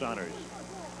all-conference honors.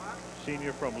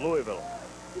 Senior from Louisville.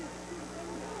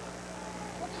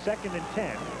 Second and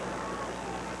 10.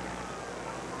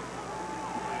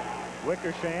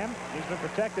 Wickersham, he's been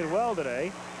protected well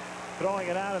today. Throwing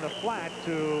it out in the flat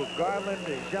to Garland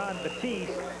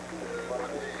Jean-Baptiste.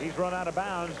 He's run out of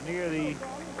bounds near the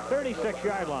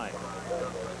 36-yard line.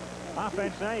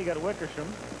 Offense now, you got Wickersham,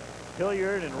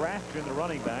 Hilliard, and Rafter, the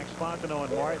running backs. Fontenot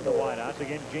and Martin, the wideouts.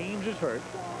 Again, James is hurt.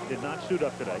 Did not suit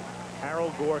up today.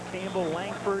 Harold, Gore, Campbell,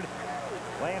 Langford.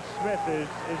 Lance Smith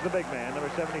is the big man, number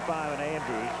 75, and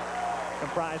Andrews,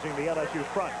 comprising the LSU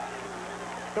front.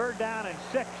 Third down and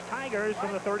 6. Tigers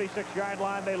from the 36-yard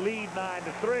line. They lead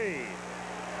 9-3.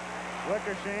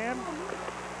 Wickersham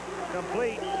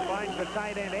complete, finds the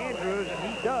tight end Andrews, and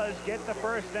he does get the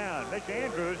first down. Mitch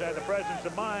Andrews had the presence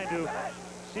of mind to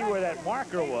see where that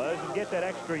marker was and get that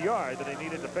extra yard that he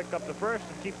needed to pick up the first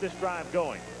and keep this drive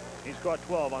going. He's caught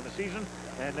 12 on the season,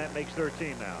 and that makes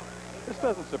 13 now. This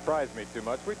doesn't surprise me too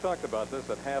much. We talked about this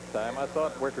at halftime. I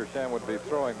thought Wickersham would be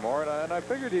throwing more, and I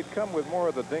figured he'd come with more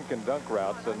of the dink and dunk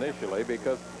routes initially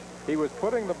because he was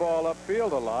putting the ball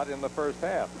upfield a lot in the first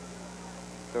half.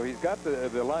 So he's got the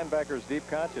linebackers deep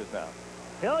conscious now.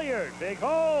 Hilliard, big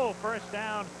hole, first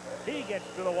down. He gets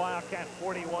to the Wildcat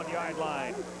 41-yard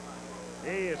line. He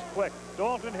is quick.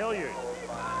 Dalton Hilliard,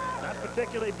 not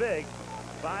particularly big.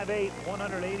 5'8",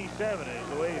 187 is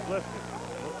the way he's listed.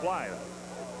 Little flyer.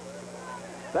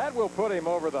 That will put him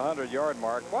over the 100-yard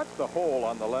mark. Watch the hole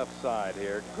on the left side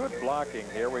here. Good blocking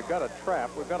here. We've got a trap.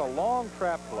 We've got a long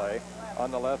trap play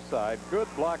on the left side.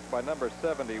 Good block by number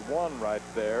 71 right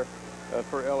there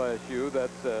for LSU.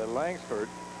 That's Langsford.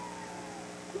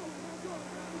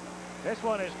 This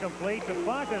one is complete to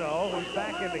Fontenot, who's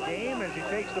back in the game as he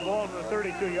takes the ball to the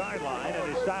 32-yard line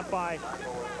and is stopped by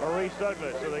Maurice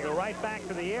Douglas. So they go right back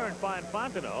to the air and find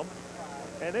Fontenot.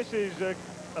 And this is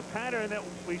a pattern that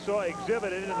we saw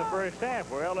exhibited in the first half,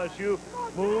 where LSU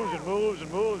moves and moves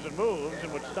and moves and moves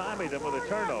and would stymie them with the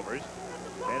turnovers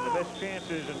and the missed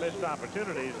chances and missed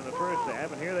opportunities in the first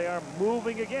half. And here they are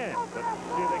moving again, but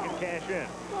see if they can cash in.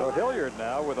 So Hilliard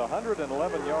now with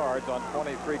 111 yards on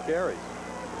 23 carries.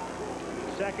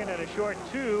 Second and a short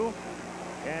 2,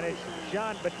 and it's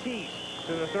Jean Baptiste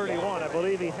to the 31. I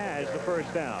believe he has the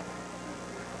first down.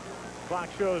 Clock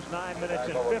shows 9 minutes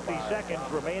and 50 seconds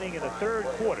remaining in the third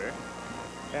quarter.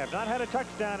 Have not had a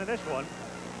touchdown in this one.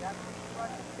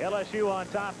 LSU on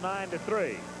top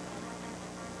 9-3.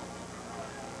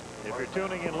 If you're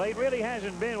tuning in late, really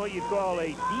hasn't been what you'd call a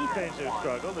defensive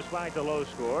struggle despite the low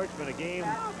score. It's been a game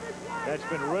that's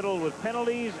been riddled with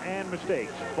penalties and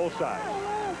mistakes, both sides.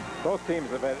 Both teams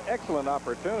have had excellent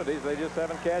opportunities. They just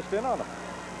haven't cashed in on them.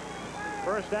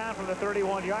 First down from the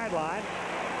 31-yard line.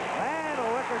 And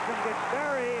Wickersham gets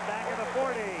buried back at the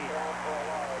 40.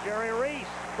 Jerry Reese,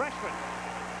 freshman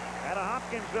out of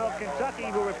Hopkinsville, Kentucky,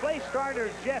 who replaced starter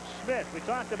Jeff Smith. We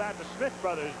talked about the Smith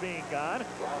brothers being gone.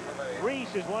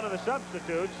 Reese is one of the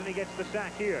substitutes, and he gets the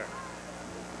sack here.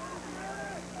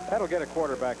 That'll get a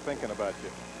quarterback thinking about you.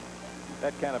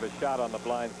 That kind of a shot on the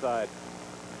blind side.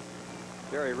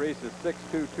 Jerry Reese is 6'2",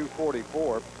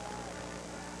 244.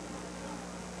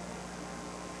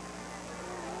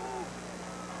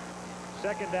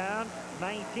 Second down,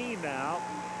 19 now,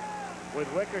 with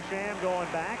Wickersham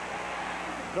going back,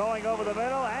 throwing over the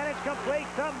middle, and it's complete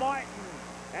to Martin.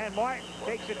 And Martin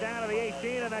takes it down to the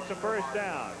 18, and that's a first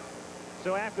down.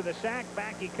 So after the sack,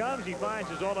 back he comes. He finds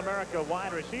his All-America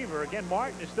wide receiver. Again,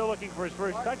 Martin is still looking for his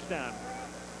first touchdown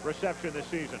reception this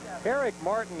season. Eric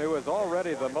Martin, who is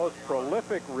already the most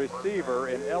prolific receiver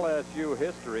in LSU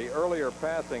history, earlier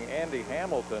passing Andy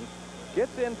Hamilton,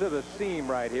 gets into the seam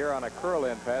right here on a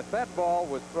curl-in pass. That ball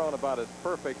was thrown about as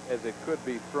perfect as it could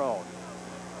be thrown.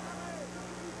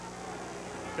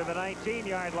 To the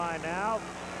 19-yard line now.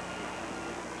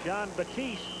 Jean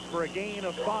Baptiste for a gain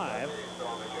of 5.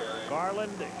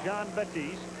 Garland Jean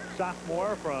Baptiste,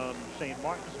 sophomore from St.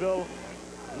 Martinsville,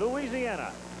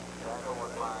 Louisiana.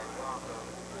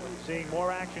 Seeing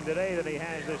more action today than he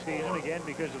has this season, again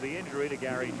because of the injury to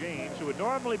Gary James, who would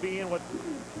normally be in what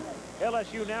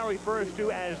LSU now refers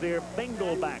to as their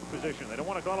Bengal back position. They don't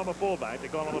want to call him a fullback, they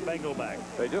call him a Bengal back.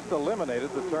 They just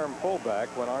eliminated the term fullback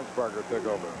when Arnsparger took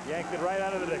over. Yanked it right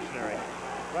out of the dictionary,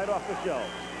 right off the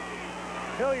shelves.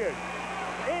 Hilliard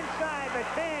inside the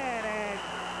 10 and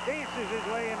dances his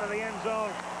way into the end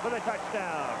zone for the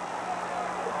touchdown.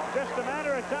 Just a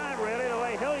matter of time, really, the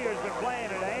way Hilliard's been playing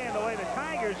today and the way the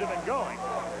Tigers have been going,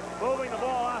 moving the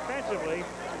ball offensively.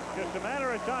 Just a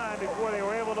matter of time before they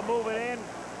were able to move it in.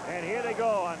 And here they go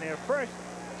on their first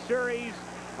series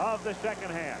of the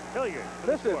second half. Hilliard.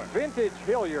 This is vintage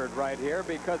Hilliard right here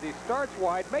because he starts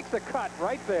wide, makes a cut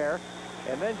right there,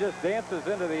 and then just dances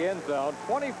into the end zone.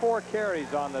 24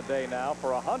 carries on the day now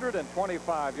for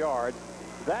 125 yards.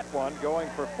 That one going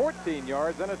for 14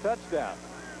 yards and a touchdown.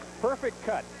 Perfect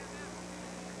cut.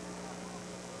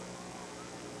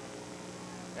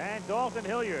 And Dalton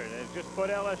Hilliard has just put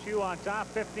LSU on top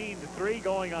 15-3,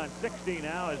 going on 60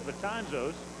 now as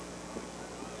Betanzos.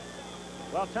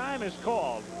 Well, time is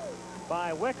called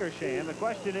by Wickersham. The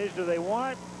question is, do they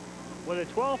want, with a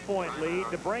 12-point lead,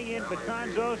 to bring in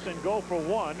Betanzos and go for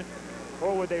 1,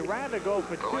 or would they rather go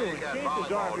for 2? And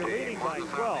chances are, if you're leading by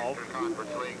 12,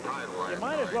 you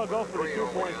might as well go for the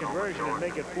 2-point conversion and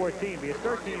make it 14, because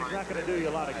 13 is not going to do you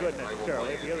a lot of good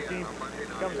necessarily if the other team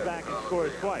comes back and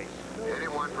scores twice.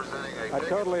 I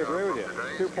totally agree with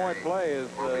you. 2-point play is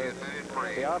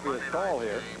the obvious call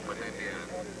here.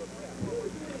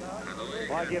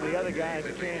 Why give the other guys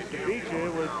a chance to beat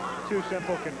you with 2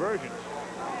 simple conversions?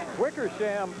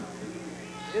 Wickersham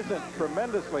isn't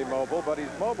tremendously mobile, but he's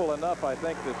mobile enough, I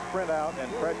think, to sprint out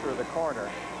and pressure the corner.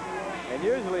 And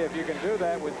usually if you can do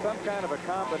that with some kind of a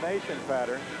combination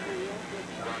pattern,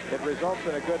 it results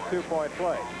in a good 2-point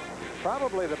play.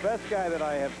 Probably the best guy that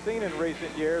I have seen in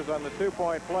recent years on the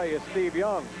 2-point play is Steve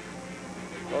Young,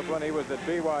 both when he was at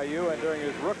BYU and during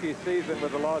his rookie season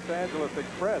with the Los Angeles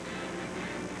Express.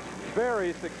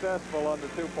 Very successful on the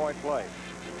 2-point play.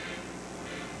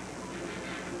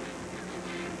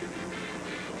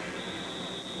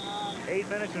 Eight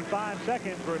minutes and 5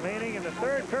 seconds remaining in the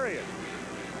third period.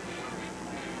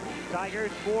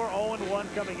 Tigers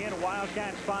 4-0-1 coming in.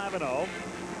 Wildcats 5-0.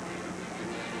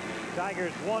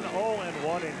 Tigers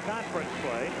 1-0-1 in conference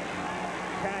play.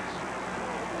 Cats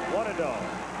 1-0.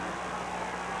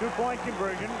 2-point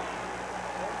conversion.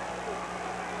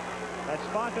 That's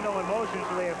Fontenot in motion,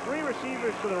 so they have 3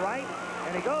 receivers to the right,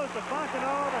 and he goes to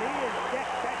Fontenot, but he is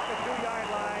checked at the 2-yard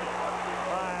line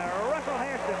by Russell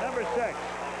Hairston, number 6.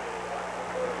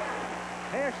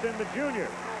 Hairston, the junior,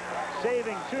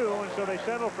 saving 2, and so they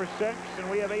settle for 6, and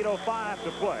we have 8:05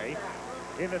 to play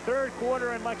in the third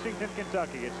quarter in Lexington,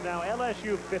 Kentucky. It's now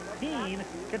LSU 15,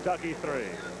 Kentucky 3.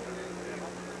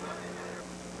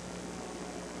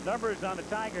 Numbers on the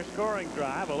Tigers scoring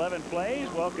drive: 11 plays,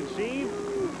 well conceived.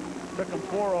 Took him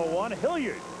 4:01.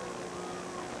 Hilliard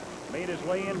made his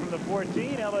way in from the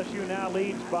 14. LSU now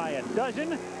leads by a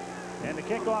dozen, and the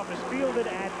kickoff is fielded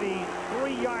at the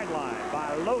 3-yard line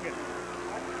by Logan.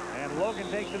 And Logan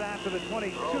takes it out to the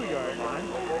 22-yard line.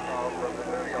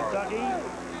 Kentucky,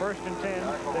 1st and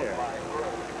 10 there.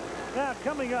 Now,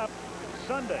 coming up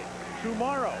Sunday,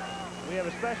 tomorrow, we have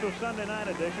a special Sunday night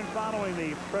edition following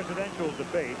the presidential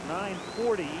debate.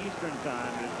 9:40 Eastern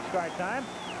time is the start time.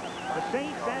 The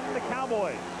Saints and the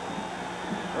Cowboys.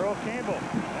 Earl Campbell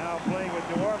now playing with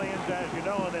New Orleans, as you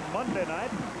know. And then Monday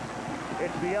night,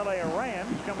 it's the LA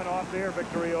Rams coming off their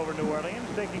victory over New Orleans,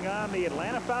 taking on the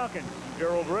Atlanta Falcons.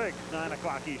 Gerald Riggs, 9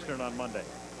 o'clock Eastern on Monday.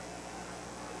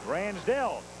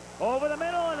 Ransdell over the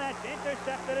middle, and that's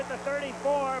intercepted at the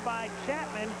 34 by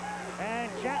Chapman.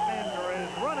 And Chapman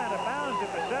is run out of bounds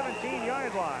at the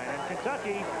 17-yard line. And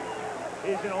Kentucky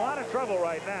is in a lot of trouble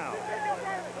right now.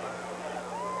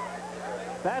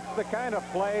 That's the kind of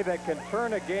play that can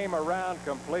turn a game around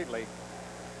completely.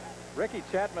 Ricky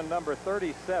Chapman, number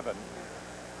 37,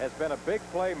 has been a big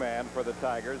play man for the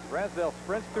Tigers. Ransdell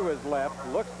sprints to his left,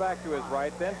 looks back to his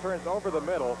right, then turns over the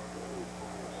middle.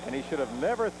 And he should have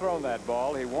never thrown that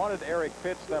ball. He wanted Eric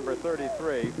Pitts, number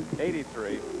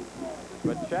 83.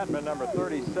 But Chapman, number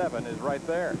 37, is right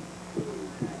there.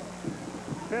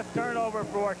 5th turnover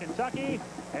for Kentucky.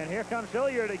 And here comes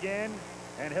Hilliard again.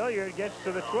 And Hilliard gets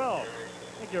to the 12.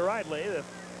 I think you're right, Lee. The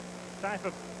type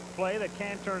of play that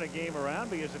can turn a game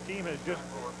around, because the team has just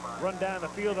run down the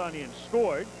field on you and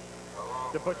scored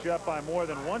to put you up by more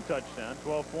than 1 touchdown,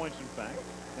 12 points in fact.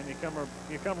 And you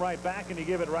come right back and you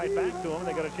give it right back to them.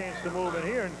 They got a chance to move in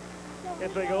here, and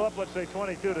if they go up, let's say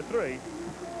 22-3,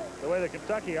 the way the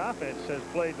Kentucky offense has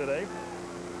played today,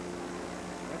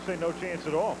 I'd say no chance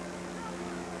at all.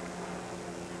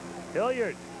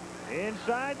 Hilliard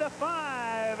inside the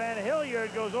 5, and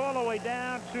Hilliard goes all the way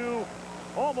down to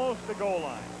almost the goal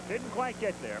line. Didn't quite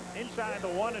get there. Inside the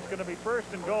 1, it's going to be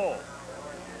 1st and goal.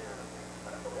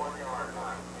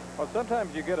 Well,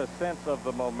 sometimes you get a sense of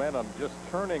the momentum just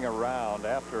turning around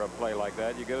after a play like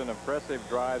that. You get an impressive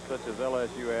drive such as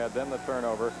LSU had, then the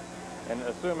turnover, and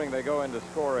assuming they go in to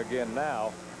score again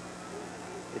now,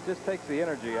 it just takes the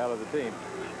energy out of the team.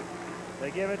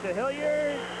 They give it to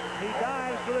Hilliard. He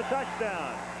dives for the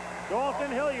touchdown.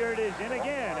 Dalton Hilliard is in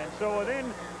again, and so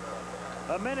within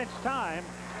a minute's time,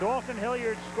 Dalton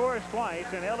Hilliard scores twice,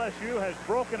 and LSU has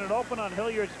broken it open on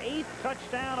Hilliard's 8th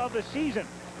touchdown of the season.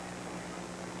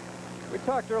 We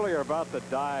talked earlier about the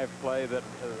dive play that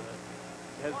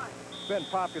has been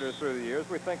popular through the years.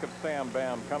 We think of Sam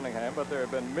Bam Cunningham, but there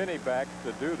have been many backs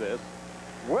to do this.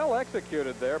 Well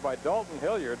executed there by Dalton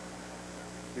Hilliard.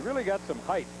 He really got some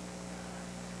height.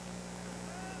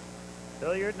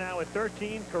 Hilliard now with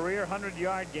 13 career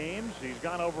 100-yard games. He's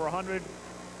gone over 100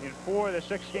 in 4 of the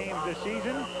 6 games this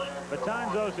season.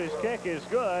 Betanzos' kick is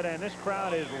good, and this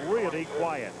crowd is really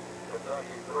quiet.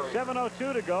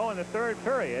 7:02 to go in the 3rd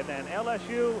period, and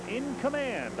LSU in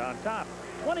command on top,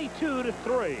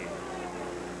 22-3.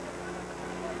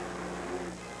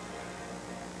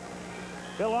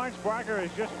 Phil Arnsparker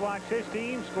has just watched his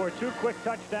team score 2 quick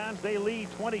touchdowns. They lead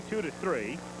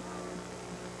 22-3.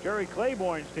 Jerry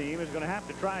Claiborne's team is going to have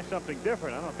to try something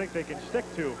different. I don't think they can stick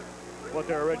to what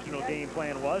their original game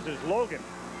plan was, as Logan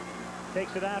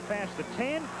takes it out past the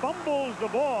 10, fumbles the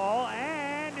ball,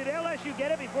 and did LSU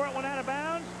get it before it went out of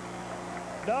bounds?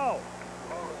 No.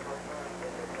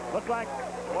 Looked like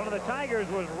one of the Tigers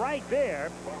was right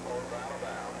there.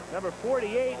 Number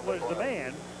 48 was the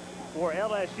man for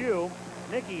LSU,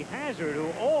 Nicky Hazard,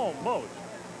 who almost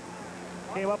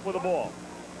came up with the ball.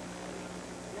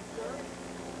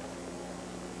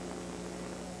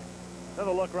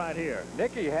 Another look right here.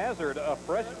 Nicky Hazard, a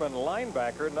freshman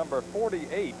linebacker, number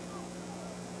 48.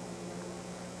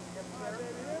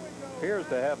 Appears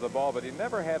to have the ball, but he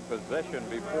never had possession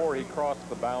before he crossed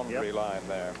the boundary line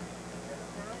there.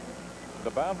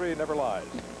 The boundary never lies.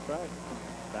 That's right.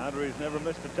 Boundaries never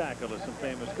missed a tackle, as some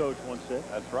famous coach once said.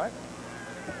 That's right.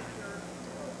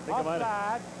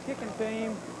 Offside, kicking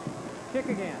team, kick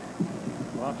again.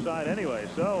 Offside anyway,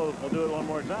 so we'll do it one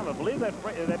more time. I believe that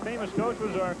famous coach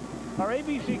was our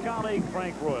ABC colleague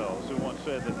Frank Royals, who once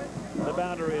said that the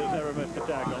boundary has never missed a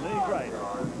tackle, and he's right.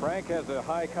 Frank has a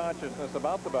high consciousness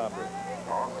about the boundary.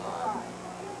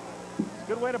 It's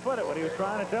good way to put it. What he was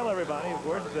trying to tell everybody, of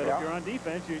course, is that if you're on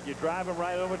defense, you drive them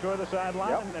right over toward the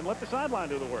sideline and let the sideline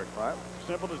do the work. Right.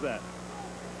 Simple as that.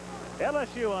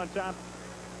 LSU on top,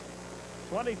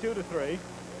 22-3.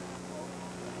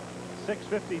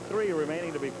 6:53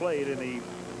 remaining to be played in the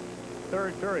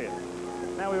third period.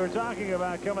 Now, we were talking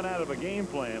about coming out of a game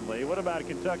plan, Lee. What about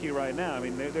Kentucky right now? I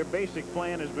mean, their basic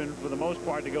plan has been, for the most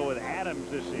part, to go with Adams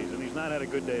this season. He's not had a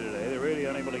good day today. They're really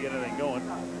unable to get anything going.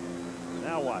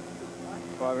 Now what?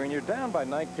 Well, when you're down by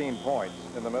 19 points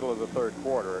in the middle of the third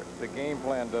quarter, the game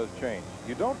plan does change.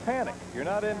 You don't panic. You're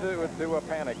not into a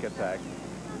panic attack,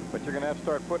 but you're going to have to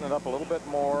start putting it up a little bit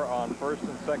more on first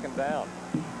and second down.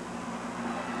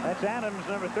 That's Adams,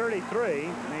 number 33.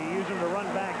 They use him to run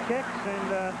back kicks,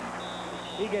 and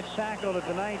he gets tackled at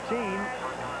the 19,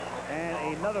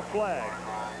 and another flag.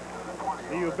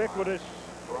 The ubiquitous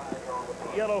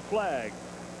yellow flag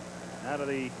out of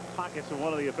the pockets of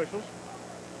one of the officials.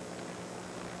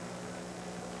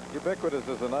 Ubiquitous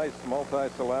is a nice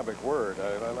multi-syllabic word.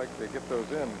 I like to get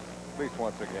those in at least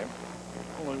once a game.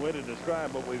 Only way to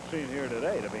describe what we've seen here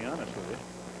today, to be honest with you.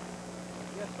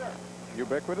 Yes, sir.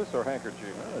 Ubiquitous or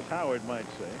handkerchief? Well, as Howard might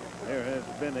say, there has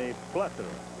been a plethora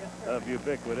of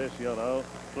ubiquitous yellow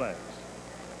flags.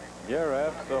 You're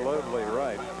absolutely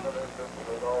right.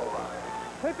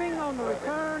 Clipping on the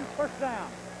return, first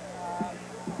down.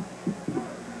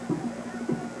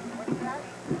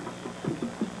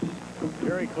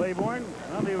 Jerry Claiborne,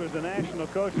 well, he was the National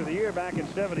Coach of the Year back in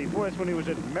 '74. That's when he was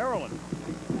at Maryland.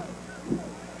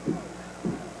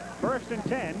 First and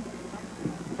 10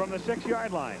 from the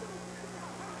 6-yard line.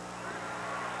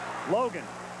 Logan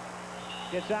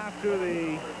gets out to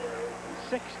the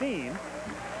 16.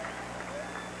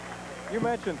 You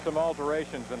mentioned some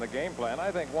alterations in the game plan.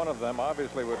 I think one of them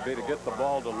obviously would be to get the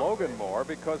ball to Logan more,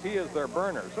 because he is their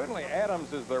burner. Certainly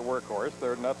Adams is their workhorse,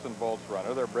 their nuts and bolts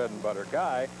runner, their bread and butter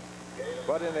guy.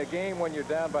 But in a game when you're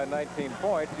down by 19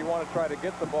 points, you want to try to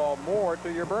get the ball more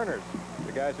to your burners,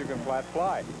 the guys who can flat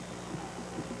fly.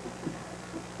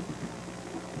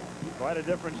 Quite a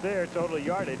difference there. Total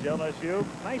yardage, LSU.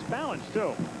 Nice balance,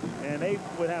 too. And they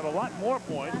would have a lot more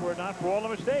points were it not for all the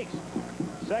mistakes.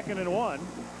 2nd and 1.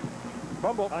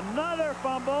 Fumble. Another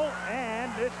fumble,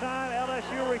 and this time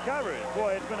LSU recovers.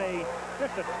 Boy, it's been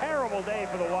just a terrible day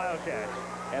for the Wildcats.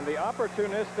 And the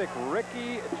opportunistic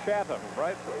Ricky Chapman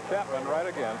right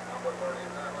again.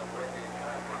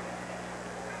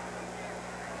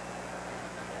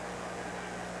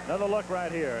 Another look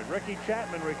right here. Ricky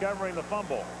Chapman recovering the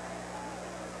fumble.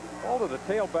 All to the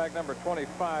tailback, number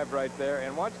 25 right there,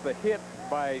 and watch the hit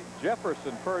by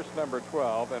Jefferson first, number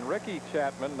 12, and Ricky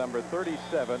Chapman, number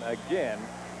 37, again.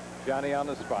 Johnny on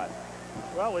the spot.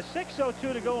 Well, with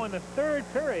 6:02 to go in the third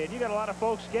period, you got a lot of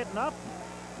folks getting up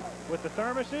with the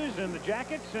thermoses and the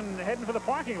jackets and heading for the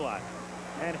parking lot.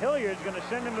 And Hilliard's going to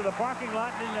send him to the parking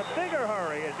lot in a bigger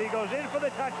hurry as he goes in for the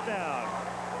touchdown.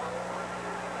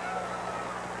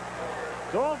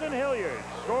 Dalton Hilliard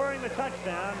scoring the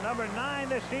touchdown, number 9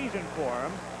 this season for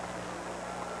him.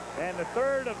 And the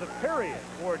third of the period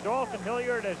for Dalton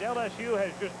Hilliard, as LSU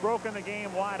has just broken the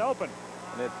game wide open.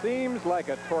 And it seems like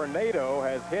a tornado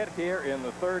has hit here in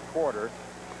the third quarter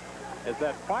as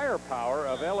that firepower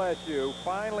of LSU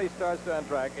finally starts to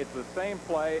untrack. It's the same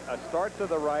play, a start to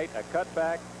the right, a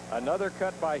cutback, another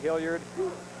cut by Hilliard,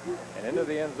 and into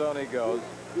the end zone he goes,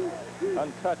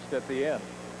 untouched at the end.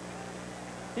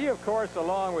 He, of course,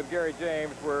 along with Gary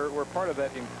James, were part of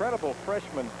that incredible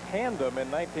freshman tandem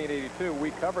in 1982.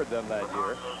 We covered them that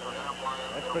year.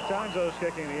 That's Batanzos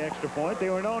kicking the extra point. They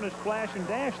were known as Flash and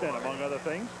Dash then, among other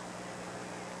things.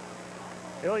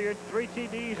 Hilliard, 3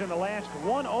 TDs in the last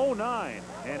 109,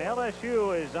 and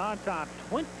LSU is on top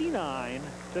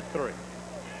 29-3.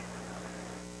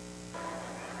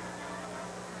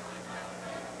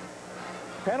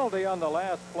 Penalty on the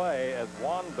last play as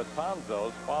Juan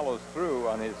Batanzos follows through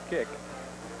on his kick.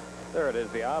 There it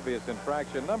is, the obvious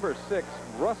infraction. Number 6,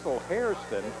 Russell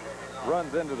Hairston,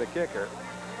 runs into the kicker.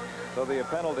 So the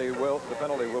penalty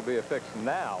will be affixed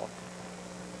now.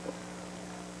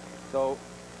 So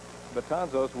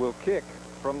Batanzos will kick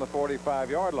from the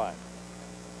 45-yard line.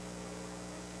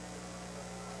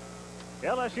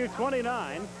 LSU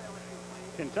 29,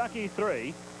 Kentucky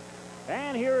 3,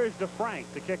 and here is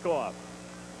DeFrank to kick off.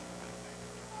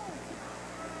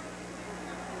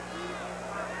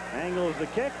 Angles the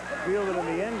kick, fielded in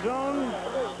the end zone.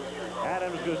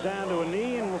 Adams goes down to a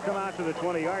knee and will come out to the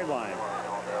 20-yard line,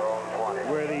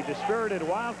 where the dispirited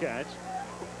Wildcats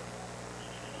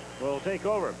will take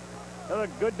over. Another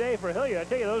good day for Hilliard. I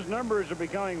tell you, those numbers are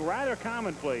becoming rather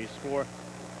commonplace for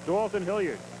Dalton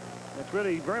Hilliard. It's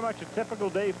really very much a typical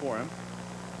day for him.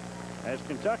 As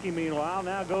Kentucky, meanwhile,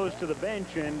 now goes to the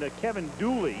bench, and Kevin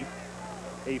Dooley,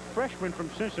 a freshman from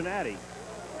Cincinnati,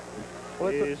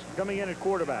 is coming in at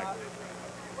quarterback.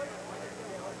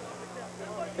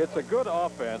 It's a good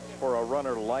offense for a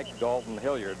runner like Dalton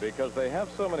Hilliard because they have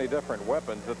so many different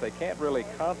weapons that they can't really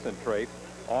concentrate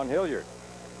on Hilliard.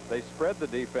 They spread the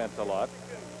defense a lot.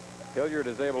 Hilliard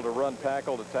is able to run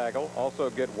tackle to tackle, also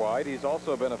get wide. He's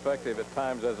also been effective at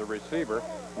times as a receiver.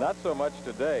 Not so much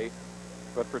today,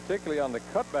 but particularly on the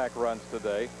cutback runs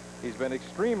today, he's been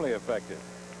extremely effective.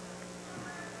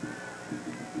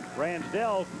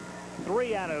 Ransdell,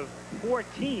 3 out of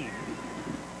 14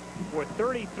 for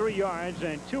 33 yards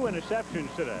and 2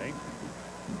 interceptions today.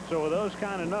 So with those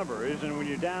kind of numbers, and when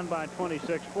you're down by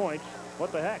 26 points,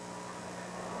 what the heck?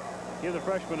 Give the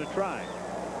freshman a try.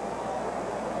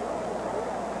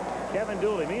 Kevin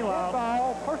Dooley,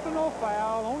 meanwhile. Personal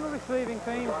foul on the receiving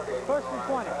team, 1st and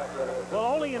 20. Well,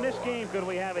 only in this game could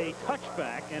we have a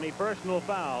touchback and a personal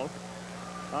foul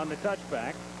on the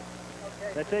touchback.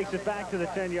 That takes it back to the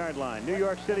 10-yard line. New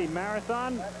York City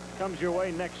Marathon comes your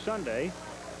way next Sunday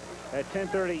at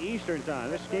 10:30 Eastern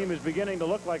time. This game is beginning to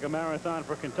look like a marathon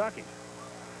for Kentucky.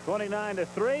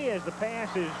 29-3 as the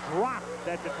pass is dropped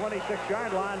at the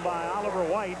 26-yard line by Oliver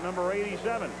White, number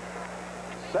 87.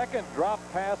 Second drop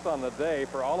pass on the day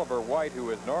for Oliver White, who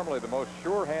is normally the most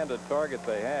sure-handed target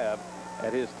they have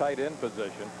at his tight end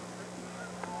position.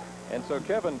 And so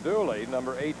Kevin Dooley,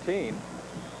 number 18,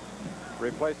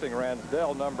 replacing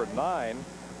Ransdell, number 9,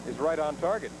 is right on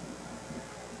target.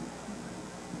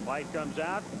 White comes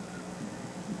out.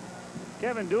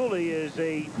 Kevin Dooley is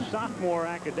a sophomore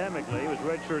academically. He was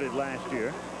redshirted last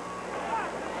year.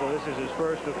 So this is his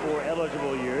first of 4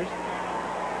 eligible years.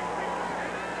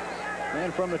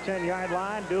 And from the 10-yard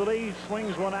line, Dooley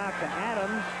swings one out to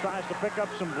Adams, tries to pick up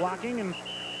some blocking, and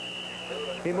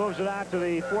he moves it out to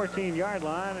the 14-yard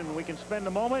line, and we can spend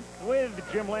a moment with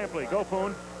Jim Lampley. Go,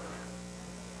 Poon.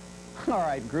 All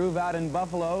right, groove out in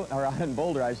Buffalo, or out in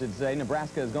Boulder, I should say.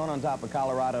 Nebraska has gone on top of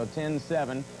Colorado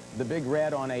 10-7. The Big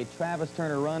Red on a Travis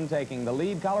Turner run taking the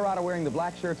lead. Colorado wearing the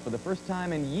black shirts for the first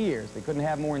time in years. They couldn't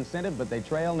have more incentive, but they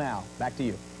trail now. Back to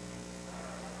you.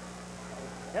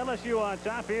 LSU on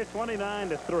top here,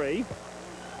 29-3.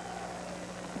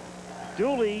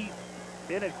 Dooley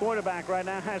in at quarterback right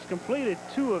now has completed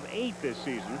 2 of 8 this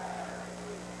season,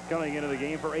 coming into the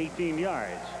game for 18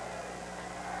 yards.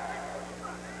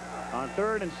 On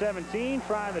 3rd and 17,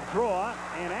 try the draw,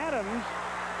 and Adams,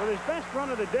 with his best run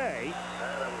of the day,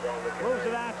 moves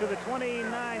it out to the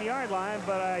 29-yard line,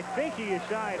 but I think he is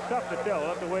shy. It's tough to tell. We'll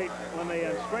have to wait when they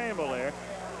unscramble there,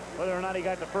 whether or not he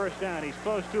got the first down. He's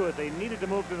close to it. They needed to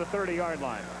move to the 30-yard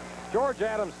line. George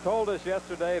Adams told us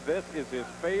yesterday this is his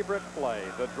favorite play,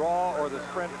 the draw or the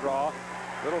sprint draw.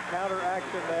 Little counter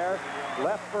action there.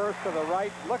 Left first to the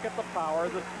right. Look at the power,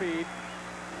 the speed,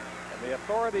 and the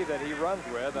authority that he runs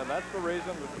with, and that's the reason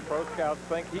that the pro scouts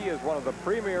think he is one of the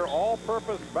premier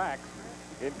all-purpose backs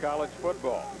in college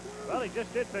football. Well, he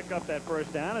just did pick up that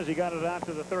first down as he got it out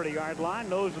to the 30-yard line.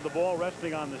 Nose of the ball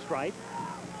resting on the stripe.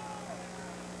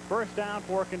 First down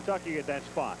for Kentucky at that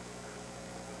spot.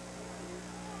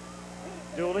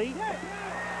 Dooley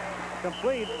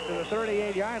complete to the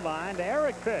 38-yard line to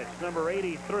Eric Pitts, number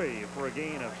 83, for a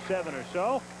gain of 7 or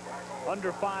so.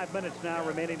 Under 5 minutes now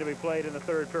remaining to be played in the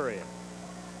 3rd period.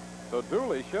 So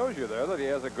Dooley shows you there that he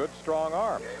has a good, strong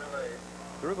arm.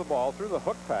 Threw the ball through the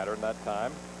hook pattern that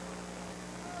time.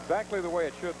 Exactly the way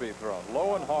it should be thrown,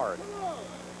 low and hard.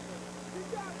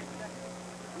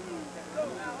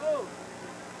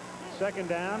 Second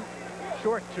down,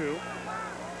 short 2.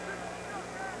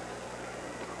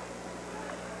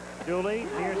 Dooley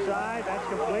near side, that's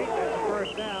complete. That's a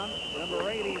first down. Number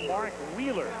 80, Mark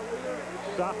Wheeler,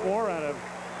 sophomore out of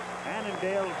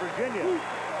Annandale, Virginia.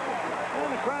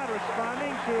 And the crowd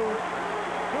responding to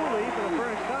Dooley for the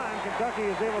first time. Kentucky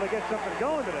is able to get something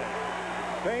going today.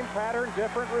 Same pattern,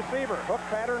 different receiver. Hook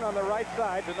pattern on the right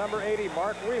side to number 80,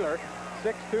 Mark Wheeler,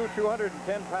 6'2",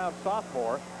 210-pound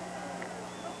sophomore.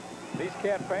 These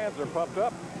Cat fans are pumped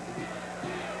up.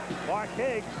 Mark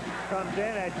Higgs comes in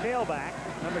at tailback,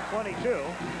 number 22,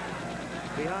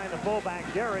 behind the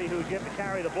fullback Derry, who's yet to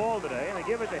carry the ball today. And they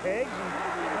give it to Higgs,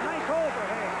 and a nice hole for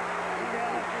Higgs. He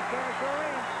got it through territory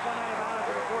and spun out of bounds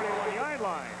to the 41-yard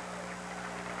line.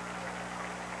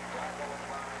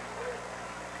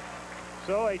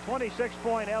 So a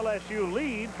 26-point LSU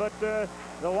lead, but the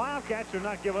Wildcats are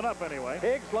not giving up anyway.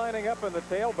 Higgs lining up in the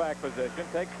tailback position,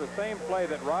 takes the same play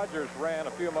that Rogers ran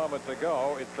a few moments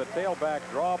ago. It's the tailback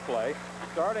draw play.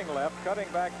 Starting left, cutting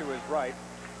back to his right.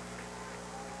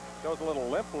 Shows a little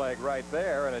limp leg right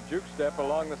there and a juke step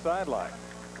along the sideline.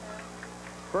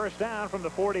 First down from the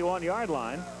 41-yard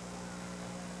line.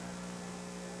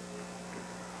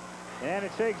 And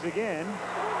it's Higgs again.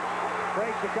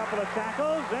 Breaks a couple of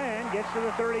tackles and gets to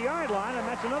the 30-yard line, and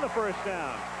that's another first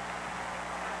down.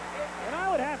 And I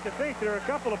would have to think there are a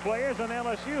couple of players on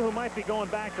LSU who might be going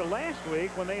back to last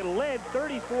week when they led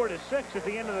 34-6 at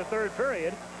the end of the third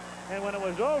period. And when it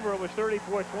was over, it was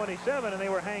 34-27, and they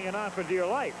were hanging on for dear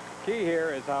life. Key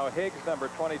here is how Higgs, number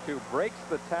 22, breaks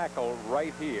the tackle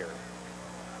right here.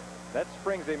 That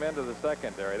springs him into the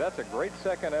secondary. That's a great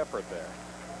second effort there.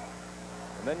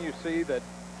 And then you see that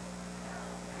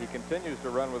he continues to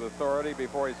run with authority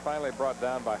before he's finally brought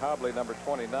down by Hobley, number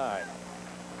 29.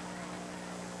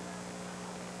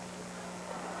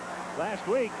 Last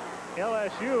week,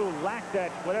 LSU lacked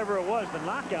that, whatever it was, the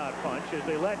knockout punch as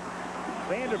they let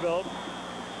Vanderbilt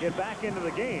get back into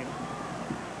the game.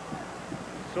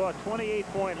 Saw a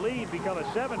 28-point lead become a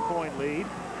 7-point lead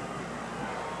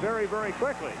very, very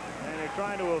quickly. And they're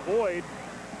trying to avoid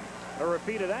a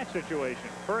repeat of that situation.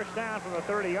 First down from the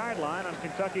 30-yard line on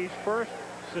Kentucky's first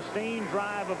sustained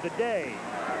drive of the day.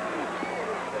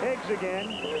 Higgs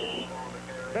again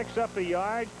picks up the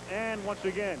yard, and once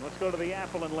again, let's go to the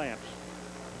apple and lamps.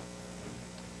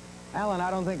 Alan,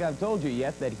 I don't think I've told you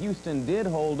yet that Houston did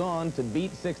hold on to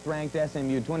beat 6th-ranked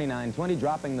SMU 29-20,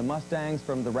 dropping the Mustangs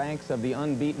from the ranks of the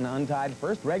unbeaten, untied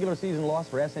first regular season loss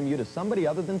for SMU to somebody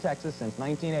other than Texas since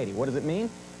 1980. What does it mean?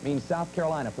 It means South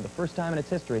Carolina, for the first time in its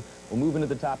history, will move into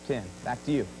the top 10. Back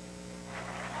to you.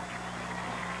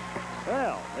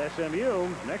 Well, SMU,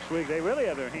 next week, they really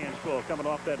have their hands full coming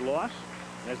off that loss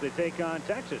as they take on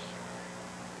Texas.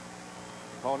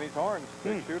 Pony's horns.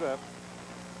 Big shoot up.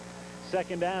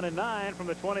 Second down and 9 from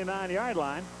the 29-yard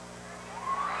line.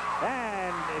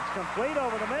 And it's complete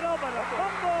over the middle, but a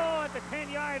fumble at the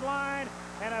 10-yard line.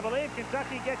 And I believe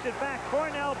Kentucky gets it back.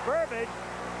 Cornell Burbage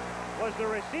was the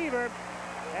receiver.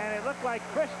 And it looked like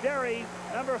Chris Derry,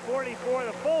 number 44,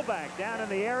 the fullback, down in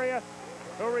the area,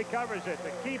 who recovers it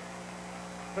to keep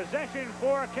possession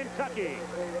for Kentucky.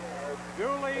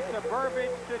 Dooley to Burbage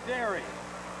to Derry.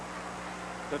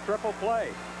 The triple play.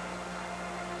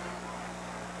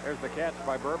 There's the catch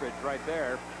by Burbage right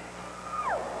there.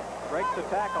 Breaks the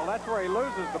tackle. That's where he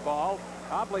loses the ball.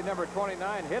 Hobley, number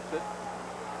 29, hits it.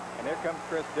 And here comes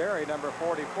Chris Derry, number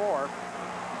 44.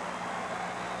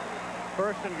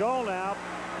 First and goal now.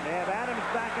 They have Adams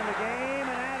back in the game,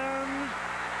 and Adams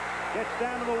gets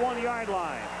down to the 1-yard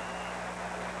line.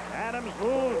 Adams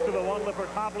moves to the one that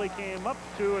Hobley came up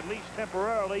to, at least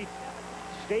temporarily,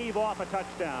 stave off a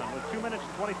touchdown with 2 minutes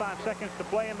and 25 seconds to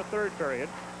play in the third period.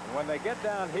 When they get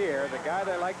down here, the guy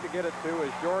they like to get it to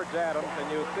is George Adams,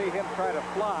 and you'll see him try to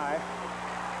fly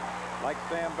like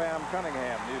Sam Bam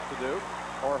Cunningham used to do,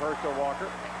 or Herschel Walker.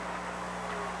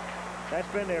 That's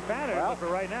been their pattern, but for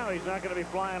right now, he's not going to be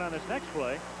flying on this next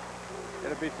play.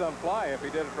 It'd be some fly if he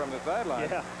did it from the sideline.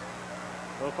 Yeah.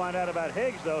 We'll find out about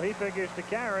Higgs, though. He figures to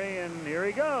carry, and here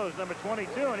he goes, number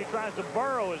 22, and he tries to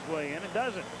burrow his way in. It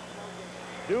doesn't.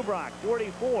 Dubrock,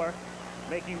 44,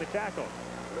 making the tackle.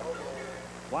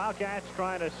 Wildcats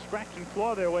trying to scratch and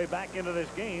claw their way back into this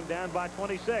game, down by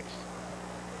 26.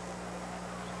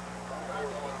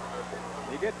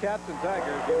 You get Cats and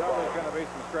Tigers, you know there's going to be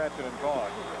some scratching and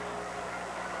clawing.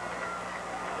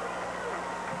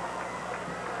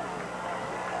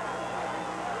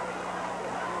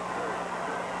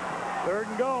 Third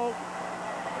and goal.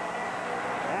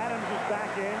 Adams is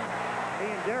back in.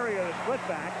 He and Derry are the split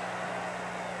backs.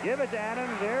 Give it to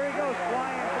Adams. There he goes,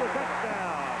 flying for the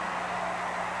touchdown.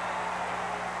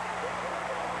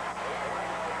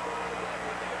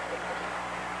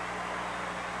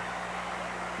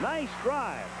 Nice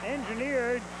drive,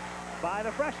 engineered by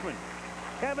the freshman,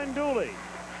 Kevin Dooley.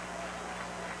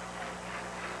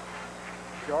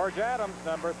 George Adams,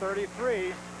 number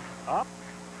 33, up,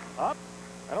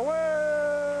 and away.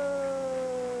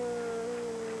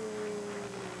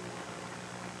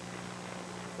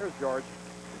 Here's George.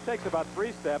 He takes about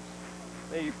 3 steps.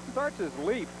 He starts his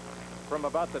leap from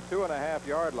about the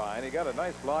 2.5-yard line. He got a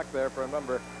nice block there from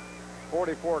number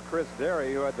 44, Chris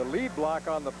Derry, who had the lead block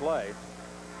on the play.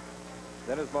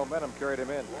 Then his momentum carried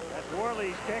him in. That's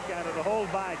Worley's kick out of the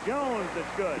hold by Jones.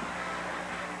 That's good.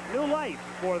 New life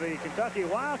for the Kentucky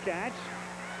Wildcats,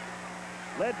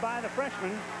 led by the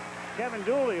freshman, Kevin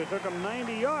Dooley, who took him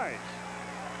 90 yards.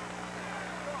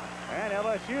 And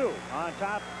LSU on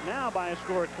top now by a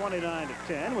score of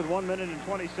 29-10 with 1 minute and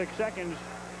 26 seconds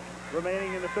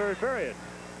remaining in the third period.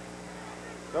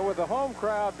 So with the home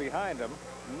crowd behind him,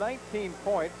 19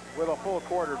 points with a full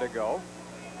quarter to go.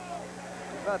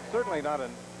 That's certainly not an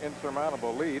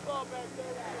insurmountable lead.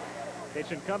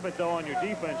 It's incumbent, though, on your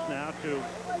defense now to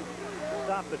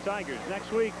stop the Tigers.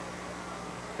 Next week,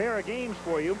 pair of games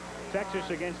for you. Texas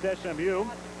against SMU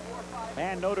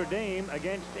and Notre Dame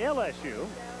against LSU.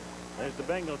 As the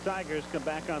Bengal Tigers come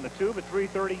back on the tube at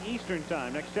 3:30 Eastern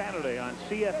Time next Saturday on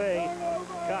CFA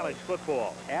College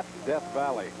Football. At Death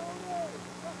Valley.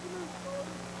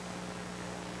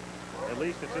 At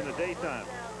least it's in the daytime,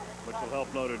 which will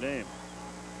help Notre Dame.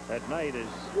 At night, as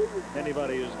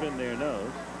anybody who's been there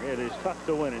knows, it is tough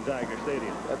to win in Tiger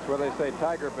Stadium. That's where they say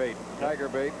tiger bait, tiger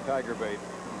bait, tiger bait.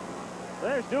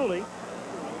 There's Dooley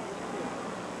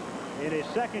in his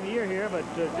second year here, but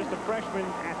just a freshman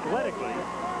athletically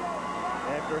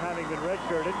after having been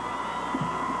redshirted.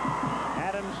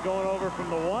 Adams going over from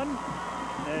the 1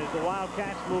 as the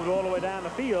Wildcats moved all the way down the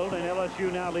field, and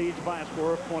LSU now leads by a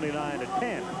score of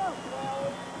 29-10.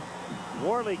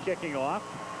 Worley kicking off.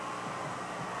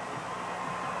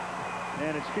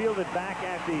 And it's fielded back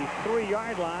at the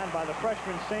 3-yard line by the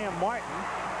freshman Sam Martin.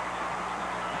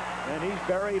 And he's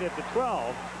buried at the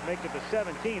 12, make it the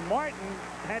 17. Martin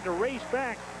had to race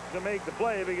back to make the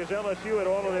play because LSU had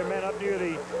all of their men up near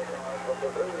the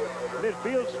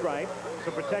midfield stripe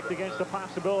to protect against the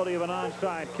possibility of an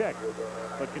onside kick.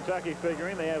 But Kentucky,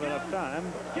 figuring they have enough time,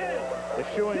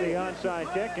 eschewing the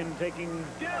onside kick and taking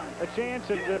a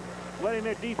chance at letting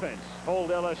their defense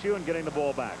hold LSU and getting the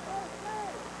ball back.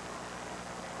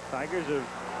 Tigers have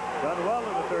done well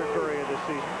in the third period this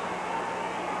season,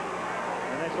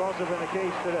 and that's also been the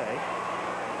case today.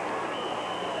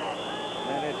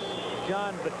 And it's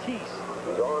John Batiste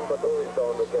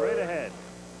straight ahead.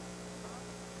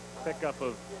 Pickup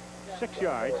of 6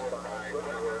 yards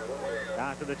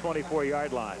out to the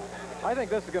 24-yard line. I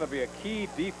think this is going to be a key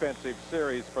defensive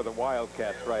series for the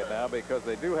Wildcats right now because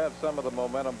they do have some of the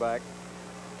momentum back.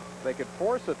 They could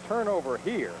force a turnover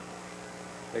here.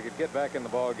 They could get back in the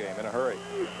ball game in a hurry.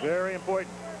 Very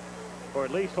important, or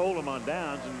at least hold them on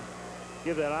downs and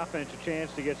give that offense a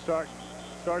chance to get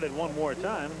started one more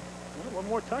time. Well, one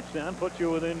more touchdown puts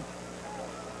you within,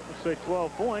 let's say,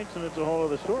 12 points, and it's a whole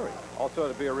other story.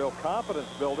 Also to be a real confidence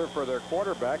builder for their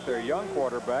quarterback, their young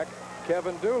quarterback,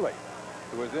 Kevin Dooley,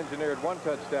 who has engineered 1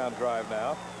 touchdown drive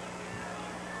now.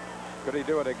 Could he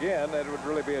do it again? That would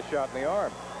really be a shot in the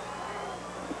arm.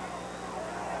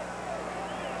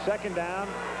 Second down,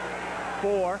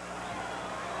 4.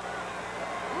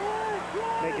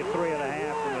 Make it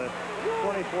 3.5 from the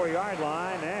 24-yard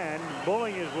line, and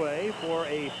bulling his way for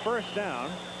a first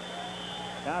down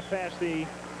out past the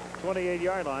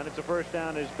 28-yard line. It's a first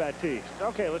down is Batiste.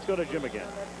 Okay, let's go to Jim again.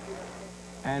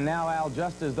 And now, Al,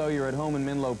 just as though you're at home in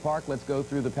Menlo Park, let's go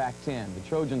through the Pac-10. The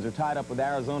Trojans are tied up with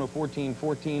Arizona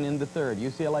 14-14 in the third.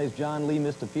 UCLA's John Lee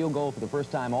missed a field goal for the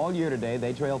first time all year today.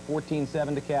 They trail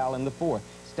 14-7 to Cal in the fourth.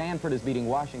 Stanford is beating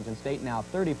Washington State now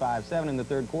 35-7 in the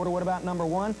third quarter. What about number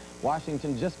 1?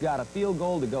 Washington just got a field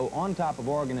goal to go on top of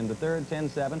Oregon in the third,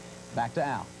 10-7. Back to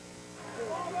Al.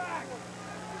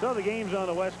 So the game's on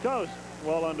the West Coast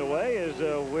well underway as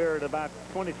we're at about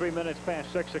 23 minutes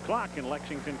past 6 o'clock in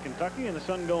Lexington, Kentucky, and the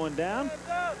sun going down.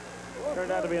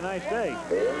 Turned out to be a nice day.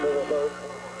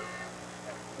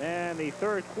 And the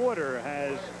third quarter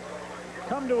has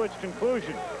come to its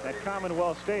conclusion at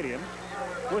Commonwealth Stadium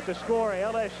with the score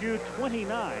LSU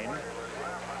 29,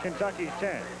 Kentucky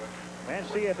 10. And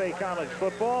CFA College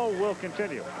Football will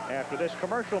continue after this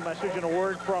commercial message and a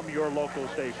word from your local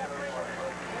station.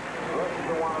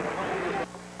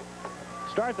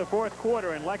 Start the fourth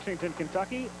quarter in Lexington,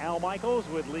 Kentucky. Al Michaels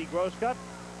with Lee Groscutt,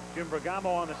 Jim Bergamo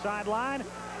on the sideline,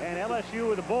 and LSU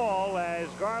with the ball as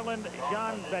Garland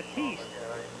Jean-Baptiste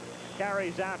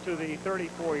carries out to the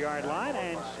 34-yard line.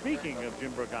 And speaking of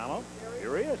Jim Bergamo,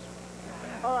 here he is.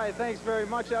 All right, thanks very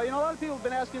much, Al. You know, a lot of people have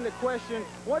been asking the question,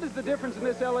 what is the difference in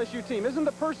this LSU team? Isn't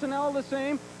the personnel the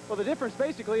same? Well, the difference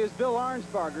basically is Bill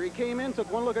Arnsparger. He came in,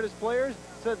 took one look at his players,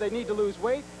 said they need to lose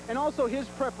weight, and also his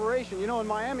preparation. You know, in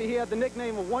Miami, he had the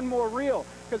nickname of one more reel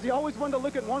because he always wanted to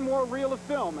look at one more reel of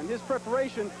film, and his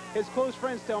preparation, his close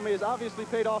friends tell me, has obviously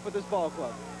paid off with this ball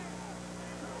club.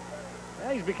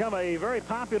 He's become a very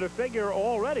popular figure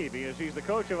already because he's the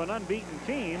coach of an unbeaten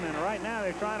team, and right now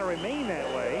they're trying to remain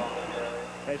that way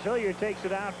as Hilliard takes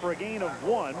it out for a gain of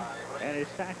 1 and is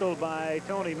tackled by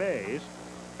Tony Mays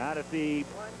out at the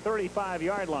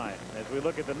 35-yard line as we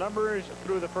look at the numbers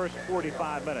through the first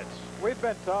 45 minutes. We've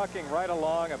been talking right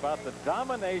along about the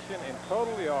domination in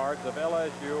total yards of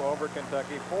LSU over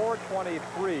Kentucky,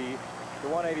 423 to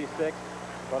 186,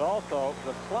 but also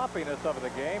the sloppiness of the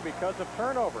game because of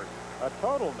turnovers. A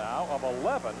total now of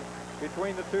 11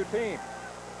 between the two teams.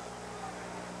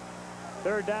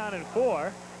 Third down and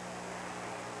 4.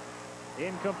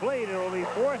 Incomplete. It will be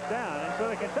 4th down, and so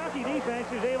the Kentucky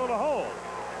defense is able to hold.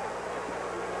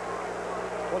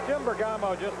 Well, Jim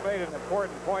Bergamo just made an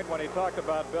important point when he talked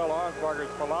about Bill Arnsparger's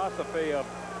philosophy of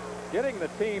getting the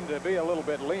team to be a little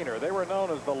bit leaner. They were known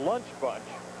as the lunch bunch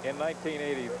in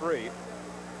 1983.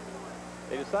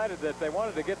 They decided that they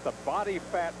wanted to get the body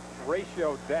fat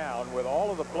ratio down with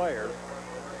all of the players.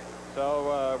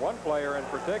 So one player in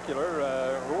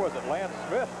particular, who was it, Lance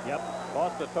Smith? Yep.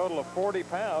 Lost a total of 40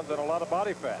 pounds and a lot of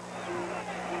body fat.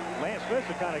 Lance Smith's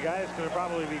the kind of guy that's going to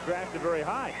probably be drafted very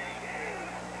high.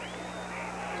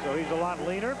 So he's a lot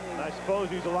leaner. I suppose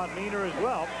he's a lot meaner as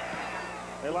well.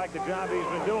 They like the job he's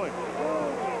been doing.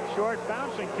 Short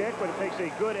bouncing kick, but it takes a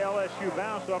good LSU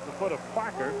bounce off the foot of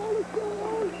Parker.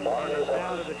 And is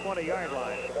down to the 20-yard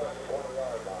line.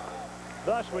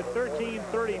 Thus, with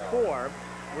 13:34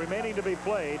 remaining to be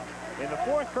played in the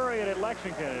 4th period at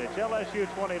Lexington, it's LSU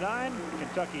 29,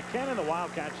 Kentucky 10, and the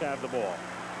Wildcats have the ball.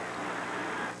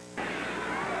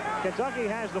 Kentucky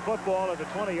has the football at the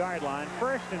 20-yard line,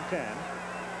 1st and 10.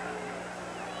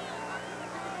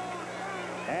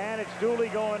 And it's Dooley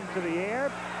going to the air,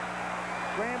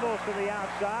 scrambles to the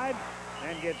outside,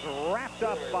 and gets wrapped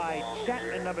up by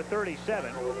Chapman, number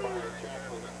 37.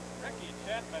 Ricky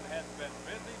Chapman has been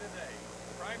busy today.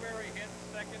 Primary hits,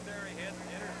 secondary hits,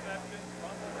 interceptions,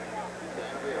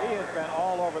 fumbles. He has been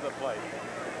all over the place.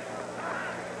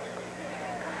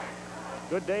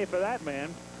 Good day for that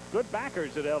man. Good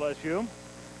backers at LSU.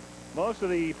 Most of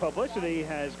the publicity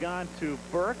has gone to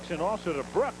Burks and also to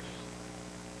Brooks.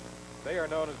 They are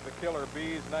known as the Killer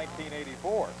Bees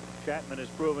 1984. Chapman is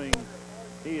proving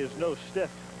he is no stiff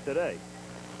today.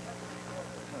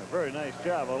 A very nice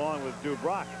job along with Drew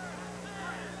Brock.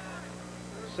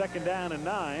 2nd down and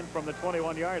 9 from the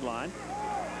 21-yard line.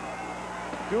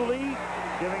 Dooley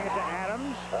giving it to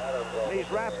Adams.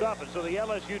 He's wrapped up, and so the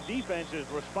LSU defense is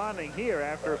responding here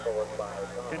after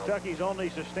Kentucky's only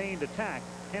sustained attack.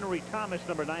 Henry Thomas,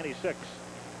 number 96,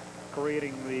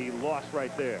 creating the loss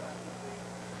right there.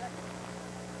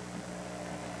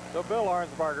 So Bill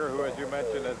Arnsparger, who, as you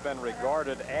mentioned, has been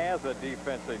regarded as a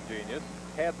defensive genius,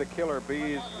 had the Killer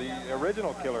Bees, the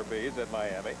original Killer Bees at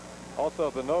Miami, also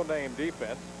the no-name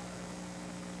defense,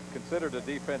 considered a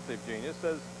defensive genius,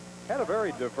 has had a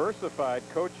very diversified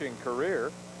coaching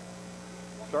career.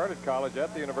 Started college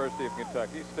at the University of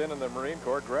Kentucky, stint in the Marine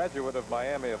Corps, graduate of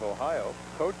Miami of Ohio,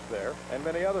 coached there, and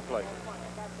many other places.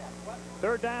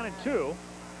 3rd down and 2.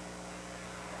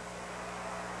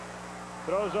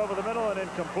 Throws over the middle and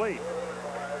incomplete.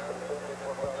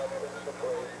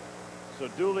 So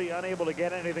Dooley unable to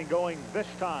get anything going this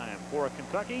time for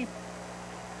Kentucky.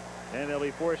 And they'll be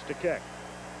forced to kick.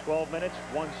 12 minutes,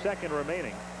 1 second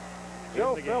remaining.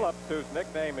 Joe Phillips, whose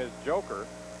nickname is Joker,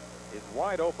 is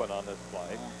wide open on this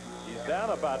play. He's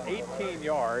down about 18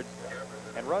 yards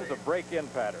and runs a break-in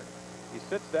pattern. He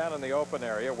sits down in the open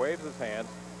area, waves his hands.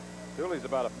 Dooley's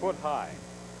about a foot high,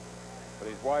 but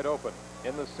he's wide open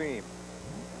in the seam.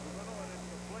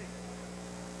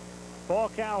 Paul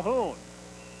Calhoun.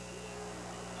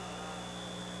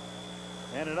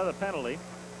 And another penalty.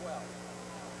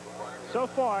 So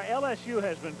far, LSU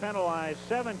has been penalized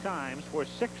 7 times for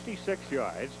 66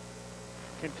 yards.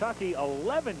 Kentucky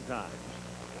 11 times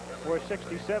for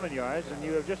 67 yards. And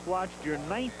you have just watched your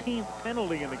 19th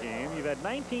penalty in the game. You've had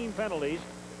 19 penalties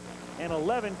and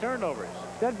 11 turnovers.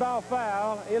 Dead ball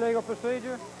foul, illegal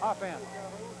procedure, offense.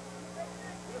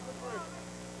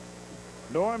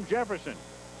 Norm Jefferson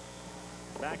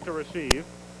back to receive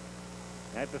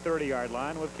at the 30-yard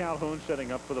line with Calhoun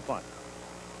setting up for the punt.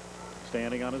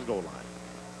 Standing on his goal line.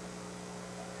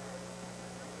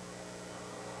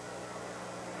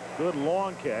 Good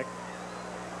long kick.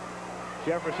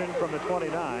 Jefferson from the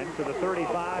 29 to the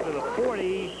 35 to the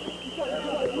 40.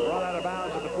 Run out of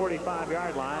bounds at the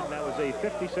 45-yard line. That was a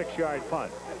 56-yard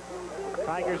punt.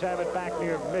 Tigers have it back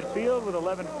near midfield with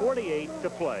 11:48 to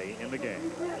play in the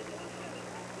game.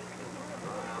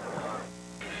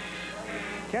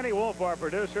 Kenny Wolf, our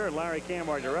producer, and Larry Cam,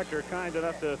 our director, kind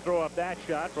enough to throw up that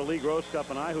shot for Lee Groscup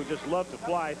and I, who just love to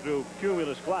fly through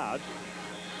cumulus clouds.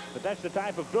 But that's the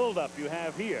type of buildup you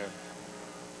have here.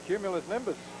 Cumulus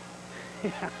nimbus.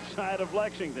 Outside of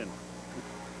Lexington.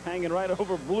 Hanging right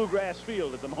over Bluegrass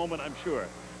Field at the moment, I'm sure.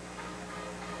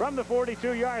 From the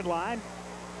 42-yard line,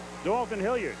 Dalton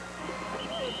Hilliard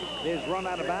is run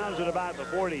out of bounds at about the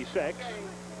 46.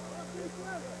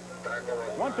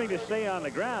 One thing to stay on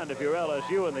the ground if you're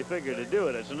LSU and they figure to do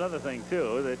it. It's another thing,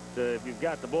 too, that if you've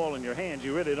got the ball in your hands,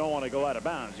 you really don't want to go out of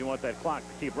bounds. You want that clock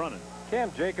to keep running.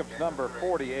 Cam Jacobs, number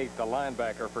 48, the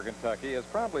linebacker for Kentucky, has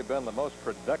probably been the most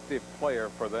productive player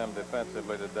for them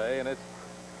defensively today, and it's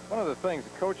One of the things the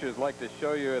coaches like to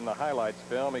show you in the highlights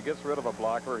film, he gets rid of a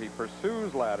blocker, he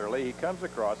pursues laterally, he comes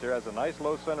across here, has a nice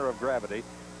low center of gravity,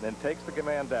 then takes the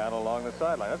man down along the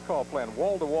sideline. That's called playing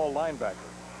wall-to-wall linebacker.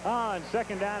 On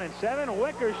 2nd down and 7,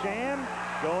 Wickersham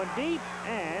going deep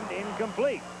and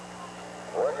incomplete.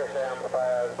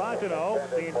 Fontenot,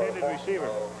 the intended receiver.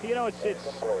 You know, it's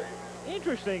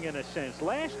interesting in a sense.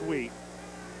 Last week,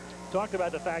 talked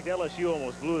about the fact LSU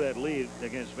almost blew that lead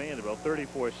against Vanderbilt,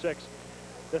 34-6.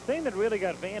 The thing that really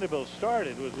got Vanderbilt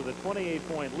started was with a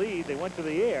 28-point lead. They went to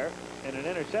the air, and an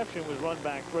interception was run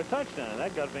back for a touchdown. And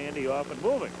that got Vandy off and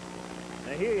moving.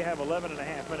 Now here you have 11 and a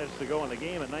half minutes to go in the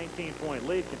game, a 19-point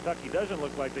lead. Kentucky doesn't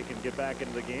look like they can get back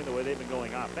into the game the way they've been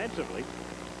going offensively.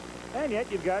 And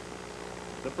yet you've got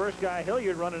the first guy,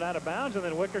 Hilliard, running out of bounds, and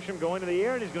then Wickersham going to the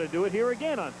air, and he's going to do it here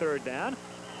again on 3rd down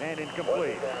and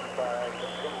incomplete.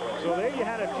 So there you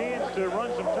had a chance to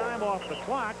run some time off the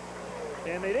clock,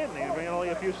 and they didn't. They ran only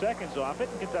a few seconds off it,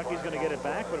 and Kentucky's going to get it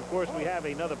back, but of course we have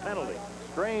another penalty.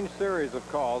 Strange series of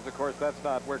calls. Of course, that's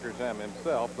not Wickersham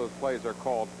himself. Those plays are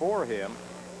called for him.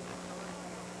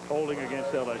 Holding against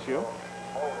LSU.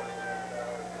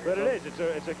 But it is.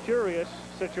 It's a curious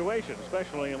situation,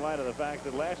 especially in light of the fact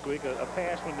that last week a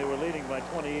pass when they were leading by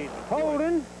 28.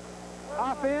 Holding.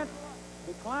 Offense.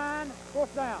 Decline.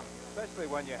 4th down. Especially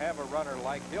when you have a runner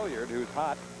like Hilliard who's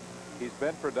hot. He's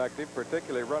been productive,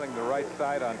 particularly running the right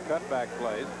side on cutback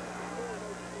plays.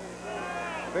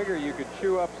 Figure you could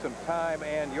chew up some time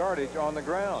and yardage on the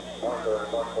ground.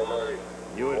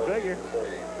 You would figure.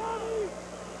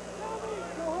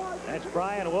 That's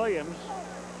Brian Williams.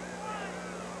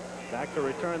 Back to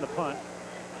return the punt.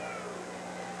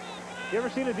 You ever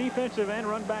seen a defensive end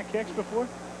run back kicks before?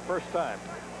 First time.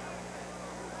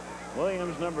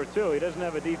 Williams, number 2. He doesn't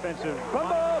have a defensive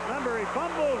fumble. Remember, he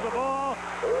fumbles the ball,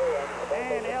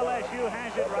 and LSU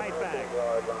has it right back.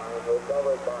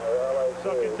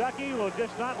 So Kentucky will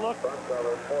just not look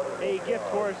a gift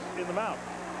horse in the mouth,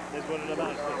 is what it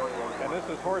amounts to. And this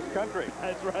is horse country.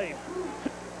 That's right.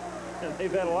 And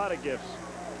they've had a lot of gifts.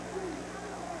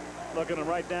 Looking them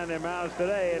right down their mouths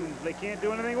today, and they can't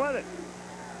do anything with it.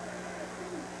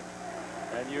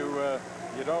 And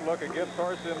you don't look a gift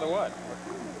horse in the what?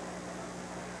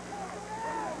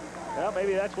 Well,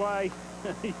 maybe that's why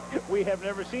we have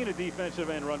never seen a defensive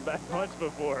end run back punts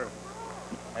before.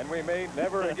 And we may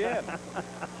never again.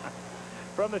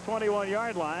 From the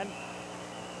 21-yard line,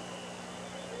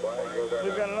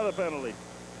 we've got another penalty.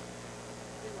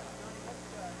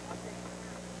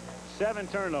 7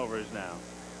 turnovers now.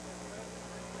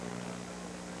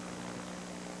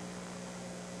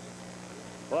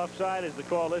 Offside is the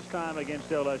call this time against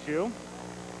LSU.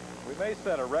 We may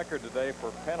set a record today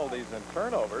for penalties and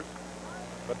turnovers,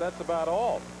 but that's about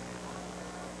all.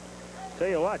 Tell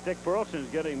you what, Dick Burleson's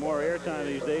getting more airtime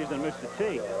these days than Mr.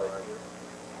 T.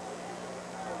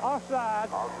 Offside.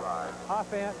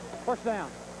 Offense. 1st down.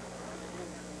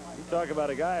 You talk about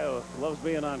a guy who loves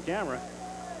being on camera.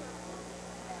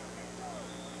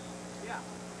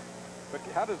 But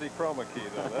how does he chroma key,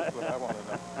 though? That's what I want to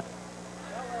know.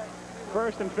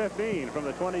 1st and 15 from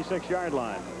the 26-yard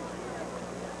line.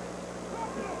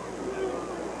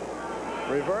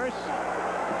 Reverse.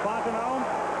 Fontenot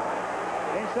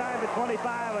inside the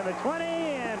 25 and the 20,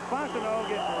 and Fontenot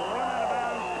gets run out of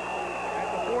bounds at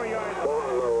the 4-yard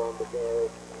line.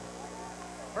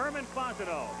 Herman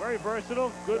Fontenot, very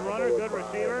versatile, good runner, good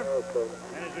receiver,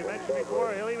 and as we mentioned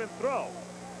before, he'll even throw.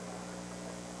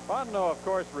 Fontenot, of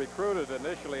course, recruited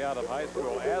initially out of high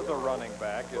school as a running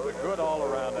back, is a good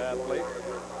all-around athlete.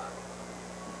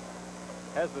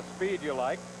 Has the speed you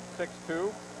like,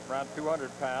 6'2", around 200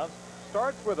 pounds.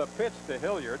 Starts with a pitch to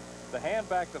Hilliard, the hand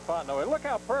back to Fontenot. And look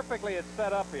how perfectly it's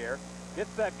set up here.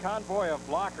 Gets that convoy of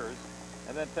blockers,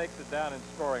 and then takes it down in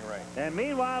scoring range. And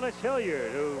meanwhile, it's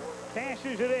Hilliard who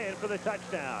cashes it in for the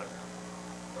touchdown.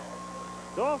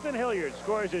 Dalton Hilliard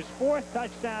scores his 4th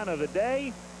touchdown of the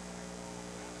day.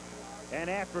 And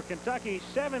after Kentucky's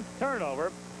 7th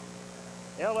turnover,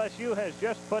 LSU has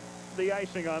just put the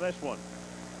icing on this one.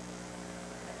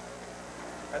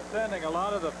 That's sending a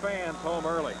lot of the fans home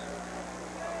early.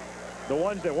 The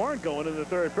ones that weren't going in the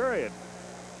 3rd period.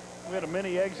 We had a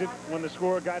mini exit when the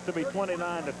score got to be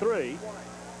 29-3.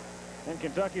 And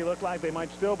Kentucky looked like they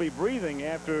might still be breathing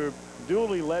after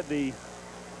Dooley led the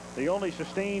only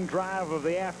sustained drive of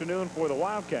the afternoon for the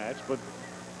Wildcats. But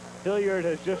Hilliard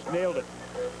has just nailed it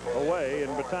away,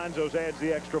 and Betanzos adds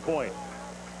the extra point.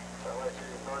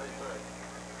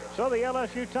 So the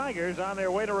LSU Tigers on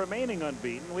their way to remaining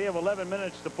unbeaten. We have 11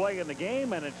 minutes to play in the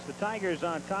game, and it's the Tigers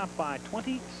on top by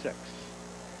 26.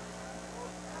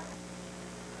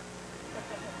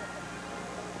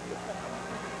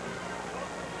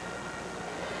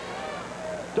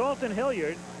 Dalton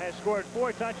Hilliard has scored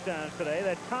 4 touchdowns today.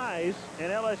 That ties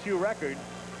an LSU record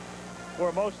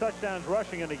for most touchdowns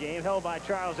rushing in the game, held by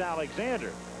Charles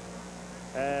Alexander.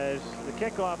 As the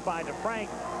kickoff by DeFrank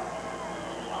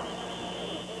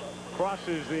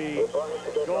crosses the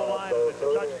goal line, and it's a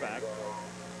touchback.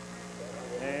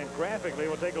 And graphically,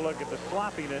 we'll take a look at the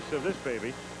sloppiness of this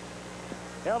baby.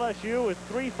 LSU with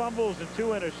 3 fumbles and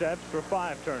 2 intercepts for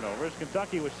 5 turnovers.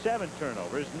 Kentucky with 7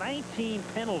 turnovers, 19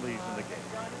 penalties in the game.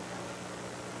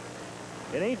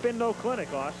 It ain't been no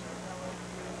clinic, Austin.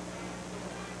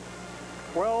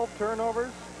 12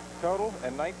 turnovers total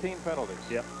and 19 penalties.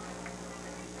 Yep.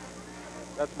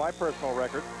 That's my personal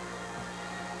record.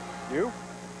 You?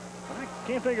 I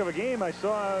can't think of a game I've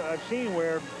seen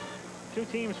where 2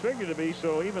 teams figure to be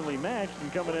so evenly matched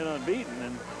and coming in unbeaten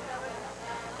and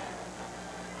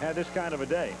had this kind of a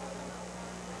day.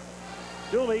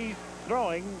 Dooley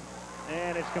throwing,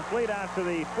 and it's complete out to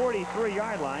the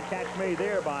 43-yard line. Catch made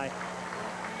there by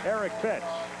Eric Pitts.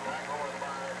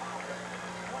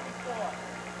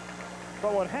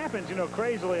 But what happens, you know,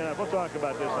 crazily enough, we'll talk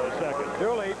about this in a second.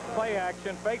 Dooley, play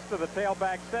action, fakes to the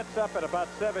tailback, sets up at about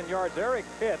 7 yards. Eric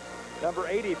Pitts, number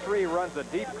 83, runs a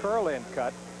deep curl-in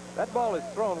cut. That ball is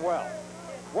thrown well.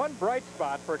 One bright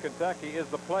spot for Kentucky is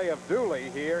the play of Dooley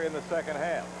here in the second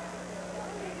half.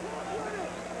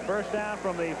 First down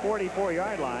from the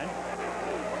 44-yard line.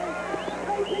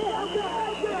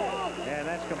 And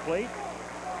that's complete.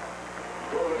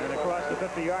 And across the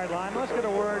 50-yard line. Let's get a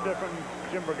word from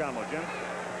Jim Bergamo. Jim?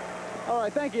 All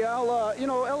right, thank you, Al. You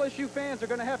know, LSU fans are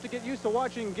going to have to get used to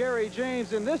watching Gary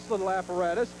James in this little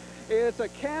apparatus. It's a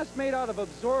cast made out of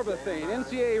absorbethane.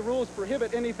 NCAA rules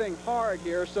prohibit anything hard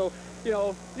here, so, you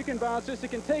know, you can bounce this. It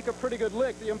can take a pretty good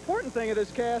lick. The important thing of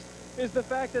this cast is the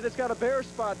fact that it's got a bare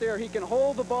spot there. He can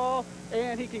hold the ball,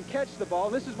 and he can catch the ball.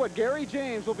 And this is what Gary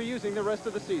James will be using the rest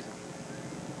of the season.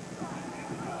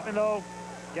 Even though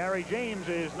Gary James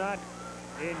is not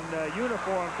in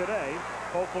uniform today,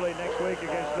 hopefully next week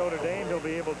against Notre Dame, he'll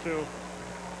be able to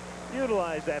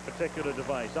utilize that particular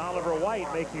device. Oliver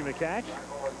White making the catch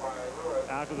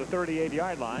out to the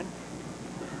 38-yard line.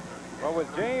 Well,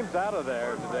 with James out of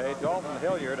there today, Dalton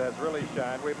Hilliard has really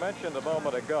shined. We mentioned a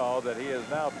moment ago that he is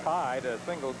now tied a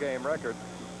single game record.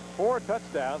 4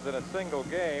 touchdowns in a single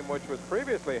game, which was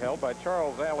previously held by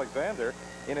Charles Alexander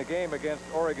in a game against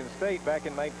Oregon State back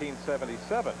in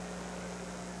 1977.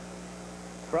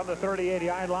 From the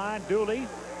 38-yard line, Dooley.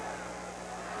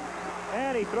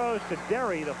 And he throws to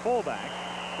Derry, the fullback,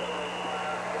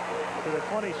 to the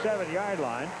 27-yard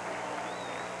line.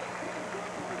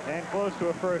 And close to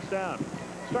a first down.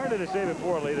 Started to say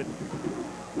before, Lee, that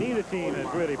neither team has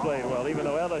really played well, even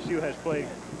though LSU has played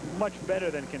much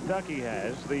better than Kentucky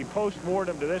has. The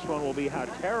post-mortem to this one will be how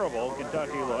terrible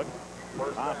Kentucky looked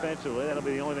offensively. That'll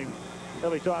be the only thing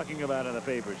they'll be talking about in the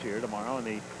papers here tomorrow,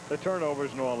 and the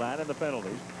turnovers and all that, and the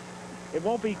penalties. It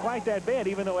won't be quite that bad,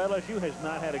 even though LSU has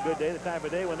not had a good day, the type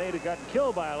of day when they'd have gotten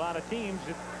killed by a lot of teams.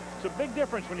 It's a big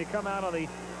difference when you come out on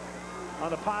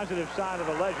the positive side of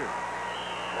the ledger.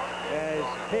 As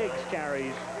Higgs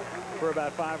carries for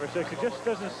about 5 or 6. It just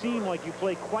doesn't seem like you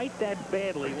play quite that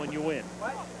badly when you win.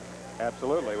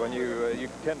 Absolutely. When you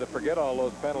tend to forget all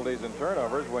those penalties and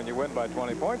turnovers when you win by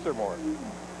 20 points or more.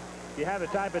 You have the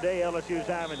type of day LSU's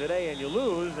having today and you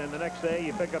lose, and the next day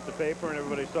you pick up the paper and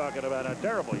everybody's talking about how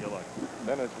terrible you look.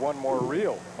 Then it's one more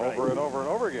reel over and over and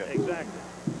over again. Exactly.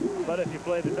 But if you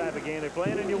play the type of game they're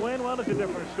playing and you win, well, it's a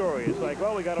different story. It's like,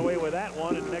 well, we got away with that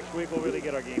one, and next week we'll really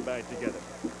get our game back together.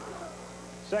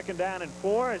 Second down and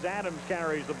 4 as Adams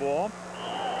carries the ball to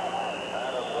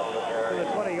the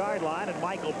 20-yard line, and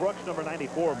Michael Brooks, number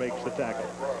 94, makes the tackle.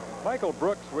 Michael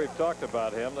Brooks, we've talked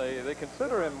about him. They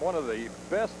consider him one of the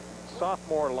best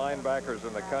sophomore linebackers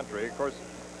in the country. Of course,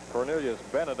 Cornelius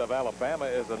Bennett of Alabama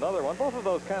is another one. Both of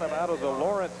those kind of out of the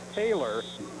Lawrence Taylor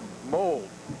mold.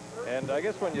 And I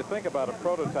guess when you think about a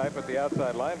prototype at the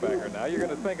outside linebacker now, you're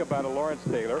going to think about a Lawrence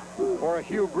Taylor or a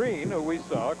Hugh Green, who we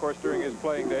saw, of course, during his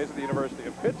playing days at the University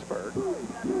of Pittsburgh.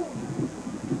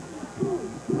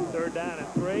 Third down and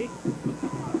 3.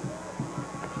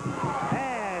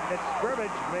 And it's Burbage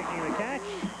making the catch,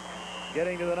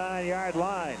 getting to the 9-yard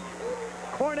line.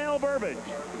 Cornell Burbage,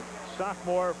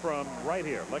 sophomore from right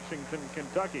here, Lexington,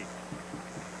 Kentucky.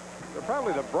 So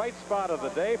probably the bright spot of the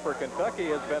day for Kentucky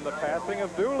has been the passing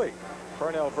of Dooley.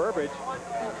 Cornell Burbage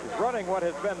is running what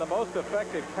has been the most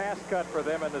effective pass cut for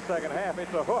them in the second half.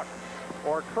 It's a hook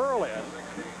or curl in.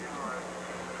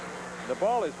 The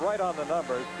ball is right on the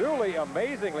numbers. Dooley,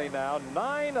 amazingly now,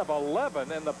 9 of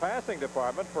 11 in the passing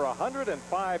department for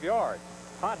 105 yards.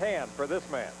 Hot hand for this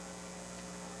man.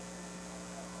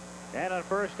 And on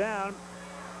first down,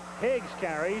 Higgs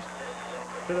carries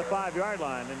to the 5-yard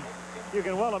line. And you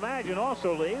can well imagine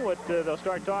also, Lee, what they'll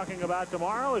start talking about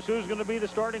tomorrow is who's going to be the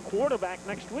starting quarterback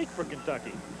next week for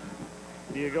Kentucky.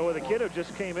 Do you go with a kid who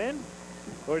just came in,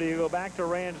 or do you go back to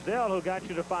Ransdell, who got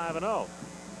you to 5-0?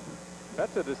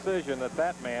 That's a decision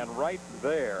that man right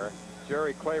there,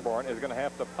 Jerry Claiborne, is going to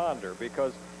have to ponder,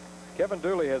 because Kevin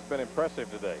Dooley has been impressive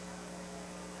today.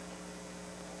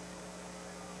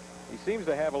 He seems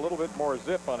to have a little bit more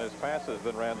zip on his passes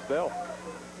than Ransdell.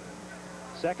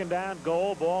 Second down,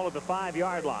 goal, ball at the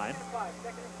 5-yard line.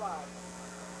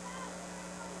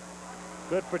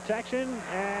 Good protection,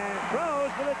 and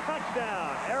throws for the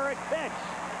touchdown. Eric Pitts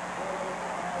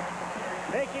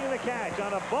making the catch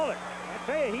on a bullet. I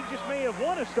tell you, he just may have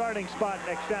won a starting spot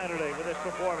next Saturday with this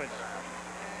performance.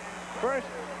 First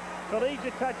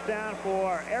collegiate touchdown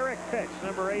for Eric Pitts,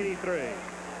 number 83.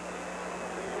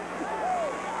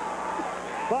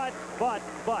 But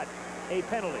a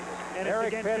penalty. And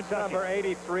Eric it's Pitts, Kentucky. number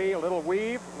 83, a little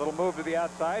weave, a little move to the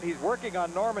outside. He's working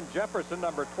on Norman Jefferson,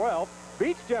 number 12.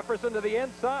 Beats Jefferson to the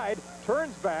inside,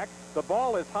 turns back. The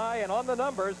ball is high and on the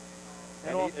numbers,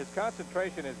 and his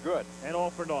concentration is good. And all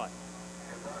for naught.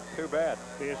 Too bad.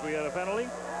 Because we had a penalty.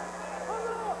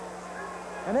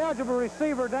 An eligible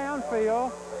receiver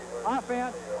downfield.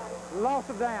 Offense, loss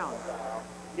of down.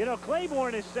 You know,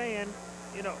 Claiborne is saying,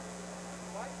 you know,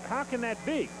 how can that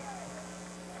be?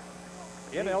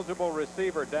 Ineligible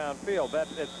receiver downfield. That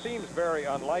it seems very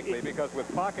unlikely, because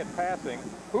with pocket passing,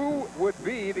 who would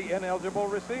be the ineligible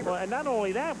receiver? Well, and not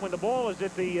only that, when the ball is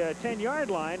at the 10-yard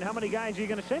line, how many guys are you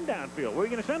going to send downfield? Where are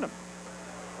you going to send them?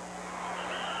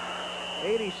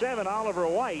 87, Oliver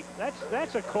White.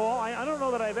 That's a call. I don't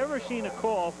know that I've ever seen a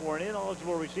call for an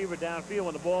ineligible receiver downfield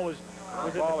when the ball was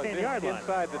at the 10-yard line.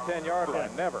 Inside the 10-yard line.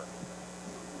 Yeah. Never.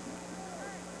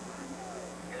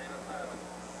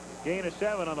 Gain of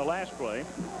 7 on the last play.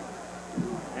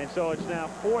 And so it's now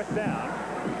 4th down.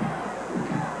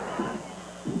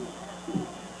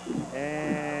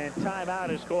 And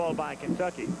timeout is called by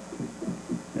Kentucky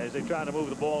as they try to move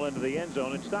the ball into the end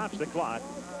zone. It stops the clock.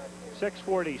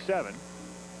 6:47.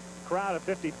 Crowd of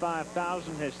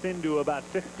 55,000 has thinned to about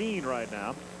 15 right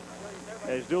now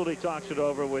as Dooley talks it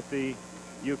over with the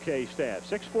UK staff.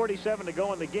 6:47 to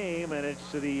go in the game, and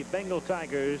it's the Bengal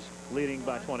Tigers leading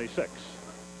by 26.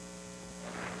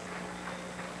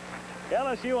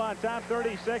 LSU on top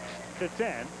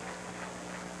 36-10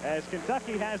 as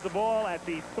Kentucky has the ball at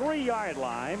the 3-yard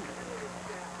line.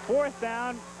 4th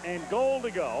down and goal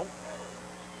to go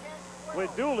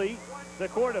with Dooley, the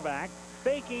quarterback,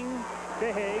 faking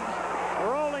to Higgs,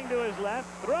 rolling to his left,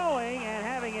 throwing and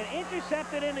having it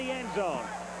intercepted in the end zone.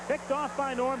 Picked off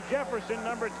by Norm Jefferson,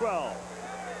 number 12.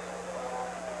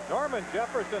 Norman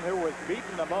Jefferson, who was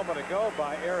beaten a moment ago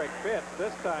by Eric Pitts,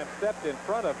 this time stepped in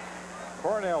front of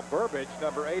Cornell Burbage,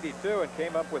 number 82, and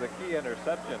came up with a key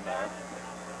interception there.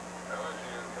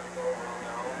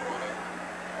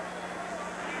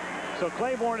 So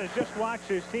Claiborne has just watched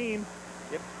his team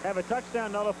have a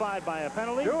touchdown nullified by a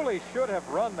penalty. Dooley should have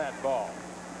run that ball.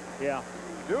 Yeah.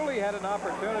 Dooley had an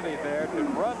opportunity there to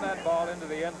run that ball into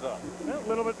the end zone. Well, a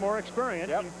little bit more experience.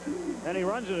 Yep. And he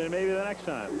runs it in maybe the next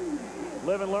time.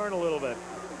 Live and learn a little bit.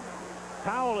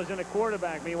 Powell is in a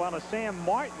quarterback. Meanwhile, Sam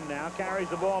Martin now carries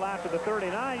the ball out to the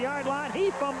 39-yard line.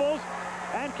 He fumbles,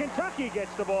 and Kentucky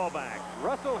gets the ball back.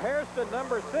 Russell Hairston,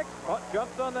 number 6,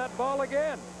 jumps on that ball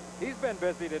again. He's been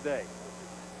busy today.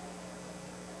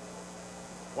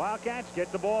 Wildcats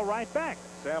get the ball right back.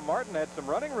 Sam Martin had some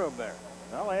running room there.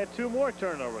 Well, they had 2 more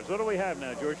turnovers. What do we have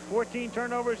now, George? 14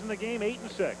 turnovers in the game, 8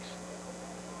 and 6.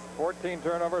 14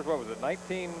 turnovers. What was it?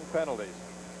 19 penalties.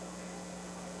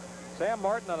 Sam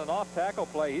Martin on an off-tackle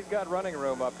play. He's got running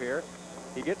room up here.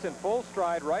 He gets in full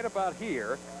stride right about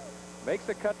here. Makes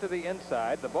a cut to the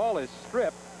inside. The ball is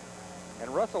stripped. And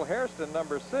Russell Hairston,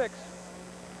 number 6,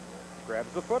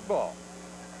 grabs the football.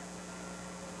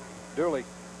 Dooley.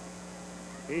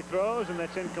 He throws, and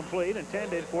that's incomplete.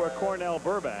 Intended for Cornell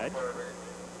Burbage.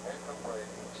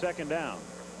 2nd down.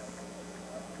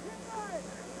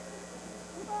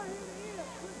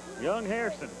 Young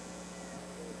Hairston.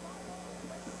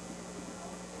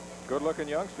 Good-looking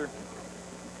youngster.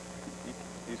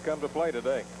 He's come to play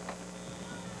today.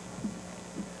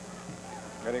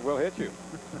 And he will hit you.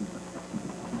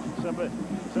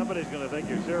 Somebody's going to think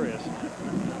you're serious.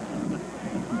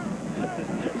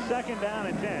 2nd down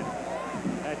and 10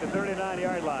 at the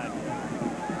 39-yard line.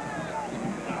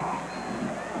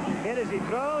 Hit as he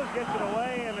throws, gets it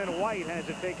away, and then White has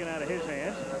it taken out of his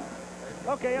hands.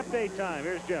 Okay, update time.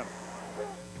 Here's Jim.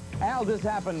 Al, this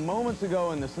happened moments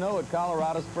ago in the snow at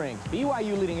Colorado Springs.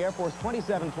 BYU leading Air Force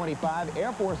 27-25.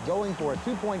 Air Force going for a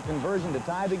two-point conversion to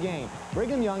tie the game.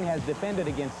 Brigham Young has defended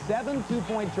against 7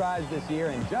 two-point tries this year,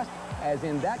 and just as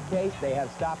in that case, they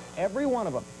have stopped every one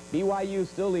of them. BYU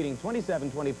still leading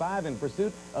 27-25 in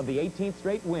pursuit of the 18th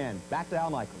straight win. Back to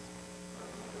Al Michaels.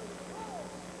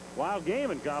 Wild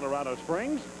game in Colorado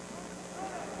Springs.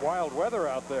 Wild weather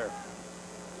out there.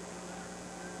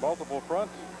 Multiple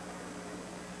fronts.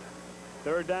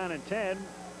 3rd down and 10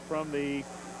 from the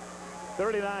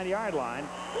 39-yard line.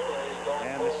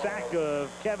 And the sack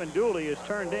of Kevin Dooley is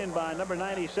turned in by number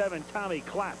 97, Tommy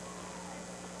Clapp.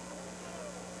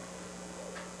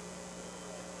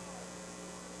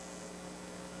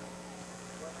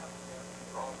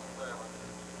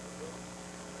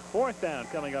 Fourth down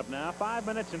coming up now. 5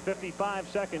 minutes and 55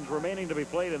 seconds remaining to be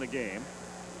played in the game.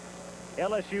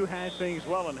 LSU has things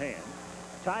well in hand.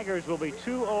 Tigers will be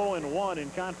 2-0-1 in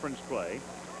conference play,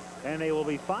 and they will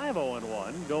be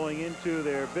 5-0-1 going into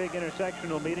their big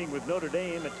intersectional meeting with Notre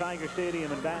Dame at Tiger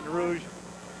Stadium in Baton Rouge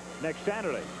next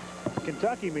Saturday.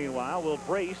 Kentucky, meanwhile, will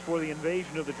brace for the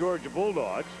invasion of the Georgia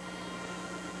Bulldogs,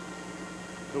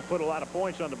 who put a lot of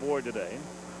points on the board today.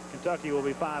 Kentucky will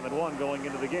be 5-1 going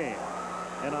into the game.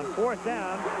 And on 4th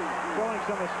down, showing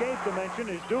some escape dimension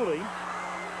is Dooley,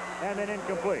 and then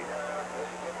incomplete.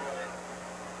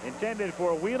 Intended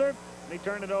for Wheeler. They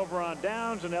turn it over on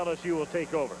downs, and LSU will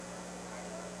take over.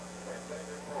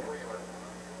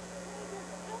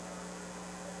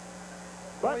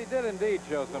 Well, he did indeed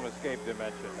show some escape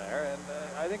dimension there, and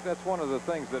I think that's one of the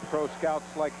things that pro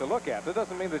scouts like to look at. It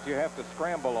doesn't mean that you have to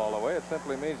scramble all the way. It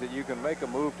simply means that you can make a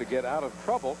move to get out of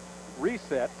trouble,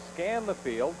 reset, scan the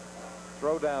field,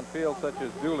 throw downfield such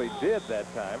as Dooley did that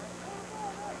time.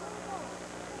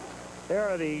 There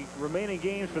are the remaining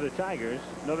games for the Tigers.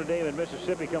 Notre Dame and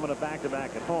Mississippi coming up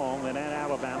back-to-back at home, then at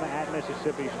Alabama, at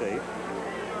Mississippi State.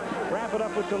 Wrap it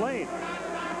up with Tulane.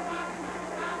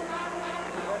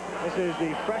 This is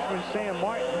the freshman Sam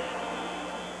Martin.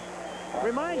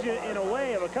 Reminds you in a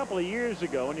way of a couple of years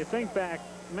ago. When you think back,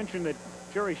 mentioned that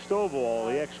Jerry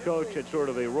Stovall, the ex-coach, had sort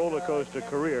of a roller coaster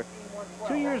career.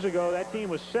 2 years ago, that team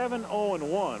was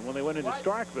 7-0-1 when they went into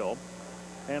Starkville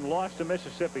and lost to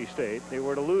Mississippi State. They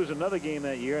were to lose another game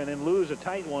that year and then lose a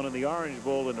tight one in the Orange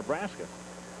Bowl in Nebraska.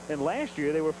 And last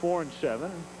year they were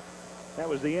 4-7. That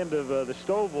was the end of the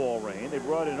Stovall reign. They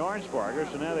brought in Arnsparger,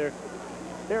 so now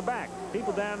they're back.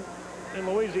 People down in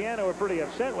Louisiana were pretty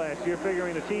upset last year,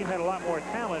 figuring the team had a lot more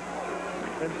talent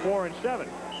than 4-7.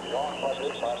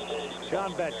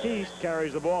 John Baptiste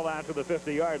carries the ball out to the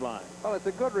 50-yard line. Well, it's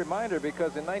a good reminder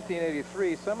because in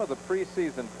 1983, some of the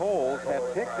preseason polls had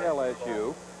picked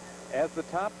LSU as the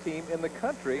top team in the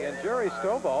country, and Jerry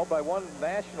Stovall, by one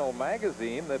national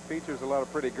magazine that features a lot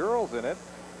of pretty girls in it,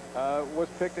 was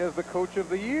picked as the coach of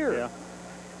the year. Yeah.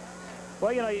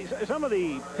 Well, you know, some of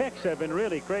the picks have been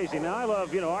really crazy. Now, I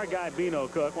love, you know, our guy Bino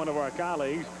Cook, one of our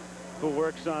colleagues who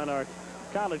works on our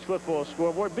college football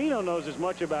scoreboard. Bino knows as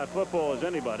much about football as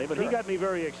anybody, but he got me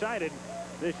very excited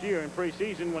this year in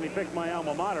preseason when he picked my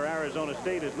alma mater, Arizona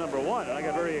State, as #1. And I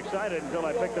got very excited until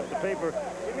I picked up the paper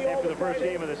after the first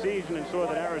game of the season and saw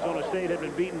that Arizona State had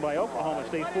been beaten by Oklahoma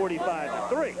State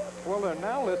 45-3. Well, they're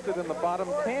now listed in the bottom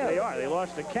 10. They are. They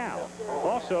lost to Cal.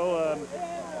 Also,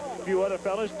 a few other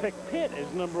fellas picked Pitt as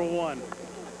 #1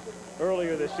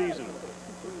 earlier this season.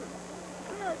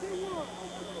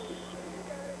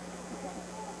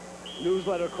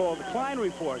 Newsletter called the Klein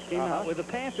Report came out with the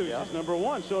Panthers as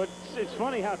 #1. So it's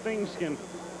funny how things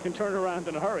can turn around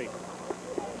in a hurry.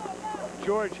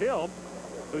 George Hill,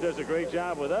 who does a great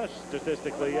job with us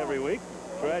statistically every week,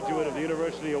 graduate of the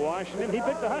University of Washington, he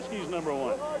picked the Huskies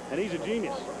 #1, and he's a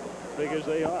genius, big as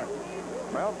they are.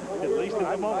 Well, at least at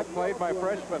the moment. I played my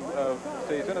freshman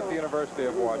season at the University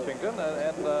of Washington,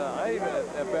 and I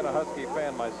have been a Husky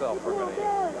fan myself for many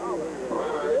years.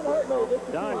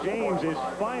 Don James is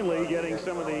finally getting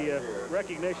some of the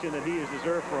recognition that he has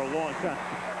deserved for a long time.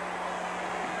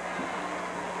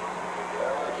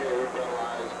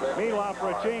 Meanwhile, for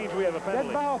a change, we have a penalty.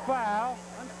 Dead ball foul,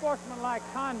 unsportsmanlike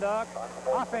conduct,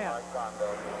 offense.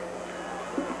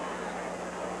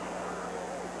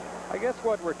 I guess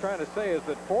what we're trying to say is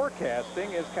that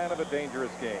forecasting is kind of a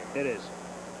dangerous game. It is.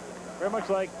 Very much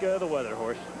like the weather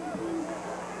horse.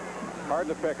 Hard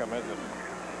to pick them, isn't it?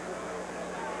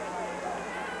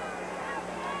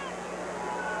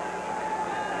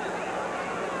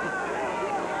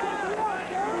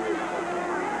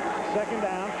 Second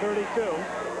down, 32.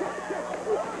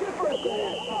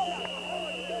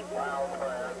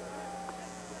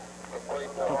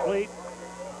 Complete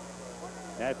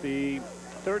at the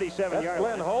 37-yard That's line.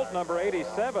 Glenn Holt, number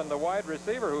 87, the wide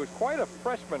receiver, who's quite a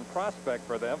freshman prospect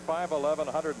for them, 5'11",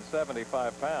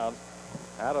 175 pounds,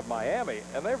 out of Miami,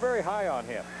 and they're very high on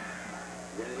him.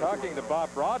 Talking to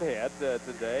Bob Broadhead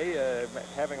today,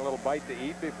 having a little bite to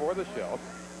eat before the show,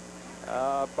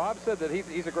 Bob said that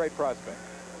he's a great prospect.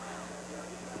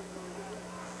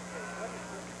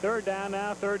 Third down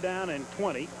now, third down and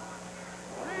 20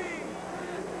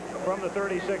 from the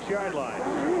 36-yard line.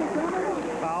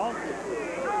 Powell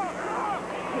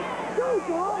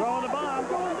throwing the bomb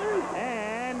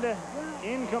and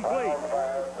incomplete.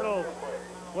 Little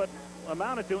what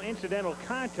amounted to incidental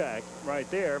contact right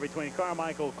there between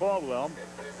Carmichael Caldwell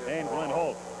and Glenn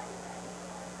Holt.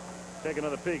 Take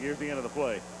another peek. Here's the end of the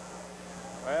play.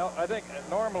 Well, I think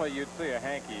normally you'd see a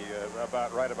hanky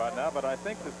right about now, but I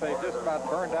think that they just about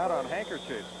burned out on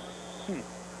handkerchiefs.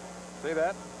 See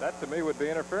that? That to me would be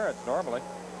interference normally.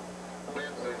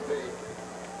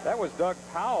 That was Doug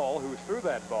Powell who threw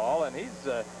that ball, and he's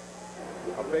a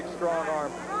big, strong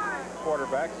arm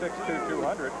quarterback, 6'2",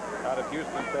 200, out of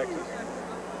Houston, Texas.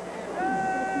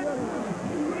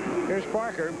 Here's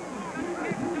Parker.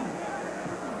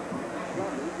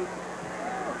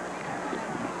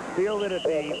 Fielded at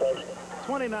the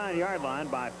 29-yard line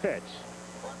by Pitts.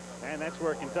 And that's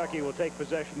where Kentucky will take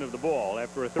possession of the ball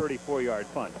after a 34-yard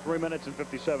punt. 3 minutes and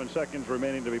 57 seconds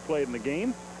remaining to be played in the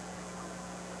game.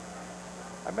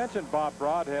 I mentioned Bob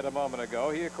Broadhead a moment ago.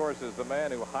 He, of course, is the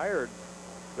man who hired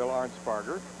Bill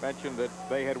Arnsparger. Mentioned that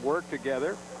they had worked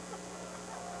together.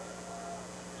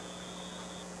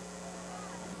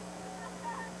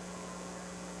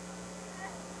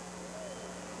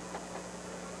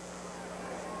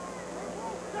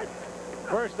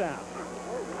 First down.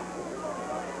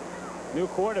 New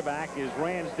quarterback is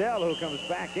Ransdell, who comes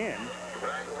back in.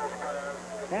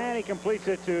 And he completes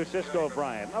it to Cisco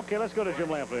Bryant. Okay, let's go to Jim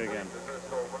Lampley again.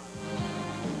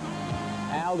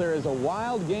 Al, there is a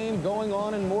wild game going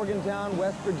on in Morgantown,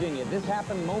 West Virginia. This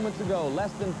happened moments ago,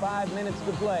 less than 5 minutes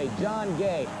to play. John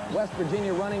Gay, West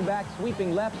Virginia running back,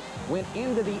 sweeping left, went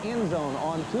into the end zone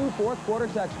on 2 fourth-quarter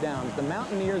touchdowns. The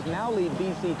Mountaineers now lead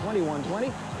BC 21-20. We're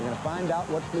going to find out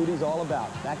what Flutie's all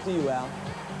about. Back to you, Al.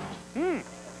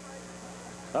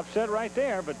 Upset right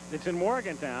there, but it's in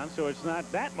Morgantown, so it's not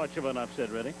that much of an upset,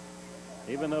 really,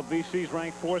 even though BC's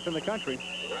ranked 4th in the country.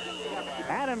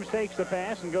 Adams takes the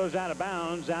pass and goes out of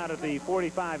bounds out at the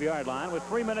 45-yard line with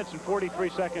 3 minutes and 43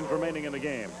 seconds remaining in the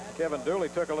game. Kevin Dooley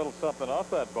took a little something off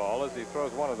that ball as he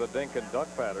throws one of the dink and dunk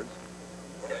patterns.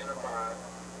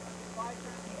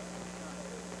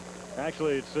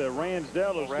 Actually, it's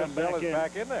Ransdell who's come back in.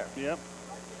 Back in there. Yep,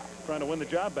 trying to win the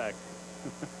job back.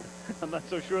 I'm not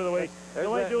so sure the way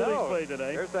Dooley's played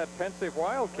today. There's that pensive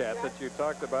Wildcat that you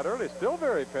talked about earlier. Still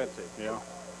very pensive. Yeah.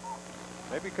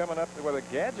 Maybe coming up with a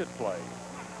gadget play.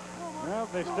 Well,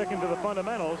 they're sticking to the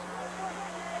fundamentals.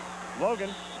 Logan.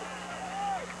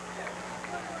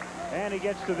 And he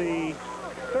gets to the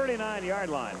 39-yard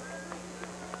line.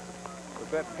 Was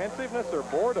that pensiveness or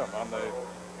boredom on the...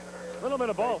 A little bit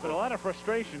of both, and a lot of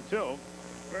frustration, too.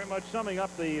 Very much summing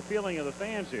up the feeling of the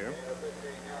fans here.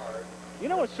 You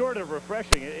know, it's sort of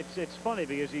refreshing. It's funny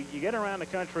because you get around the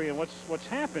country, and what's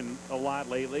happened a lot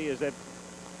lately is that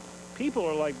people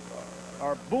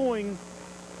are booing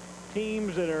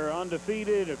teams that are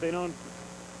undefeated. If they don't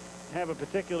have a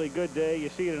particularly good day, you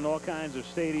see it in all kinds of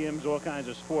stadiums, all kinds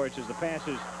of sports, as the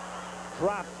passes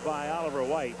dropped by Oliver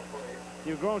White.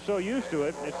 You've grown so used to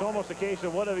it, it's almost a case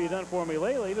of what have you done for me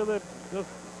lately. To the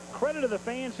credit of the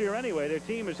fans here anyway, their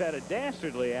team has had a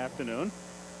dastardly afternoon,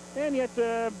 and yet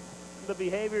the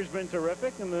behavior's been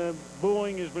terrific, and the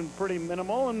booing has been pretty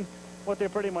minimal, and what they're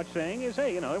pretty much saying is,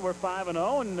 hey, you know, we're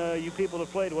 5-0, and you people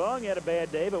have played well, and you had a bad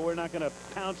day, but we're not going to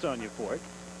pounce on you for it.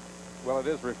 Well, it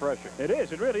is refreshing. It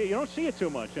is. It really, you don't see it too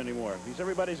much anymore, because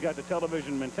everybody's got the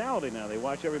television mentality now. They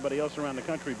watch everybody else around the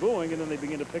country booing, and then they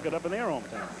begin to pick it up in their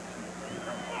hometown.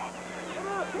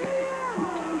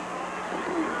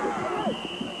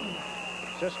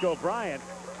 Cisco Bryant,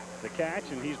 the catch,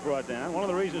 and he's brought down. One of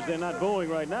the reasons they're not booing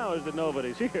right now is that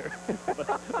nobody's here. But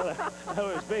I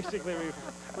was basically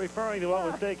referring to what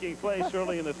was taking place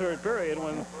early in the third period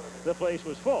when the place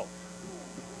was full.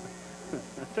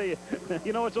 I tell you,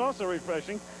 you know, it's also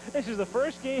refreshing. This is the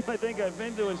first game I think I've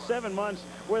been to in 7 months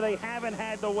where they haven't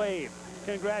had the wave.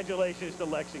 Congratulations to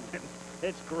Lexington.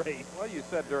 It's great. Well, you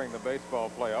said during the baseball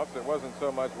playoffs it wasn't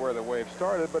so much where the wave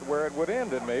started, but where it would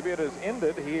end, and maybe it has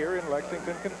ended here in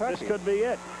Lexington, Kentucky. This could be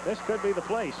it. This could be the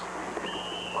place.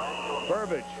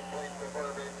 Burbage.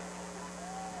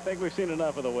 I think we've seen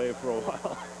enough of the wave for a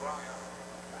while.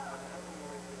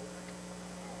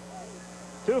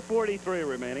 2:43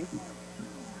 remaining.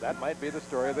 that might be the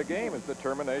story of the game, is the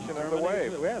termination of the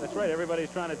wave. Yeah, that's right. Everybody's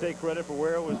trying to take credit for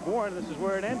where it was born. This is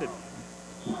where it ended.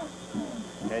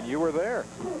 And you were there.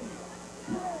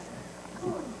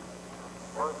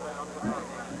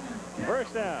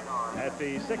 First down at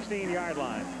the 16-yard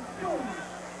line.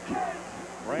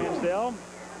 Ransdell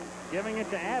giving it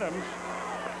to Adams.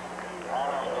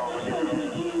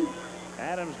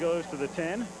 Adams goes to the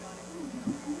 10.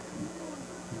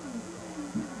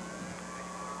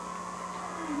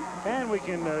 And we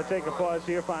can take a pause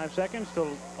here, 5 seconds, to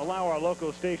allow our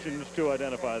local stations to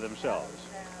identify themselves.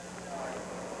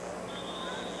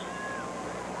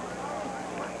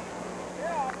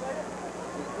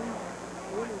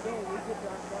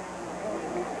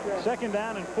 Second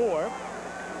down and 4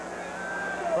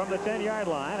 from the 10-yard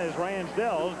line as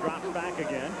Ransdell drops back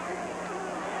again.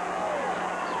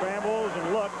 Scrambles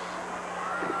and looks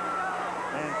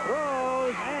and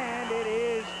throws, and it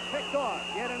is picked off.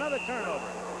 Yet another turnover.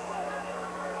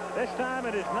 This time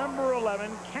it is number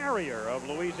 11, Carrier of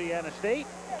Louisiana State.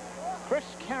 Chris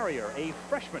Carrier, a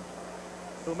freshman,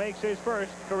 who makes his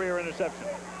first career interception.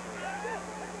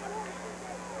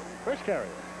 Chris Carrier.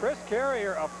 Chris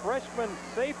Carrier, a freshman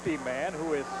safety man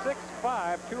who is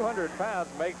 6'5", 200 pounds,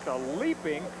 makes a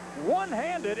leaping,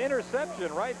 one-handed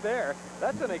interception right there.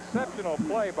 That's an exceptional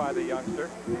play by the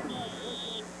youngster.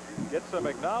 Gets some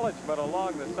acknowledgement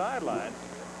along the sideline.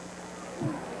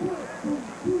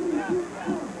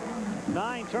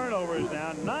 9 turnovers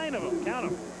now, 9 of them, count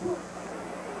them,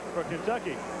 for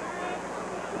Kentucky.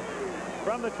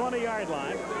 From the 20-yard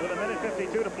line with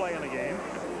 1:52 to play in the game.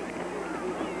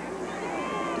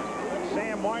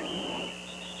 Sam Martin,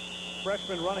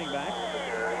 freshman running back.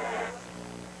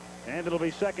 And it'll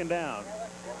be second down.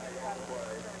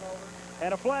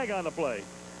 And a flag on the play.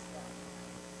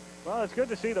 Well, it's good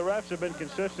to see the refs have been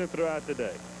consistent throughout the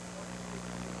day.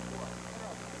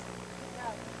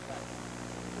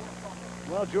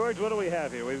 Well, George, what do we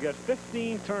have here? We've got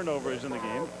 15 turnovers in the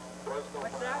game.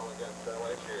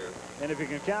 And if you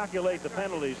can calculate the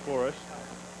penalties for us,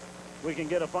 we can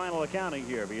get a final accounting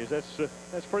here, because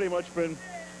that's pretty much been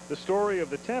the story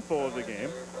of the tempo of the game.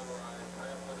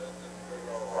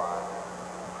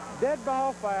 Dead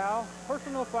ball foul,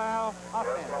 personal foul,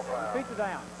 offense. Repeat the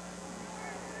down.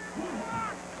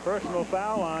 Personal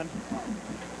foul on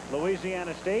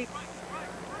Louisiana State.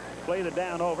 Play the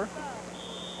down over.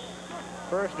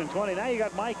 1st and 20. Now you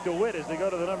got Mike DeWitt as they go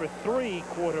to the number 3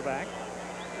 quarterback.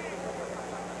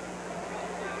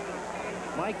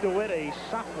 Mike DeWitt, a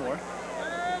sophomore,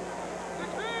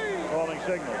 calling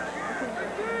signals.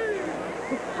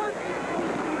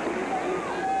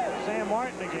 Sam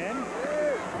Martin again.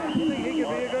 I think he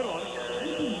could be a good one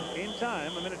in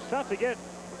time. I mean, it's tough to get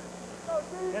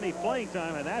any playing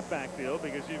time in that backfield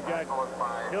because you've got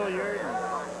Hilliard and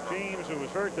James, who was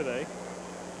hurt today,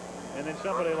 and then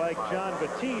somebody like John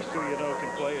Batiste, who you know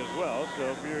can play as well. So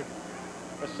if you're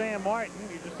a Sam Martin,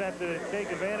 you just have to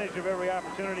take advantage of every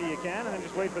opportunity you can and then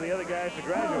just wait for the other guys to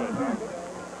graduate.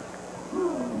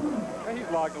 He's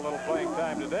logged a little playing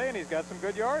time today, and he's got some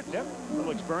good yards. Yep, a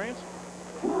little experience.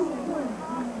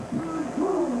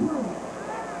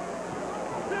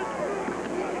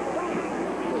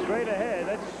 Straight ahead,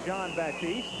 that's John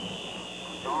Batiste.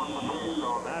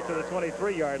 Out to the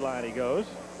 23-yard line he goes.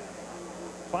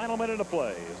 Final minute of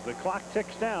play as the clock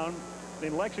ticks down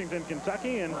in Lexington,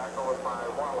 Kentucky, and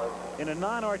in a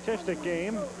non-artistic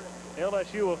game,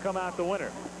 LSU will come out the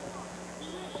winner.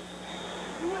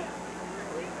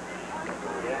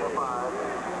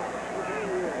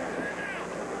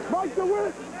 Mike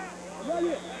DeWitt!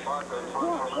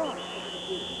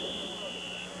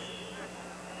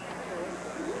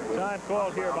 Time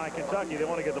called here by Kentucky. They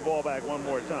want to get the ball back one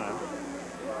more time.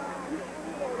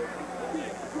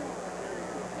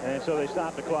 And so they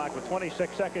stop the clock with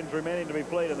 26 seconds remaining to be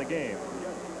played in the game.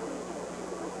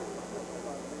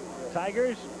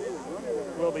 Tigers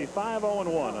will be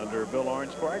 5-0-1 under Bill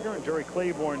Arnsparger, and Jerry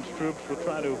Claiborne's troops will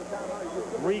try to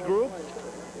regroup.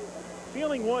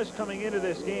 Feeling was coming into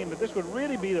this game that this would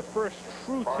really be the first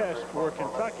true test for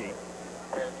Kentucky.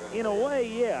 In a way,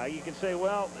 yeah, you can say,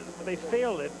 well, they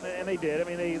failed it, and they did. I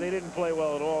mean, they didn't play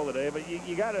well at all today, but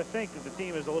you got to think that the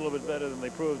team is a little bit better than they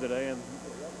proved today, and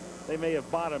they may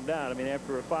have bottomed out. I mean,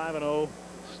 after a 5-0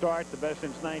 start, the best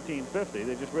since 1950,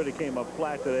 they just really came up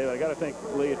flat today. But I got to think,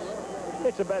 Lee,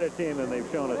 it's a better team than they've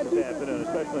shown us this afternoon,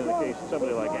 especially in the case of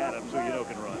somebody like Adams, who you know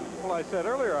can run. Well, I said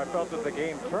earlier, I felt that the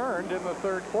game turned in the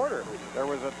 3rd quarter. There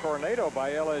was a tornado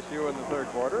by LSU in the 3rd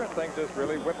quarter, and things just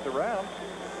really whipped around.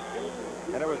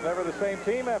 And it was never the same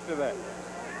team after that.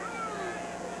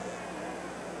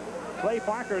 Clay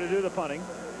Parker to do the punting.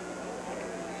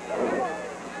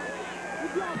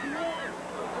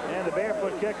 And the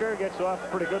barefoot kicker gets off a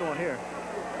pretty good one here.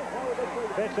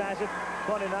 Pitts has it,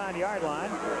 29-yard line.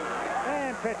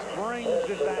 And Pitts brings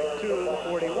it back to the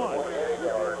 41.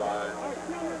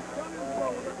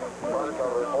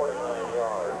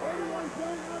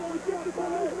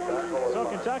 So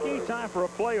Kentucky, time for a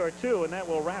play or two, and that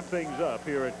will wrap things up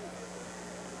here at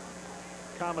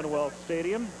Commonwealth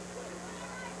Stadium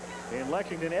in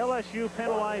Lexington. LSU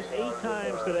penalized 8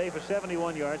 times today for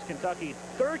 71 yards. Kentucky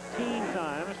 13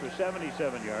 times for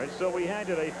 77 yards. So we had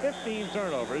today 15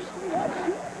 turnovers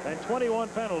and 21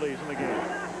 penalties in the game.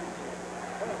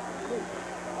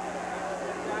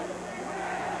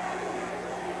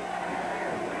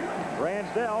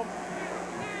 Ransdell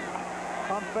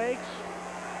pump fakes,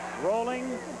 rolling,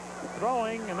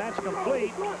 throwing, and that's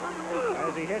complete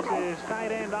as he hits his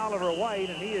tight end Oliver White,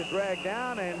 and he is dragged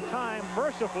down, and time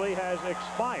mercifully has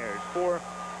expired for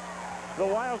the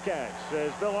Wildcats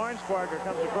as Bill Arnsparger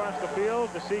comes across the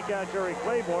field to seek out Jerry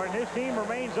Claiborne. His team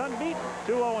remains unbeaten,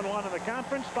 2-0-1 in the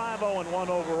conference, 5-0-1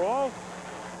 overall.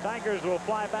 Tigers will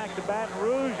fly back to Baton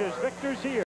Rouge as victors here.